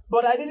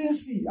 But I didn't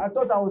see. I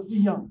thought I was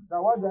still young.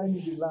 Now, why do I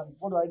need the land?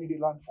 What do I need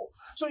the land for?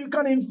 So you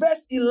can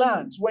invest in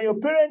land. When your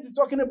parents is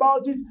talking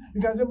about it,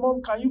 you can say,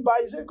 Mom, can you buy?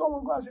 You say, come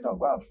on, go and sit down.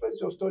 Go and face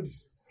your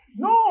studies.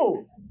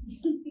 No.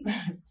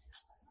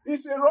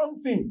 It's a wrong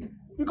thing.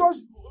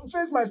 Because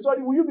face my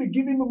study, will you be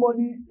giving me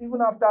money even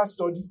after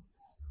study?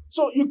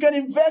 So you can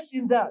invest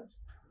in that.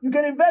 You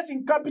can invest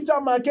in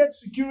capital market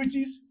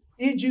securities,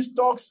 e.g.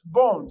 stocks,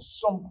 bonds.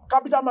 Some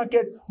capital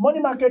market, money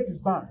market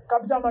is banned.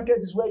 Capital market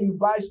is where you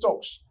buy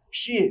stocks,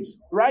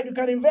 shares, right? You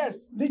can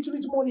invest little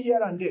money here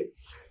and there.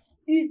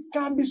 It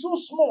can be so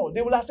small,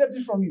 they will accept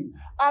it from you.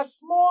 As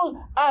small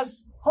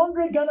as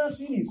 100 Ghana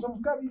cedis,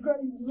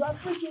 you are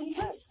free to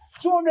invest.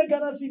 200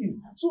 Ghana cedis.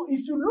 So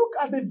if you look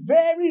at a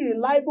very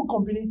reliable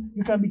company,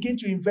 you can begin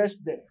to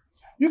invest there.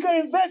 You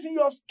can invest in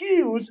your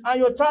skills and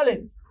your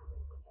talent.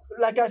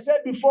 Like I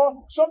said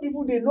before, some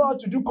people, they know how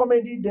to do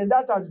comedy, then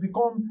that has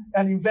become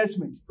an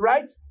investment,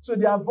 right? So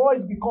their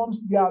voice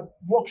becomes their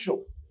workshop.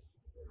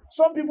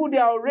 Some people, they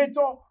are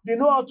orator, they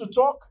know how to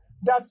talk.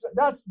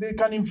 That's they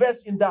can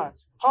invest in that.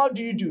 How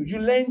do? You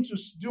learn to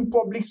do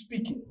public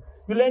speaking.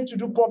 You learn to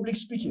do public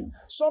speaking.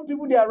 Some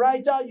people, they are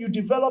writer, you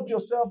develop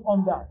yourself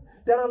on that.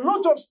 There are a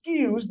lot of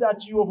skills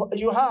that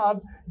you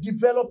have,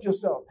 develop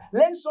yourself.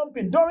 Learn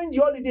something. During the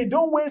holiday,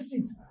 don't waste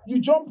it. You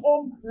jump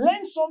home,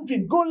 learn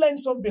something. Go learn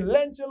something.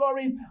 Learn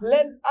tailoring.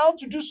 Learn how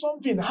to do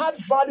something. Add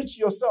value to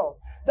yourself.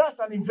 That's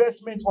an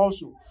investment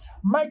also.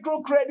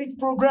 Microcredit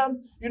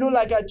program,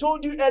 like I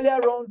told you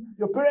earlier on,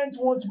 your parents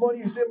want money,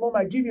 you say, Mom,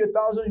 I give you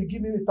 1,000, you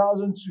give me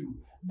 1,000 too.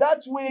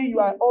 That way you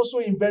are also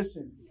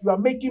investing. You are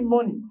making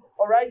money.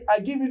 All right, I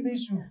give you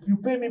this, you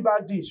pay me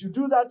back this. You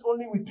do that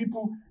only with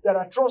people that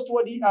are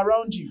trustworthy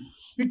around you.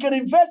 You can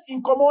invest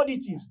in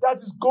commodities, that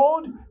is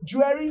gold,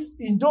 jewelries,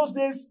 in those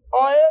days,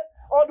 oil,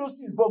 all those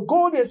things, but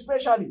gold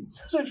especially.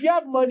 So if you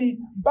have money,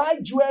 buy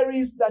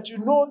jewelries that you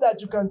know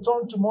that you can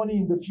turn to money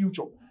in the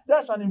future.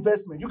 That's an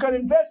investment. You can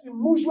invest in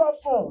mutual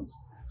funds.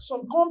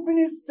 Some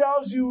companies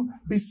tells you,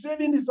 be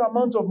saving this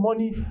amount of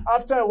money.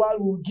 After a while,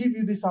 we'll give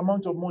you this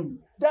amount of money.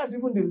 That's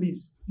even the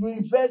least. You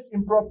invest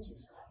in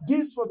properties.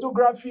 This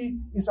photography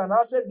is an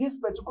asset. This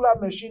particular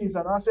machine is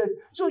an asset.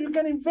 So you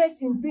can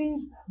invest in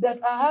things that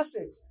are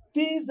assets,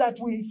 things that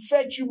will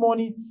fetch you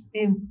money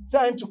in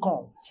time to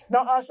come.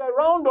 Now, as I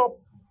round up,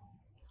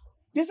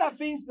 these are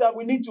things that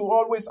we need to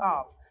always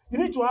have. You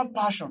need to have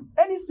passion.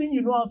 Anything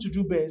you know how to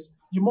do best,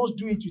 you must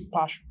do it with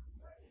passion.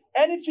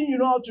 Anything you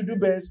know how to do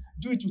best,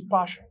 do it with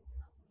passion.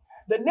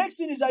 The next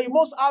thing is that you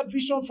must have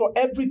vision for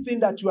everything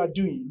that you are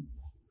doing.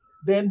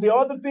 Then the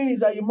other thing is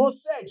that you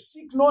must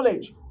seek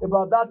knowledge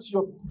about that,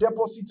 your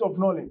deposit of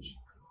knowledge.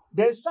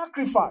 There's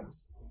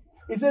sacrifice.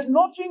 It says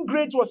nothing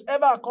great was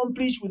ever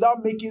accomplished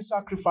without making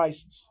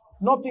sacrifices.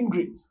 Nothing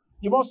great.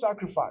 You must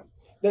sacrifice.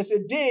 There's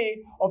a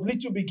day of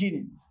little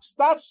beginning.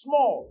 Start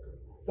small.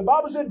 The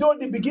Bible said, though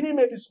the beginning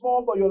may be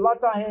small, but your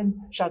latter end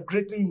shall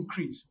greatly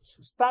increase.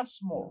 Start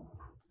small.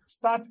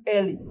 Start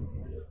early.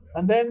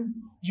 And then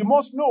you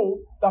must know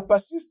that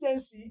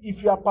persistency,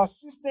 if you are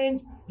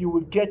persistent, you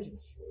will get it.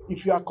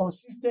 If you are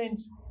consistent,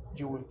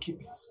 you will keep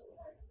it.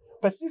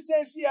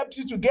 Persistency helps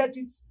you to get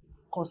it.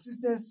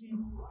 Consistency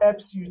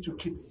helps you to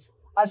keep it.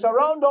 As I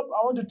round up,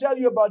 I want to tell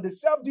you about the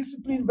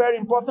self-discipline, very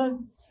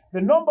important.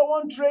 The number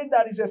one trait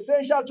that is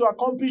essential to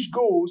accomplish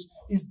goals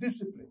is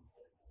discipline.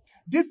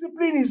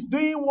 Discipline is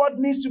doing what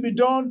needs to be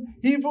done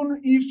even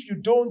if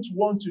you don't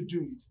want to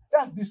do it.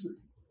 That's discipline.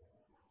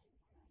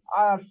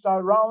 As I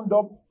round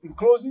up in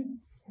closing,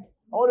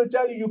 I want to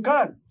tell you, you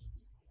can.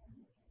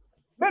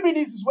 Maybe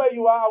this is where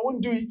you are. I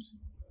won't do it.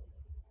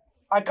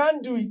 I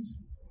can't do it.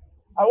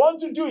 I want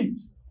to do it.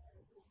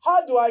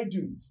 How do I do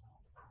it?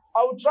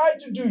 I will try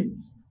to do it.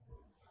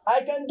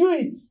 I can do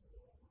it.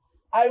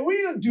 I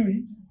will do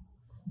it.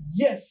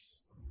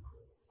 Yes,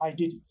 I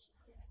did it.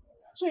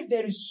 So if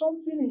there is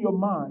something in your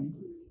mind,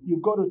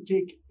 you've got to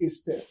take a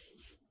step.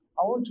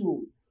 I want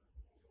to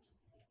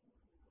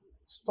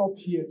stop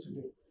here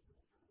today.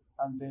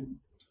 And then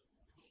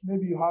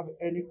maybe you have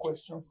any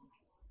question.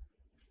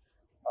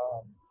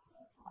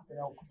 Then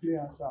I'll quickly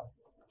answer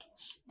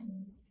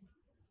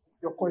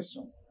your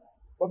question.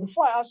 But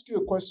before I ask you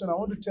a question, I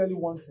want to tell you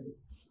one thing.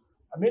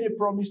 I made a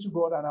promise to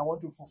God and I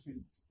want to fulfill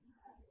it.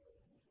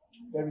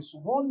 There is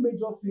one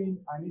major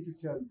thing I need to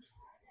tell you.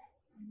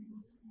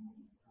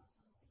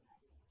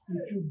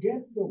 If you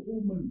get the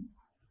whole money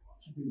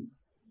today,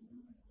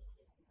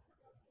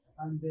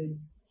 and then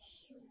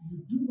you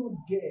do not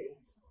get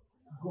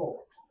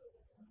God,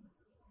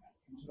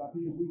 it will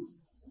be a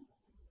waste.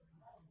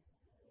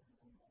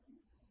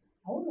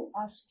 I want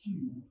to ask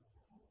you,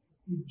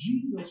 if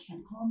Jesus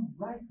should come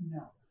right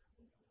now,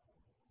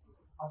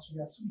 as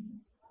we are speaking,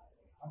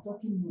 I'm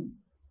talking money,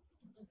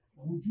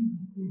 would you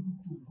be able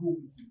to go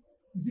with him?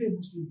 Is it a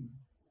Muslim?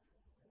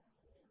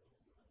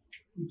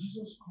 If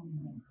Jesus come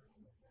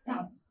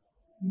now,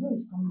 you know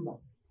he's coming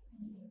back.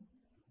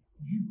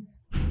 You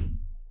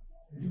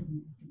will be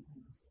able to go.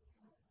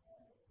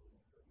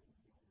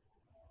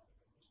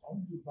 I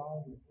want to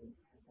bow with him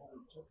before we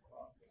talk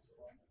about this.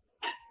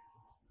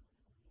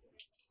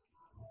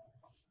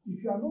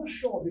 If you are not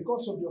sure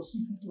because of your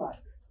secret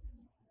life,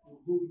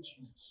 you'll go with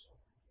Jesus.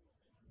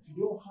 If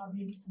you don't have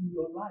him in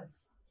your life,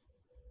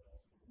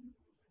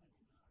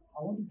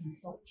 I want it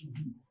to talk to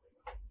you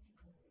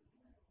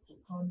to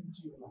come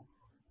into your life.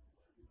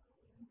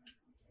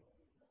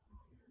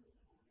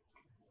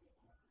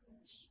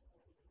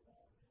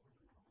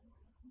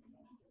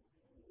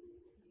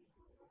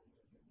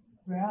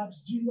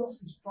 Perhaps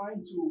Jesus is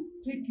trying to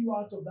take you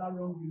out of that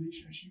wrong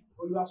relationship,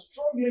 but you are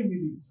struggling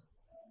with it.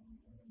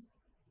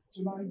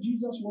 Tonight,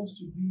 Jesus wants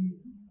to be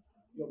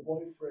your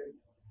boyfriend,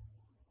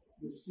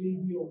 your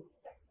savior,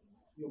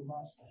 your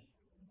master.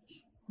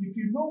 If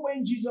you know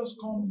when Jesus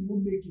comes, you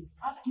will make it.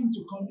 Ask him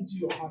to come into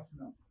your heart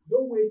now.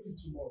 Don't wait till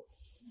tomorrow.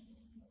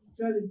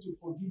 Tell him to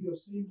forgive your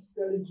sins.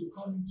 Tell him to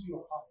come into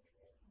your heart.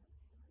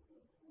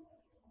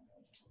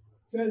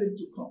 Tell him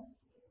to come.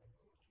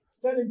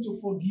 Tell him to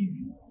forgive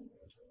you.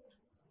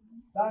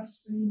 That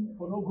sin,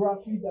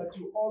 pornography that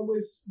you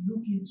always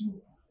look into,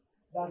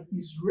 that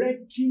is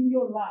wrecking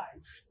your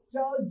life.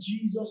 Tell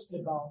Jesus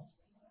about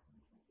it.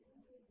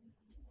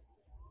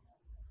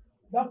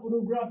 That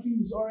pornography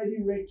is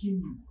already wrecking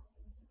you.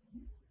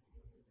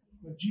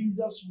 But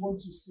Jesus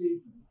wants to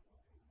save you.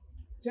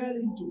 Tell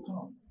him to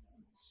come.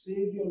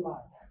 Save your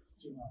life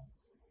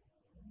tonight.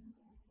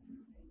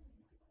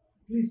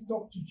 Please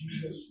talk to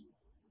Jesus.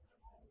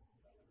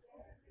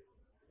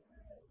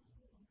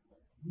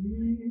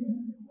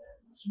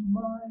 Into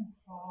my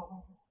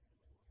heart.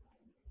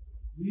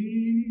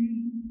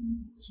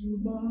 Into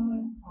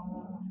my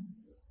heart.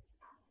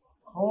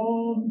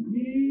 Come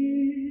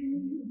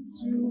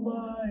into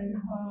my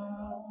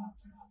heart.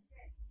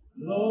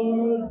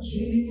 Lord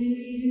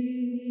Jesus,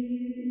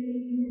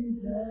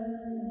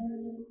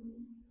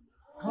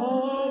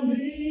 come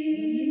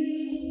into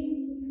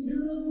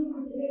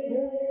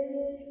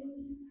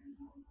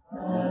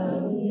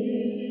come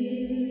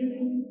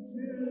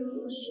into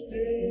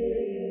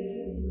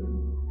stay,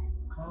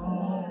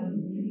 come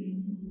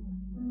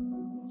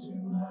into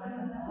my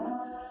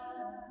heart,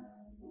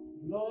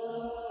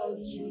 Lord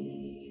Jesus.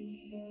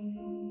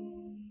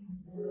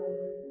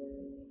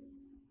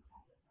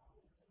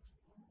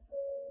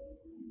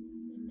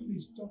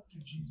 Please talk to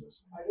Jesus.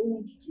 I don't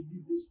want you to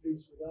leave this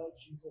place without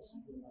Jesus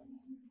in your life.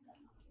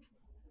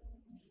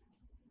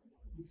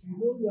 If you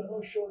know you are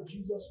not sure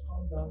Jesus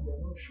come down, you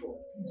are not sure,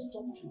 please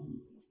talk to him.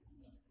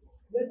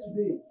 Let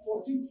today,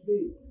 14th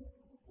day,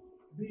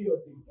 be your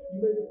day. You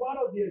may be part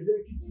of the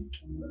executive,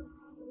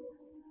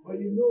 but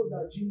you know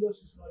that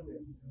Jesus is not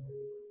there.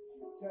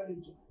 Tell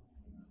him to.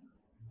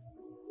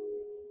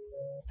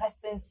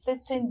 Person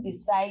sitting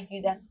beside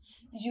you that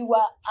you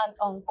are an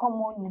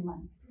uncommon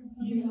woman.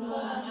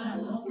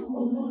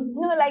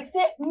 No, like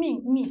say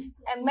me,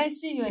 and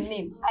mention your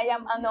name. I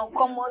am an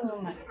uncommon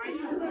woman.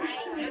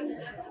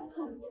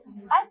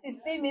 As you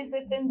see me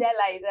sitting there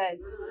like that,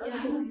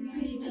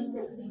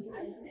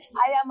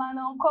 I am an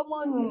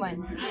uncommon woman.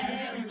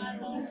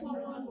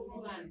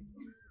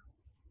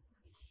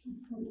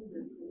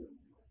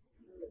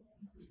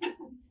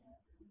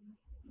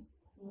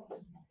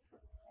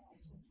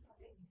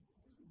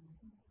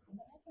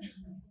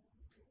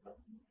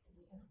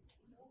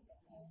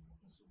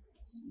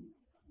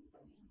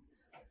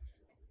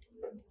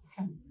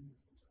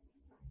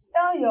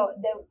 Tell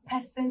the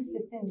person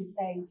sitting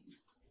beside you,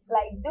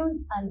 like,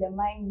 don't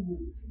undermine me.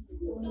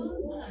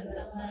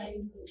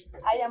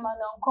 I am an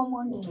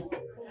uncommon woman.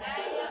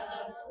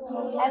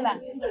 Ella.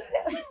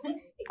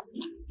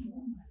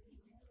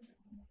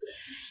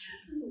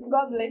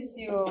 God bless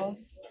you.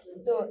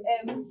 So,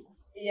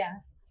 yeah,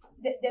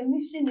 the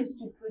mission is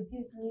to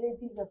produce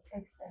ladies of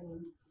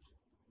excellence,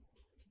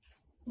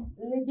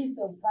 ladies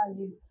of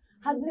value.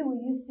 Hardly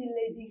will you see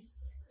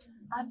ladies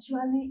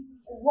actually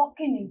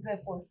walking in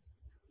purpose.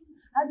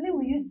 Hardly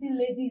will you see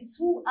ladies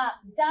who are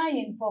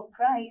dying for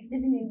Christ,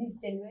 even in this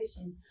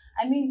generation.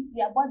 I mean,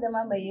 they are about the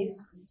man by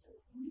Jesus Christ.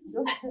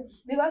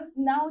 Because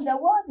now the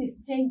world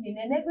is changing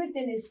and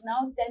everything is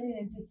now turning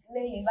into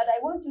slaying. But I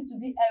want you to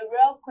be a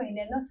real queen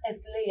and not a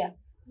slayer.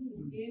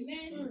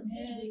 Amen.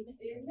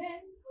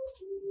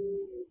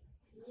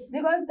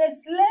 Because the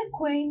slay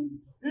queen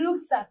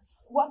looks at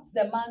what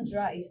the man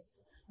drives,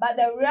 but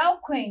the real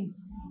queen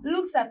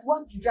looks at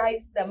what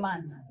drives the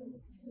man.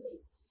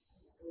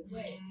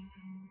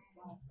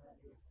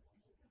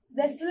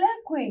 The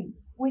slave queen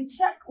will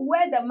check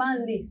where the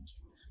man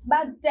lives,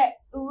 but the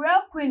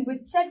real queen will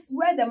check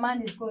where the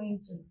man is going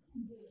to.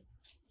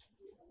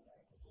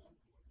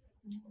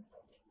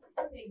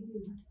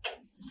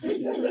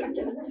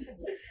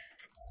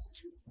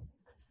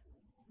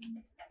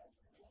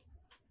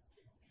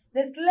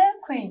 The slave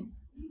queen,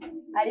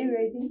 are you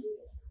ready?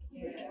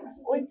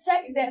 We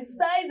check the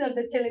size of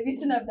the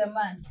television of the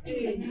man.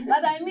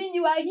 But I mean,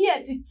 you are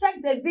here to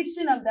check the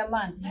vision of the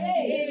man.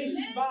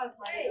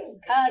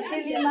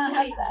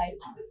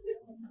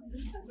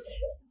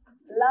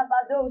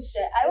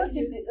 Labadosha. I want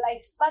you to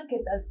spark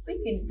it and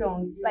speak in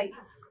tongues. Like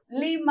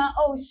Lima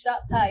Osha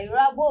Tai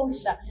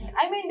Rabosha.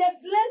 I mean, the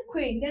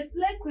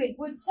slave queen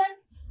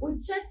will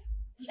check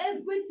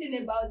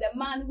everything about the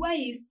man. Where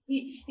he's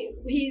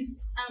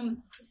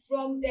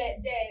from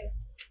the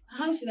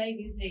how should I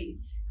even say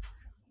it?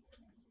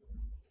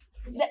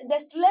 The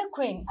slave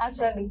queen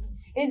actually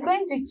is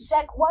going to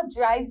check what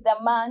drives the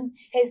man,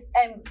 his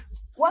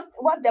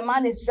what the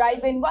man is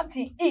driving, what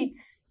he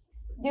eats.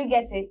 Do you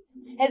get it?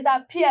 His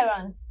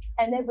appearance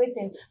and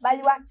everything. But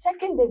you are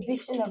checking the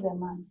vision of the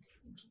man.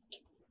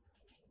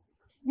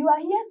 You are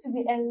here to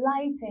be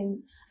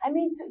enlightened. I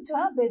mean, to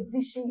have a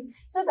vision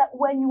so that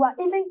when you are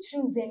even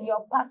choosing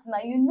your partner,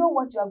 you know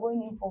what you are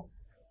going in for.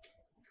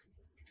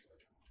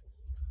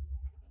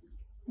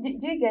 Do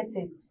you get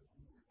it?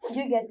 Do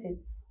you get it?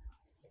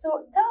 So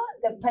tell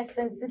the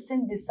person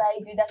sitting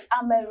beside you that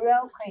I'm a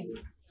real queen.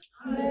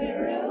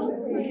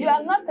 You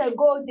are not a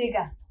gold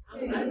digger.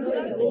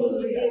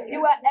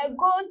 You are a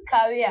gold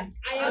carrier.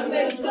 I am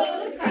a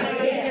gold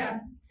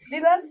carrier.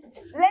 Because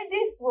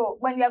ladies will,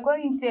 when you are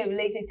going into a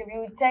relationship,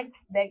 you check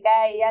the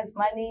guy, he has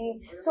money.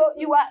 So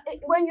you are,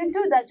 when you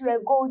do that, you are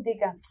a gold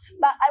digger.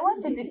 But I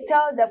want you to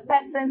tell the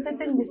person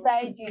sitting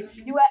beside you,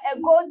 you are a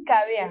gold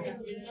carrier.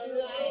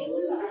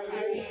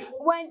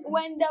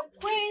 When the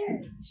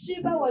Queen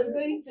Sheba was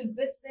going to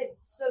visit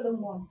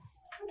Solomon,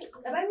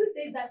 the Bible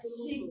says that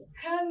she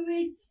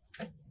carried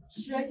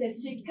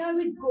treasures, she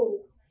carried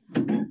gold.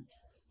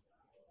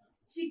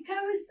 She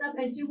carried stuff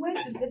and she went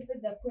to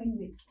visit the queen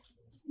with.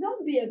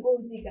 Don't be a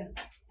gold digger.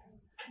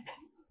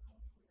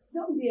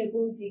 Don't be a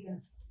gold digger.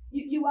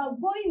 You are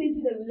going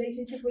into the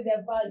relationship with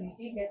a value.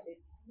 Do you get it?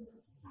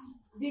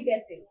 Do you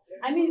get it?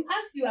 I mean,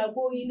 as you are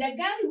going, the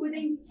guy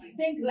wouldn't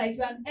think like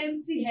you're an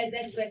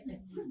empty-headed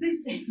person.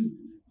 Listen.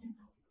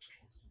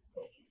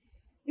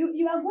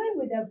 You are going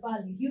with a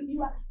value.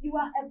 You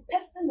are a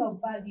person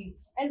of value.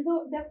 And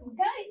so the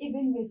guy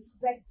even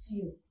respects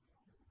you.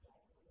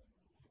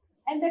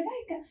 And the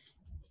guy can,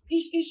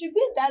 you should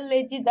be that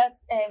lady that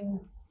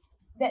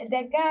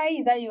the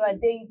guy that you are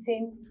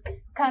dating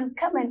can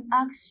come and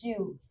ask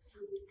you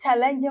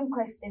challenging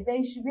questions and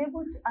you should be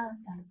able to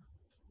answer.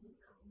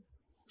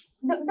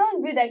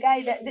 Don't be the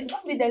guy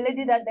don't be the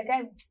lady that the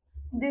guy,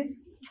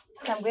 this,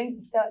 I'm going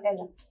to tell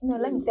Ella. No,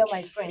 let me tell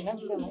my friend. Let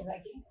me tell my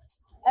like,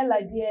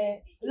 Ella, dear,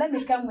 let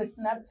me come with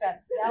Snapchat.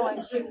 That one.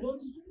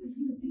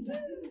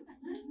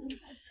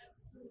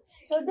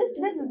 So this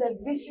is the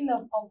vision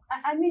of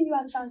I mean, you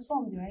are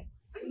transformed, right?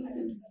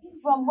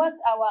 From what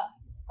our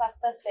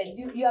pastor said,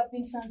 you have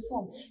been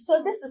transformed.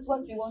 So this is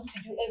what we want to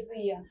do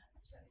every year.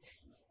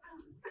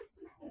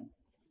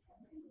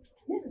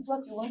 This is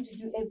what we want to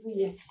do every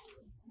year.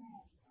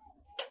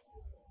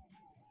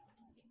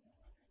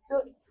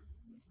 So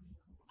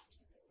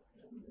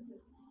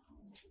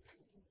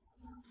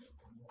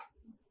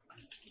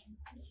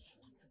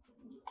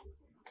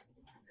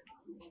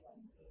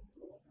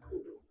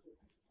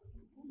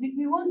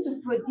we want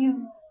to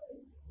produce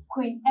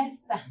Queen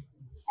Esther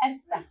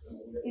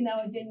in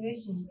our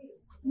generation.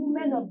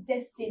 Women of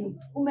destiny.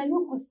 Women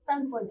who could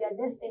stand for their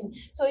destiny.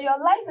 So your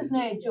life is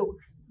not a joke.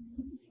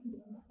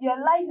 Your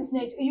life is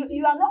not,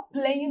 you are not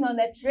playing on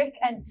a trick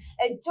and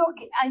a joke.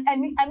 I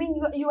mean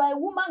you are a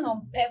woman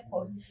on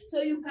purpose.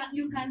 So you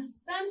can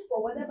stand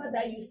for whatever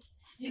that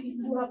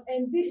you have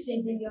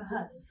envisioned in your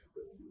heart.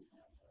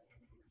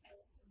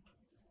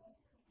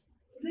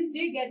 Please, do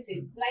you get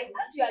it? Like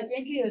as you are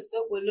drinking your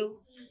sokolo,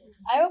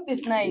 I hope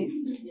it's nice.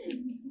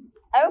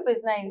 I hope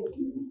it's nice.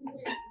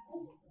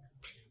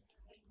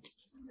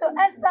 So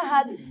Esther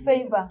had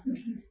favor.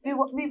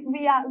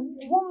 We are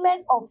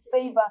women of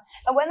favor.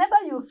 And whenever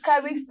you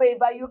carry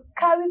favor, you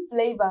carry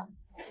flavor.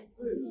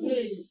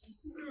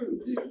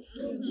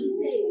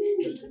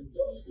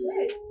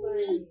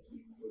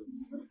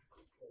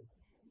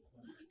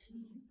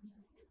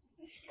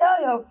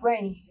 Tell your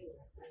friend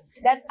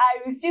that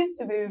I refuse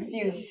to be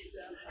refused.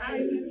 I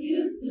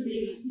refuse to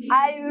be refused.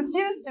 I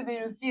refuse to be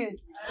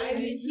refused. I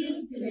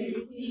refuse to be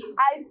refused.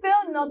 I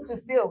fail not to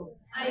fail.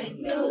 I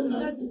fail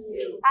not to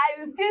fail.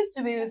 I refuse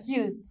to be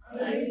refused.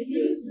 I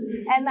refuse to be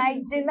refused. And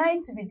I deny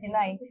to be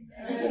denied.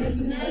 And I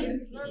deny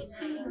to be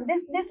denied.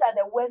 These are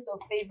the words of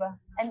favor.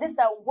 And these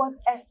are what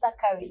Esther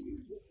carried.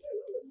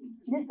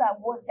 These are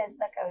what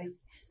Esther carried.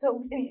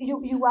 So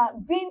you are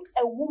being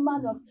a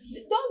woman of,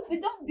 don't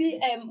be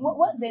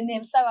what's the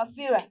name?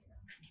 Saraphira,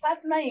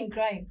 partner in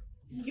crime.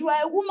 You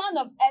are a woman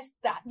of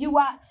Esther. You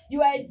are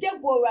a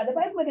Deborah. The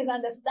Bible makes us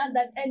understand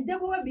that, and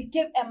Deborah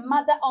became a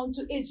mother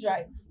unto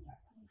Israel.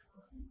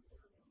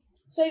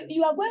 So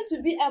you are going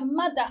to be a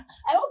mother.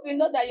 I hope you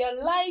know that your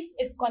life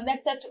is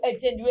connected to a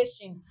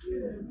generation.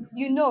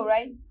 You know,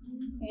 right?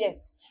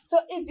 Yes. So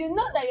if you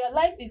know that your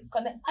life is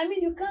connected, I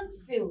mean, you can't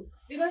fail.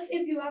 Because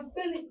if you are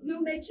failing,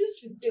 you may choose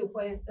to fail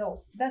for yourself.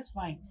 That's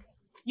fine.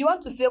 You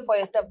want to fail for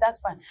yourself, that's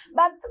fine.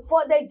 But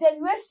for the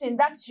generation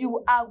that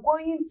you are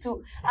going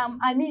to,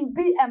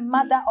 be a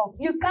mother of,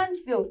 you can't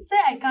fail. Say,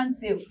 I can't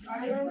fail.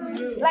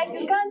 Like,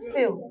 you can't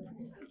fail.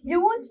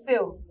 You won't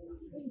fail.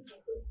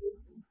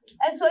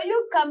 And so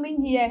you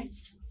coming here,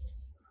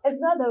 it's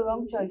not the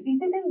wrong choice. You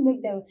didn't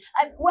make them.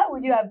 Where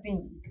would you have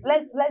been?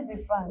 Let's be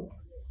frank.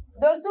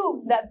 Those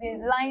who have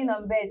been lying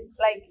on bed,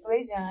 like,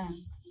 raise your hand.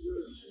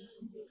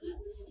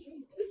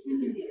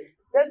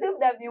 Those who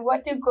have been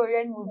watching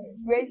Korean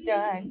movies, raise your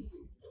hand.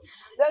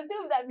 Those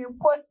who have been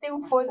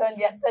posting food on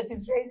their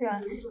status, raise your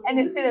hand. And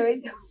they still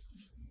raise your hand.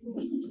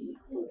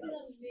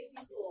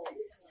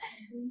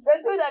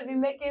 Those who have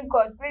been making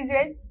calls, please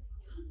raise.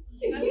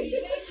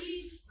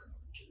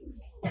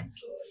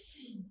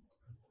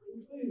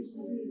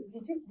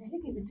 Did you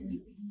give it to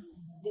me?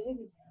 Did you give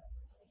it?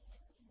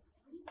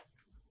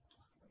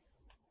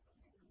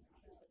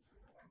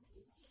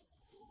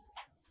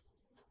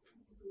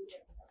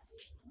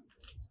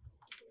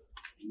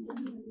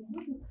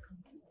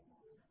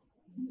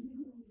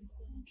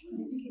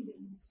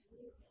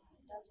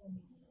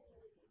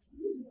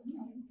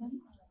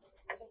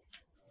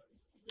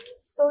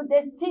 So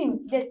the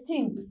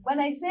theme. When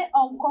I say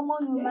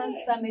Uncommon Women's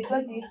Summit,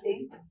 what do you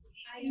say?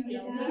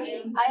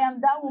 I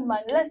am that woman.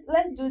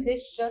 Let's do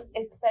this short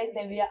exercise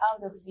and we are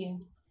out of here.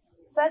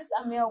 1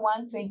 Samuel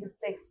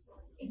 1:26.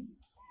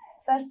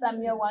 1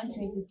 Samuel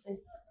 1:26.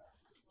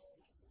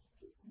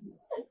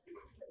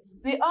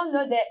 We all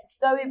know the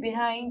story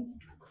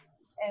behind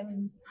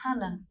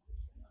Hannah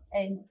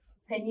and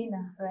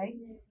Peninnah, right?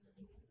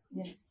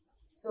 Yes.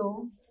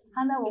 So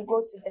Hannah will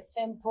go to the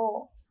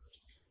temple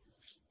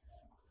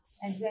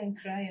and go and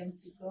cry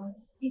unto God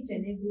each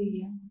and every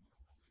year.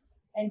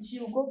 And she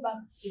will go back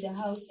to the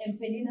house and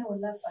Peninnah will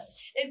laugh at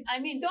her. I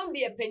mean, don't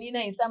be a Peninnah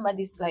in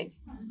somebody's life.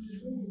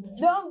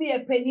 Don't be a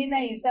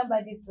Peninnah in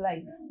somebody's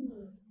life.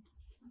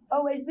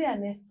 Always be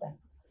an Esther.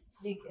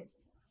 Do you get it?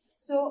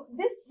 So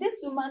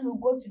this woman will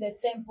go to the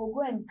temple,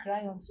 go and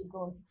cry unto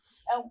God.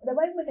 The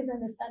Bible makes us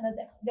understand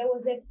that there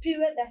was a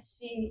period that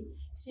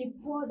she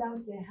poured out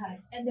her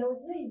heart, and there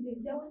was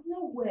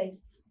no word,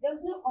 there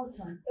was no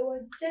utterance. It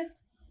was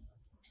just,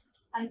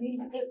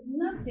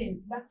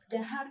 nothing but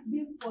the heart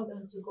being poured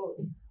unto God.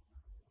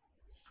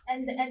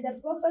 And the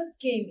prophet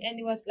came and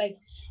he was like,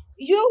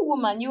 "You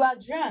woman, you are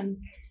drunk."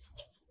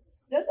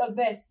 Those of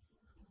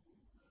us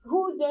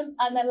who don't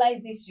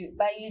analyze issue,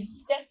 but you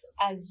just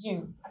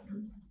assume.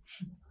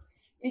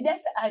 You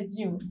just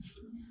assume.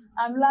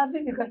 I'm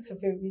laughing because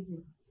of a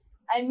reason.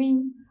 I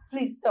mean,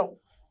 please stop.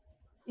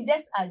 You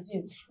just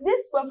assume.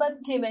 This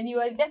prophet came and he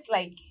was just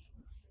like,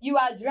 "You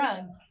are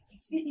drunk."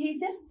 He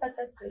just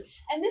started crying.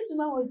 And this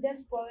woman was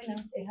just pouring out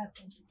her heart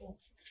unto God.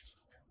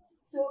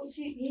 So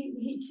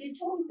she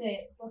told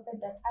the prophet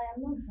that I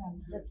am not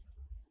drunk, but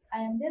I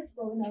am just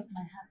pouring out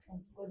my heart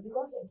unto God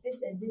because of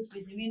this and this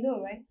reason. We know,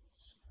 right?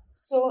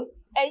 So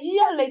a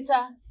year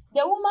later,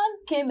 the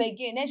woman came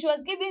again and she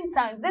was giving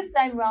thanks. This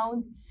time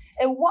round,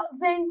 it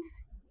wasn't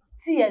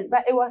tears,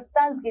 but it was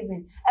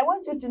thanksgiving. I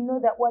want you to know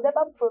that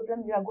whatever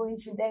problem you are going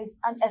through, there is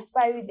an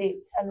expiry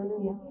date.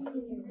 Hallelujah.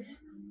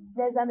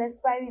 There's an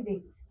expiry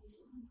date.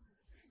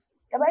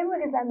 The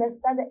Bible is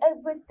understand that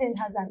everything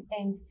has an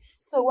end.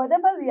 So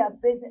whatever we are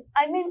facing,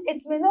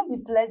 it may not be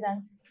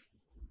pleasant.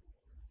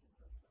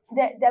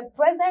 The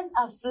present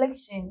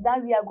affliction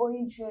that we are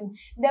going through,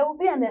 there will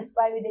be an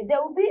expiry date.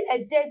 There will be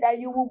a day that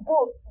you will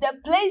go, the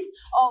place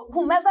or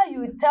whomever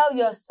you tell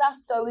your sad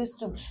stories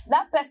to,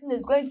 that person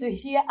is going to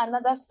hear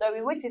another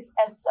story, which is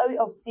a story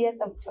of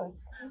tears of joy.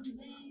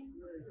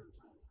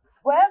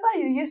 Wherever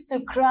you used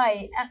to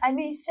cry,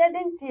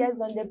 shedding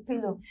tears on the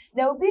pillow,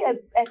 there will be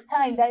a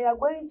time that you are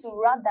going to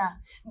rather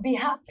be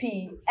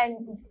happy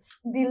and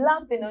be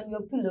laughing on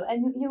your pillow,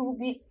 and you will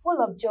be full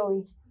of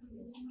joy.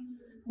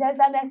 There's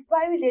an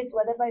expiry date to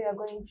whatever you are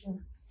going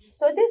through.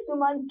 So this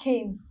woman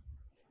came,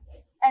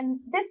 and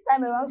this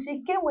time around,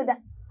 she came with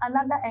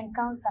another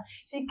encounter.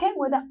 She came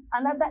with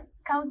another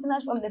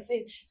countenance from the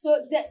face.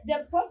 So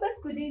the prophet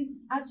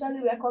couldn't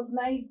actually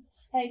recognize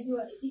her.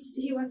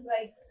 He was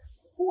like,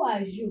 "Who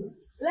are you?"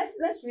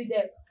 Let's read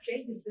the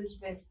 26th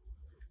verse.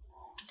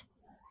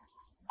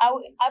 I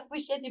would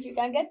appreciate if you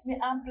can get me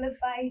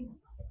amplified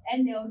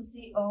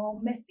NLT or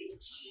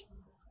message.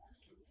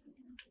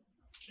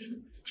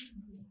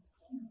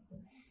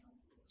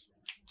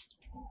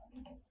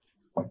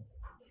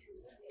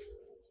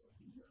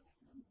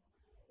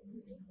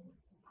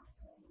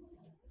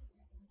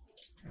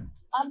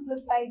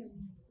 Amplified.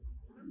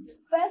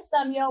 1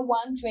 Samuel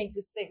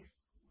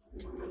 1:26.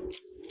 1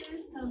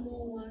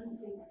 Samuel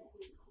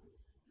 1:26.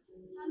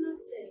 Hannah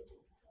said,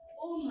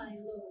 "Oh my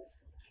Lord,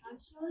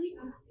 as surely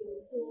as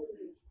your soul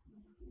lives,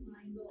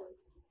 my Lord,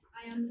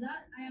 I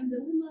am the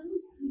woman who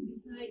stood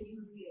beside you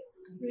here,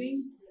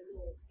 praying to the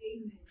Lord."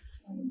 Amen.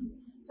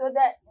 So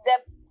the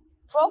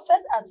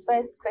prophet at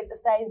first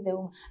criticized the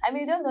woman.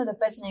 You don't know the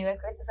person you were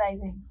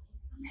criticizing.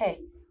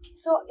 Hey.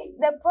 So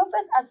the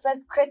prophet at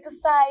first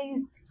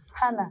criticized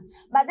Hannah,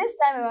 but this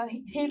time around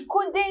he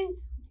couldn't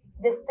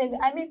distinguish.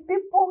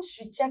 People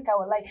should check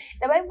our life.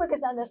 The Bible makes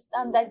us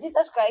understand that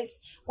Jesus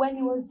Christ, when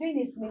he was doing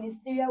his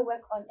ministerial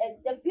work on earth,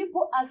 the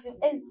people asked him,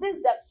 "Is this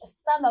the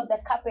son of the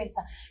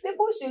carpenter?"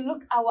 People should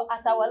look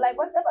at our life,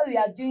 whatever we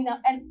are doing now,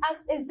 and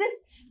ask, "Is this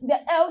the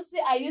Elsie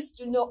I used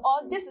to know,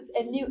 or this is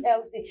a new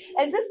Elsie?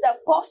 Is this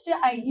the Portia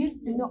I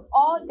used to know,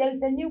 or there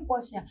is a new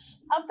Portia?"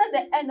 After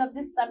the end of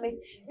this summit,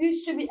 you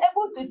should be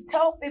able to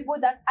tell people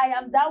that I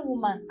am that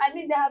woman.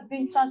 There have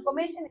been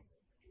transformation.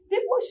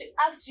 People should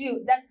ask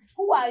you that,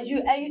 "Who are you?"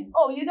 And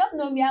you don't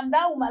know me. I'm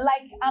that woman.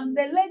 Like, I'm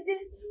the lady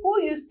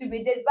who used to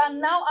be this, but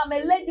now I'm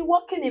a lady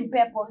walking in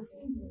purpose.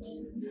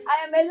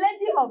 I am a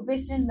lady of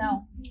vision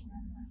now.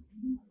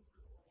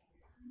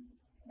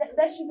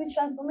 There should be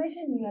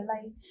transformation in your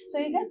life. So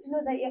you get to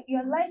know that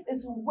your life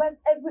is worth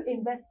every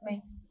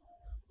investment.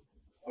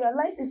 Your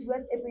life is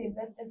worth every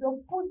investment.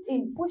 So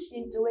push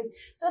into it,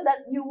 so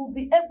that you will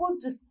be able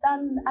to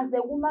stand as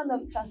a woman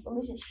of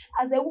transformation,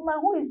 as a woman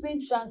who is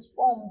being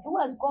transformed, who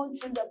has gone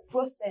through the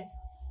process.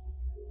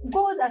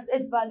 Gold has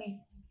its value.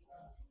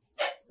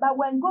 But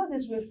when gold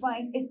is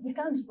refined, it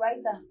becomes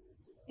brighter.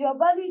 Your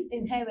value is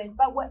inherent,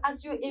 but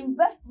as you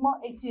invest more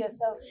into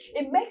yourself,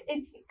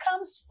 it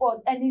comes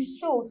forth and it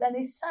shows and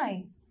it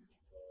shines.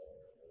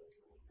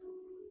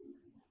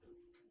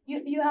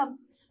 You have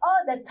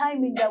all the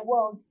time in the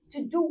world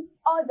to do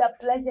all the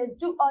pleasures,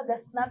 do all the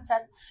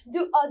Snapchat,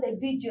 do all the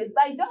videos,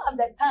 but you don't have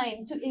the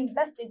time to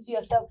invest into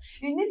yourself.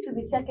 You need to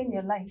be checking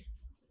your life.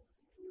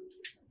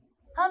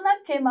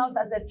 Hannah came out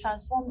as a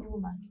transformed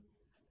woman.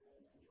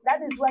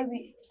 That is why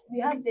we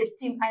have the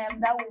team, I Am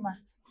That Woman.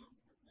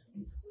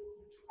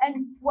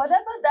 And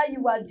whatever that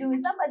you are doing,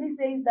 somebody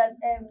says that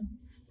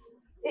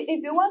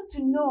if you want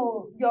to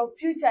know your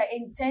future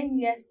in 10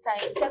 years'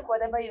 time, check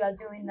whatever you are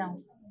doing now.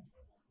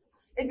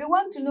 If you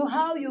want to know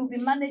how you'll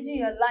be managing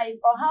your life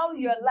or how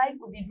your life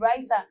will be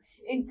brighter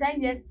in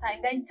 10 years'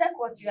 time, then check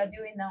what you are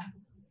doing now.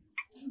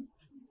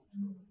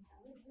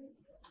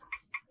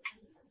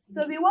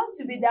 So we want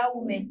to be that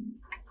woman.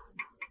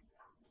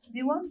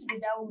 We want to be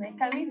that woman.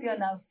 Can we be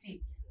on our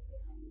feet?